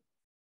sort of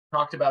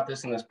talked about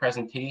this in this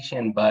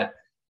presentation, but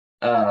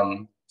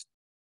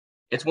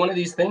it's one of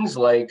these things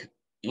like,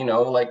 you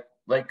know, like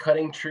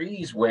cutting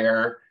trees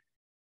where,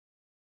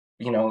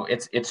 you know,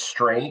 it's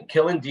strange.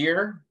 Killing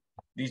deer,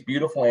 these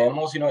beautiful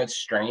animals, you know, it's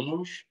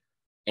strange.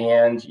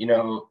 And, you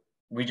know,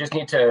 we just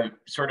need to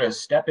sort of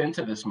step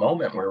into this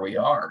moment where we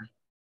are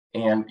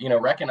and, you know,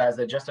 recognize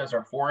that just as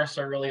our forests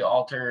are really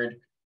altered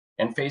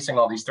and facing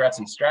all these threats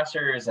and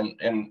stressors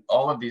and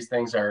all of these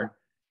things are,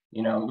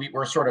 you know,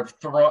 we're sort of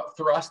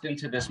thrust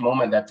into this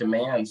moment that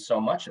demands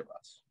so much of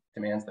us,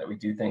 demands that we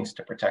do things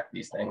to protect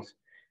these things.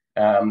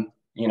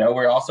 You know,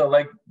 we're also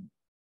like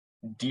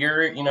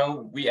deer, you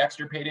know, we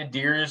extirpated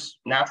deer's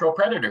natural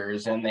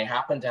predators, and they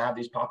happen to have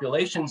these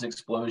populations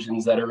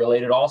explosions that are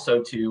related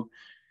also to,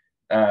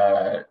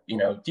 you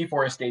know,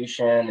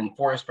 deforestation and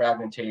forest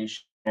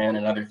fragmentation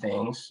and other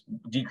things,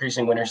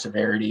 decreasing winter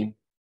severity.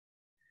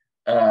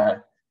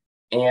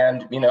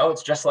 And, you know,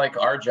 it's just like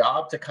our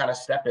job to kind of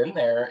step in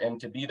there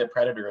and to be the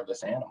predator of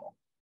this animal.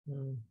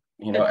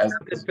 You know, it's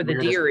not good for the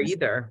deer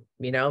either.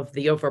 You know, if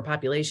the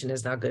overpopulation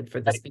is not good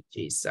for the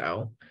species,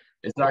 so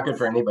it's not good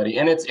for anybody.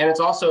 And it's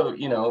also,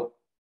 you know,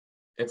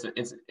 it's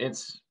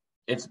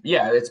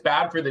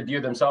bad for the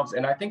deer themselves.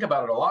 And I think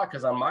about it a lot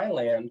because on my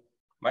land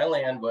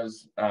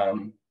was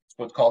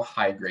what's called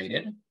high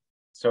graded.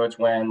 So it's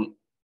when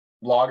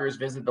loggers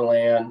visit the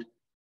land.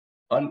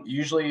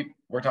 Usually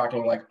we're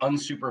talking like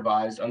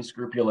unsupervised,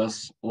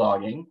 unscrupulous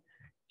logging,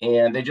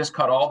 and they just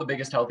cut all the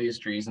biggest,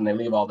 healthiest trees and they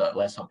leave all the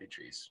less healthy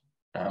trees.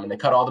 And they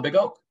cut all the big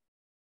oak,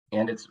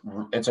 and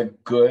it's a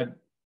good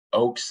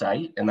oak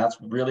site, and that's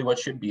really what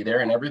should be there.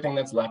 And everything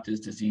that's left is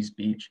diseased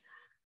beech.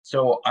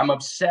 So I'm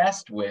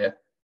obsessed with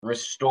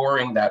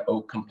restoring that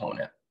oak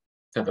component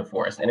to the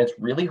forest, and it's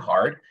really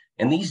hard.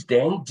 And these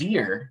dang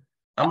deer,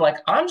 I'm like,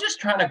 I'm just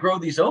trying to grow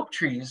these oak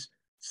trees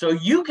so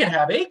you can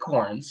have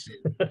acorns,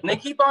 and they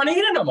keep on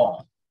eating them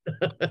all.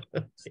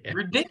 It's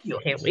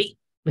ridiculous. Can't wait.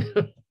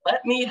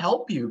 Let me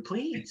help you,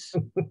 please.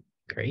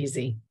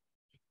 Crazy.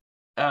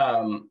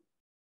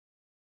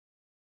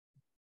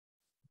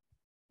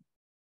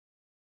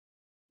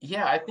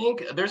 Yeah, I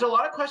think there's a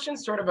lot of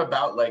questions sort of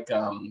about like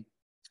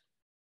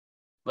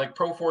like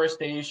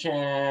pro-forestation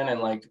and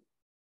like,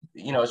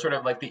 you know, sort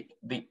of like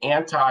the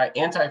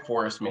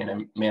anti-forest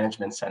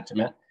management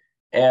sentiment.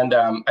 And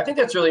I think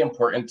that's really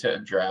important to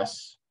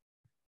address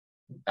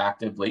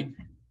actively.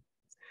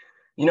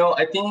 You know,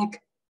 I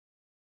think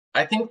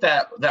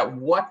that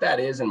what that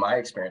is in my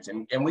experience,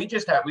 and we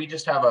just have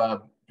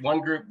a one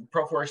group,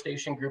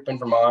 pro-forestation group in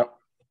Vermont,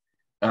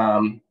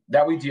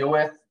 that we deal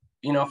with,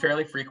 you know,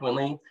 fairly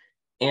frequently.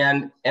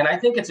 And I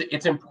think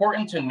it's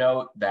important to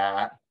note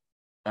that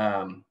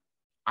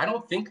I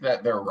don't think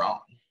that they're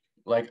wrong.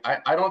 Like,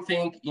 I don't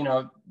think, you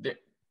know,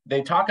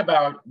 they talk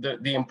about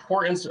the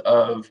importance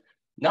of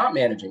not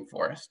managing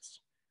forests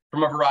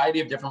from a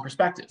variety of different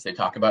perspectives. They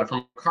talk about it from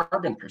a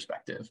carbon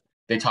perspective.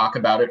 They talk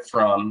about it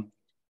from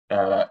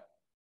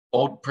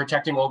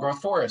protecting old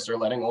growth forests or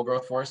letting old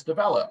growth forests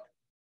develop,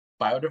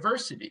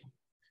 biodiversity.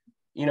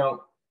 You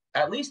know,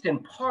 at least in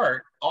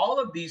part, all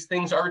of these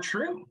things are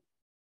true.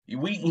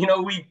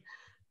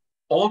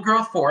 Old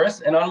growth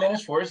forests and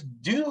unmanaged forests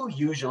do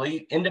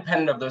usually,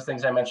 independent of those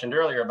things I mentioned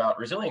earlier about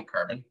resilient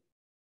carbon,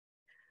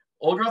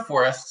 old growth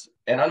forests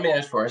and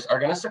unmanaged forests are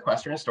going to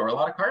sequester and store a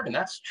lot of carbon.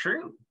 That's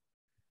true.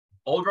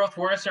 Old growth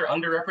forests are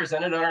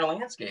underrepresented on our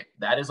landscape.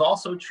 That is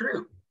also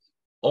true.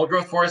 Old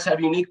growth forests have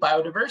unique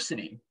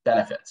biodiversity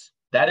benefits.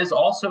 That is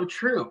also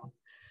true.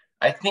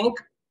 I think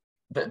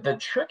the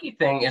tricky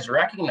thing is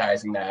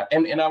recognizing that.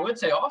 And I would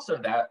say also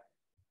that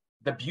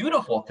the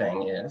beautiful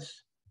thing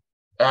is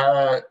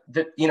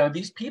that, you know,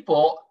 these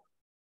people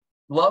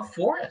love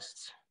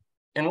forests.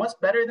 And what's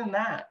better than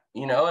that?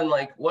 You know, and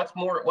like, what's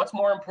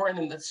more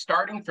important than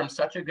starting from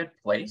such a good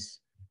place?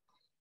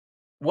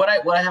 What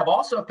I have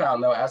also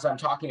found, though, as I'm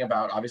talking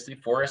about, obviously,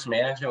 forest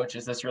management, which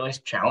is this really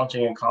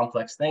challenging and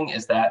complex thing,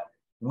 is that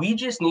we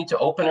just need to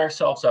open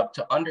ourselves up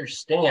to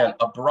understand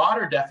a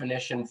broader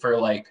definition for,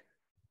 like,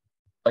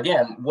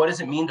 again, what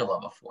does it mean to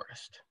love a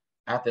forest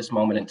at this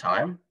moment in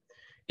time?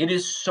 It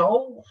is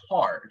so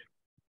hard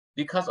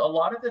because a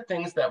lot of the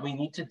things that we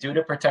need to do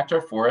to protect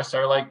our forests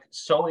are like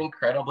so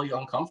incredibly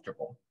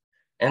uncomfortable.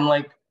 And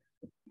like,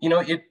 you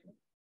know,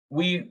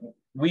 we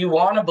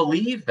want to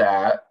believe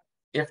that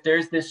if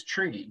there's this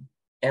tree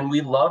and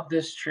we love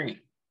this tree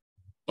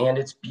and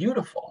it's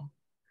beautiful,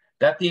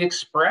 that the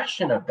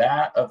expression of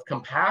that, of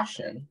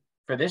compassion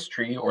for this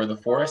tree or the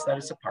forest that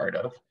it's a part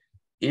of,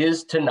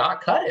 is to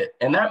not cut it.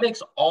 And that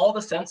makes all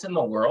the sense in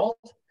the world.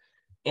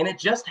 And it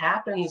just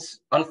happens,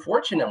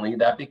 unfortunately,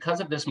 that because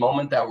of this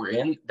moment that we're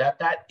in,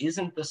 that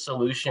isn't the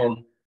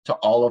solution to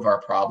all of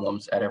our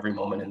problems at every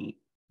moment in,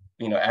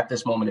 you know, at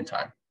this moment in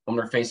time, when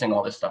we're facing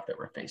all this stuff that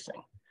we're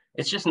facing.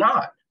 It's just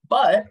not,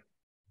 but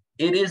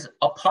it is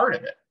a part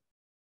of it.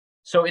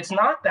 So it's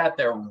not that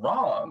they're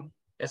wrong.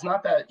 It's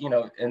not that, you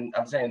know, and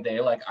I'm saying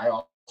they, like, I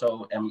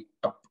also am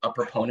a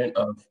proponent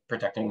of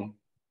protecting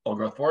old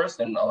growth forests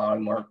and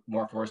allowing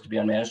more forests to be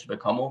unmanaged to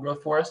become old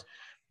growth forests.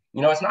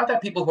 You know, it's not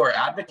that people who are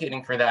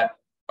advocating for that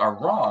are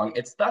wrong.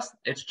 It's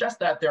just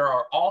that there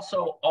are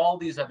also all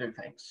these other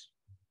things.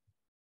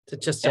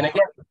 It's just a part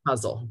of the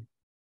puzzle.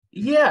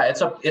 Yeah,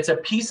 it's a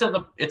piece of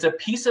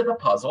the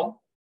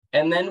puzzle.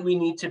 And then we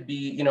need to be,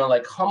 you know,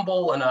 like,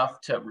 humble enough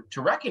to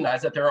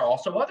recognize that there are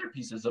also other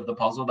pieces of the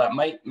puzzle that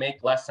might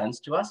make less sense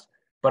to us,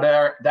 but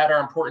that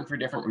are important for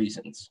different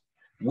reasons.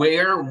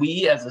 Where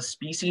we as a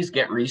species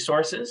get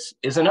resources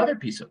is another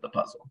piece of the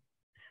puzzle.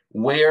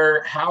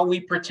 Where how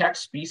we protect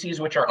species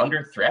which are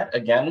under threat,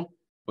 again,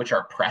 which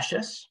are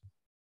precious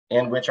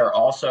and which are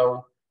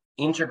also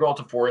integral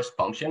to forest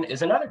function,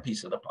 is another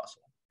piece of the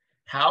puzzle.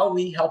 How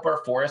we help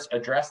our forests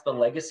address the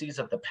legacies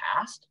of the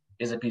past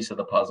is a piece of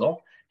the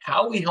puzzle.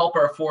 How we help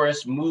our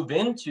forests move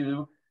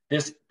into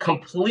this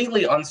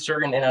completely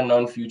uncertain and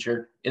unknown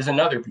future is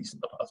another piece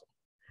of the puzzle.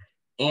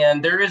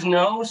 And there is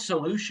no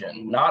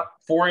solution, not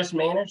forest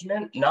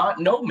management, not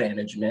no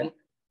management,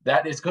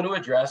 that is going to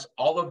address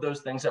all of those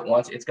things at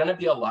once. It's going to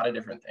be a lot of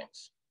different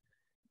things.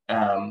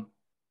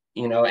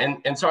 You know,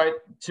 and so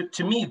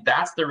to me,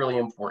 that's the really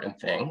important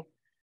thing.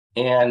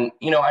 And,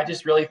 you know, I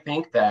just really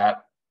think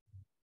that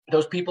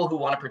those people who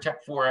want to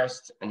protect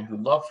forests and who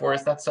love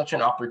forests, that's such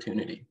an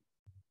opportunity.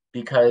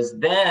 Because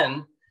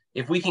then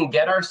if we can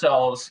get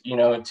ourselves, you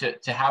know,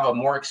 to have a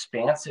more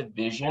expansive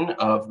vision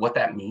of what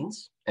that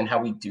means and how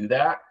we do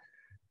that,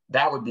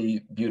 that would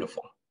be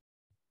beautiful.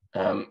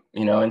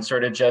 You know, and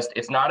sort of just,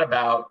 it's not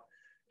about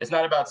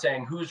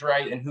saying who's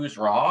right and who's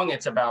wrong.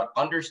 It's about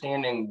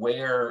understanding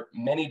where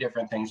many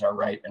different things are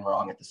right and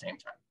wrong at the same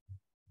time,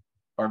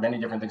 or many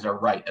different things are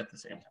right at the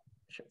same time,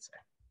 I should say.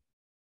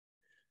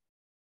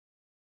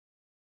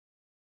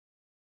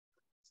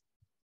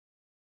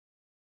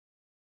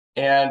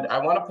 And I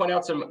want to point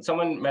out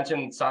someone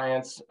mentioned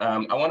science. I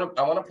want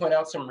to point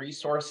out some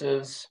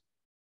resources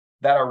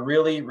that are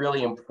really,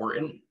 really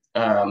important.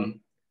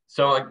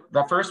 So like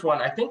the first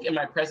one, I think in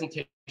my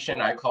presentation,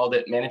 I called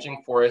it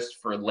Managing Forests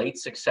for Late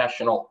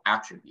Successional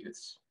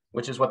Attributes,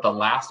 which is what the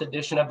last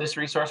edition of this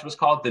resource was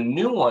called. The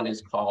new one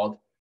is called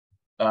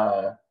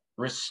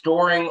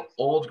Restoring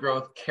Old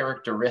Growth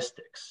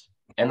Characteristics.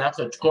 And that's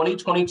a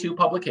 2022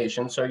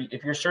 publication. So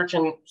if you're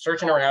searching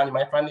around, you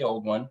might find the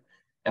old one.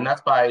 And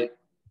that's by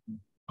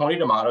Tony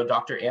D'Amato,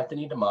 Dr.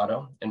 Anthony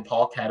D'Amato, and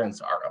Paul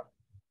Catanzaro.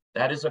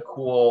 That is a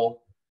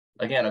cool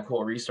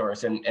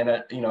resource. And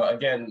you know,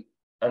 again,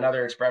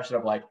 another expression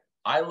of like,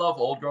 I love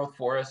old growth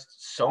forests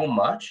so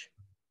much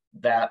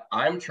that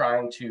I'm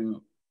trying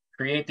to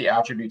create the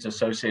attributes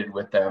associated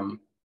with them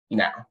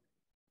now.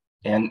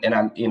 And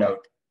I'm, you know,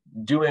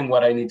 doing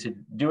what I need to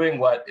do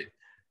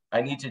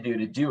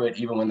to do it,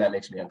 even when that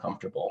makes me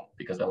uncomfortable,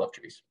 because I love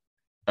trees.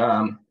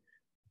 And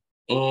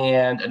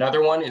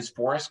another one is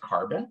Forest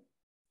Carbon,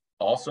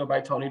 also by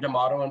Tony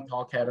D'Amato and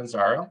Paul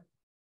Catanzaro.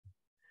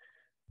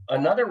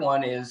 Another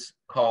one is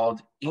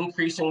called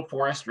Increasing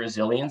Forest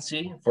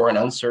Resiliency for an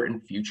Uncertain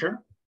Future.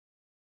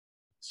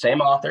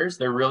 Same authors.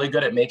 They're really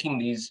good at making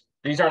these.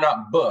 These are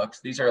not books.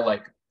 These are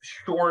like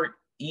short,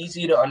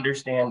 easy to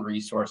understand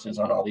resources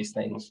on all these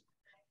things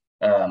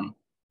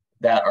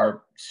that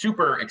are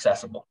super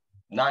accessible,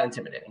 not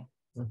intimidating.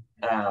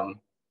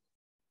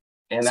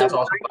 And that's so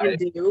also what I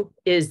do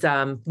is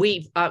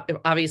we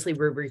obviously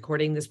we're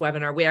recording this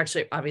webinar. We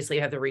actually obviously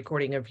have the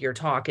recording of your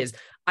talk. Is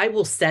I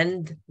will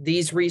send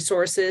these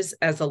resources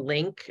as a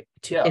link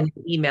to in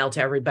an email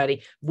to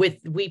everybody.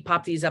 We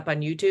pop these up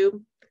on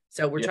YouTube,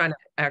 so we're trying to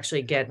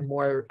actually get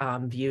more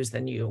views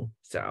than you.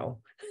 So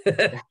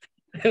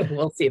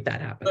we'll see if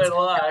that happens. Good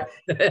luck.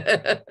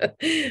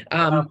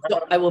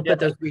 So I will put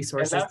those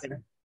resources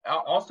there.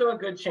 Also a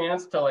good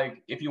chance to,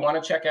 like, if you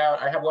want to check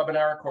out, I have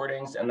webinar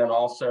recordings, and then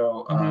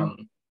also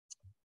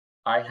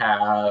I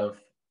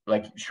have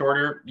like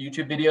shorter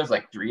YouTube videos,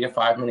 like 3 to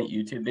 5 minute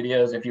YouTube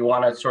videos. If you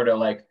want to sort of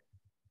like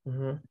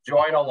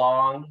join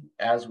along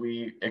as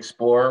we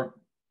explore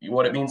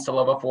what it means to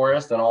love a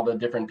forest and all the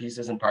different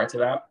pieces and parts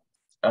of that,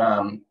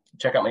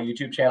 check out my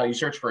YouTube channel. You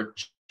search for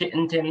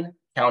Chittenden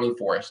County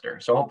Forester.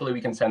 So hopefully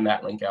we can send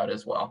that link out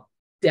as well.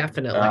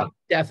 Definitely.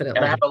 Definitely.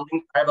 And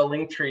I have a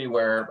link tree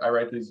where I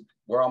write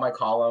where all my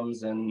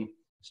columns and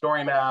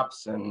story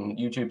maps and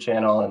YouTube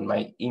channel and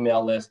my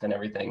email list and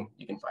everything.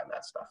 You can find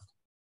that stuff.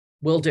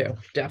 Will do.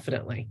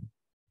 Definitely.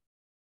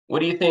 What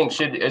do you think?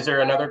 Is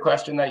there another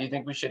question that you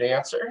think we should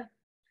answer?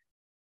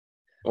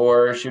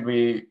 Or should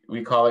we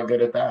call it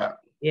good at that?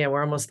 Yeah,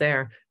 we're almost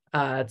there.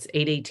 It's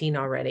 8:18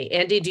 already.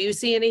 Andy, do you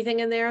see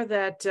anything in there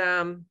that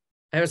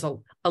there's a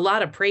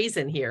lot of praise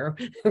in here,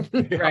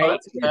 right?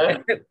 Oh,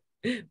 that's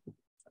good.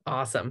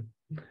 Awesome.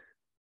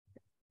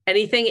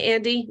 Anything,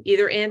 Andy?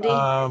 Either Andy?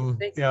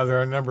 Yeah, there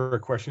are a number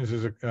of questions.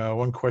 There's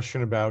one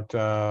question about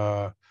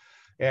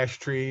ash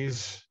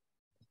trees.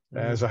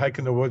 As I hike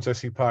in the woods, I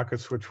see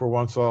pockets which were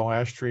once all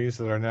ash trees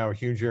that are now a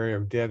huge area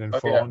of dead and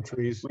fallen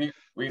trees.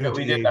 We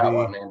did that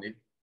one, Andy.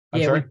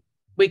 I'm sorry?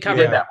 We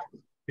covered that.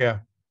 Yeah.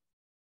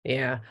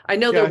 Yeah. I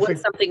know there was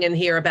something in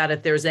here about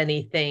if there's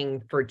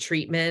anything for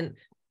treatment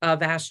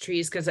of ash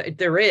trees, because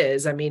there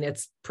is. I mean,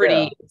 it's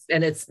pretty,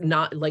 and it's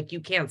not like you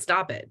can't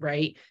stop it,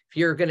 right? If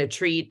you're going to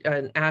treat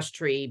an ash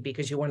tree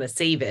because you want to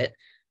save it,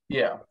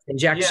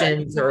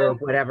 injections or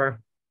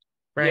whatever,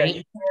 right? Yeah,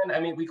 you can.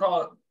 I mean,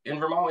 in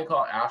Vermont we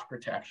call it ash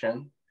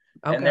protection,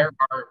 and there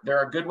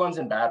are good ones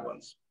and bad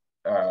ones.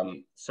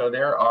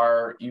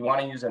 So you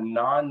want to use a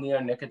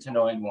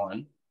non-neonicotinoid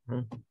one.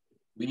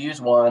 We use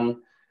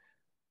one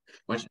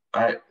which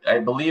I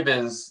believe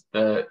is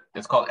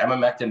it's called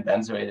emamectin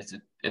benzoate.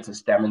 It's a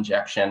stem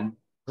injection.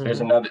 There's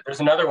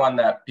another one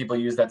that people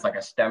use that's like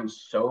a stem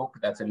soap.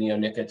 That's a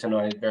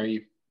neonicotinoid,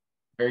 very,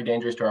 very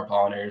dangerous to our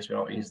pollinators. We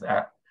don't use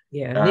that.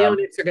 Yeah,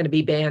 neonics are going to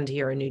be banned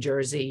here in New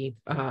Jersey.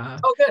 Oh,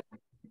 good.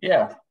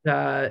 Yeah.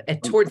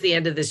 Towards the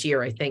end of this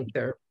year, I think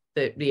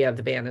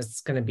the ban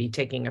is going to be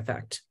taking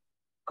effect.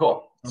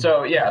 Cool.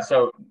 So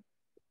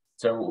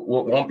so it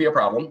won't be a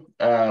problem.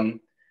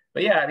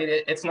 But yeah, I mean,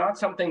 it's not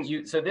something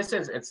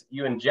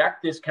you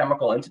inject this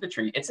chemical into the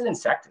tree. It's an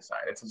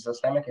insecticide. It's a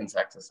systemic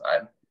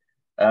insecticide.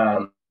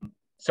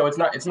 So it's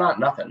not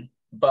nothing.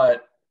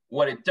 But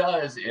what it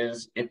does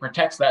is it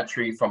protects that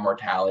tree from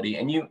mortality.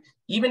 And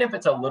even if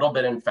it's a little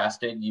bit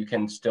infested, you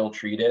can still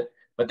treat it.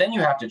 But then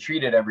you have to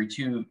treat it every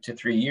 2 to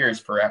 3 years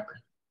forever.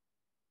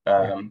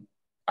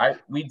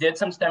 We did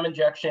some stem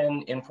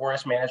injection in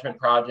forest management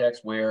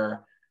projects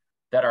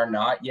that are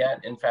not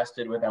yet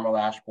infested with emerald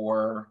ash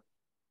borer,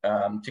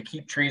 to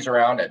keep trees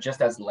around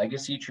just as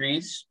legacy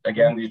trees.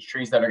 Again, these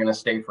trees that are going to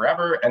stay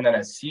forever, and then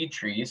as seed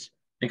trees,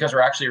 because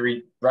we're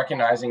actually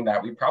recognizing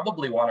that we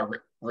probably want to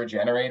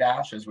regenerate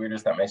ash, as weird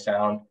as that may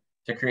sound,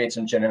 to create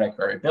some genetic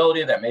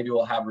variability that maybe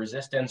will have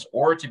resistance,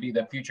 or to be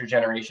the future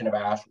generation of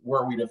ash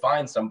where we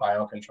define some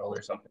biocontrol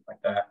or something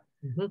like that.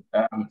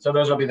 So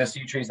those will be the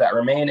seed trees that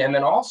remain. And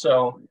then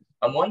also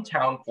on one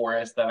town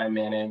forest that I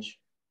manage,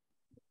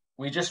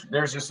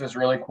 there's just this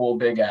really cool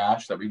big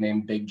ash that we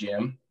named Big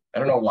Jim. I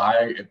don't know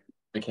why it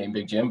became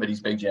Big Jim, but he's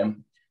Big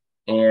Jim.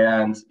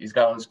 And he's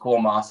got all this cool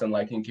moss and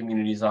lichen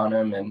communities on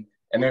him. And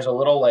there's a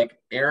little like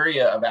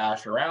area of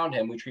ash around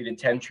him. We treated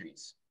 10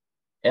 trees.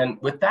 And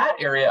with that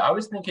area, I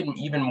was thinking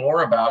even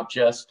more about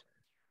just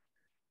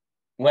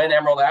when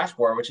emerald ash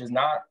borer, which is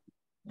not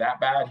that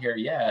bad here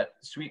yet,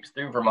 sweeps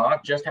through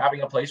Vermont, just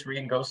having a place where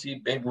you can go see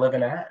big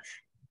living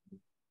ash.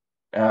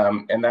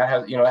 And that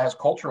has, it has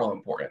cultural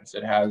importance.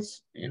 It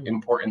has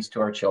importance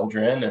to our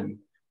children. And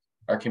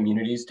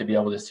communities to be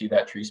able to see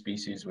that tree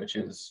species, which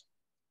is,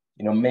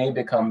 you know, may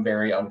become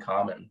very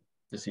uncommon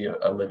to see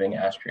a living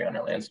ash tree on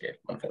our landscape,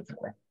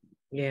 unfortunately.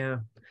 Yeah,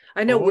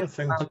 I know. One of the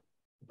things,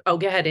 oh,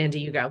 go ahead, Andy,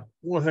 you go.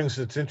 one of the things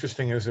that's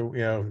interesting is that, you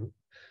know,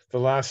 the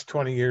last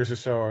 20 years or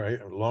so,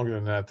 or longer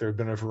than that, there have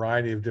been a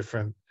variety of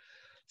different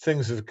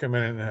things that have come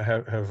in and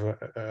have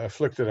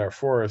afflicted our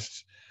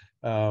forests.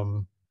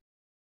 The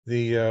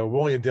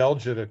woolly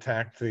adelgid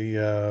attacked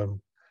the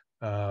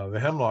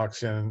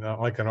hemlocks, and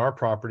like on our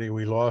property,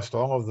 we lost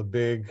all of the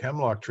big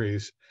hemlock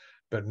trees,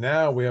 but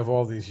now we have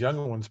all these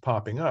young ones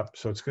popping up.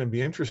 So it's going to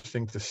be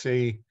interesting to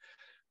see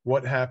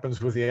what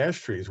happens with the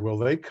ash trees. Will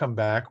they come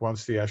back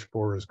once the ash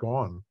borer is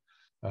gone?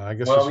 I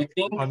guess Well, we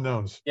think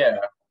unknowns. Yeah,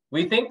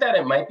 we think that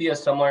it might be a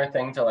similar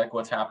thing to like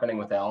what's happening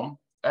with elm.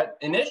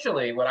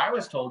 Initially, what I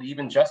was told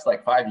even just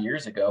like 5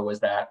 years ago was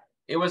that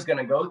it was going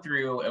to go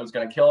through, it was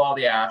going to kill all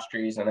the ash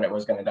trees, and then it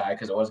was going to die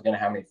because it wasn't going to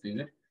have any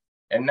food.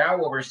 And now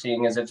what we're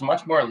seeing is it's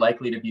much more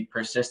likely to be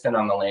persistent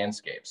on the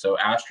landscape. So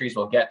ash trees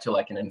will get to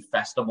like an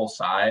infestable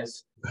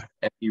size,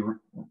 and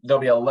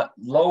there'll be a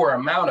lower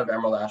amount of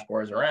emerald ash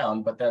borers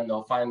around, but then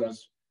they'll find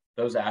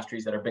those ash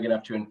trees that are big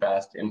enough to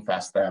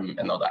infest them,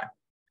 and they'll die.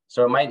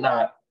 So it might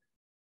not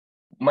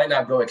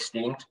go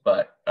extinct,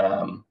 but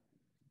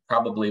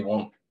probably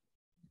won't.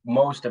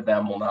 Most of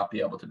them will not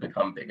be able to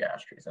become big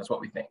ash trees. That's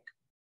what we think.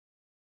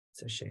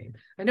 It's a shame.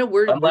 I know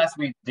unless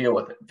we deal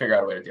with it, figure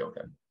out a way to deal with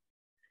it.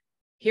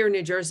 Here in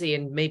New Jersey,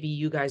 and maybe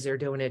you guys are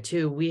doing it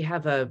too, we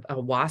have a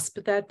wasp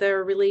that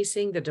they're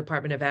releasing. The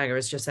Department of Ag, I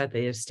was just at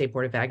the State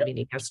Board of Ag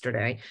meeting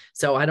yesterday.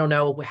 So I don't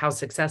know how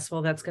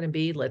successful that's going to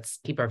be. Let's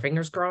keep our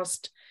fingers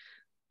crossed,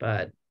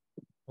 but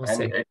we'll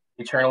see.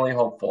 Eternally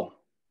hopeful.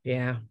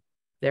 Yeah,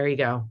 there you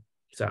go.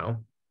 So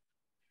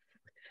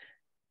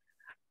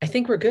I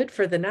think we're good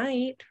for the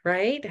night,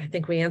 right? I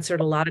think we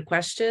answered a lot of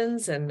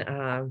questions,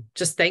 and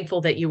just thankful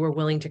that you were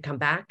willing to come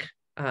back.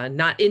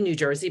 Not in New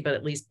Jersey, but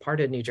at least part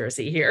of New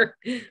Jersey here.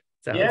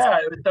 So yeah,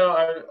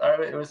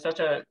 it was such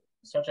a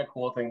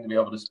cool thing to be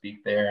able to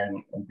speak there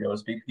and be able to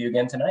speak with you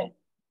again tonight.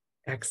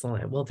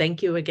 Excellent. Well,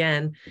 thank you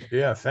again.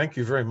 Yeah, thank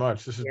you very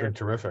much. This has been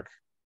terrific.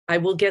 I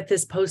will get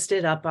this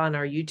posted up on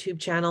our YouTube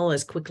channel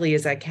as quickly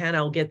as I can.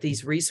 I'll get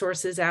these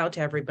resources out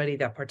to everybody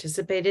that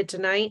participated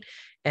tonight.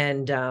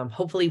 And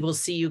hopefully we'll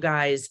see you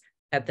guys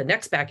at the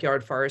next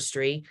Backyard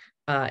Forestry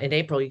in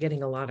April. You're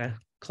getting a lot of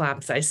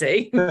claps, I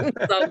see.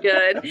 It's all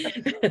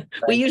good.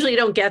 We usually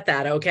don't get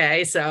that,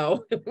 okay?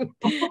 So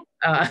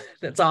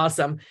that's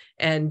awesome.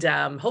 And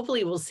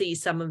hopefully we'll see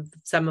some of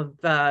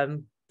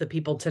the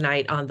people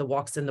tonight on the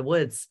walks in the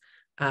woods.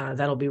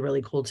 That'll be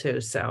really cool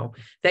too. So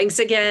thanks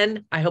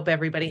again. I hope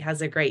everybody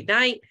has a great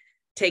night.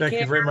 Take care.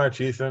 Thank you very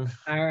much, Ethan.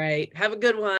 All right. Have a good one.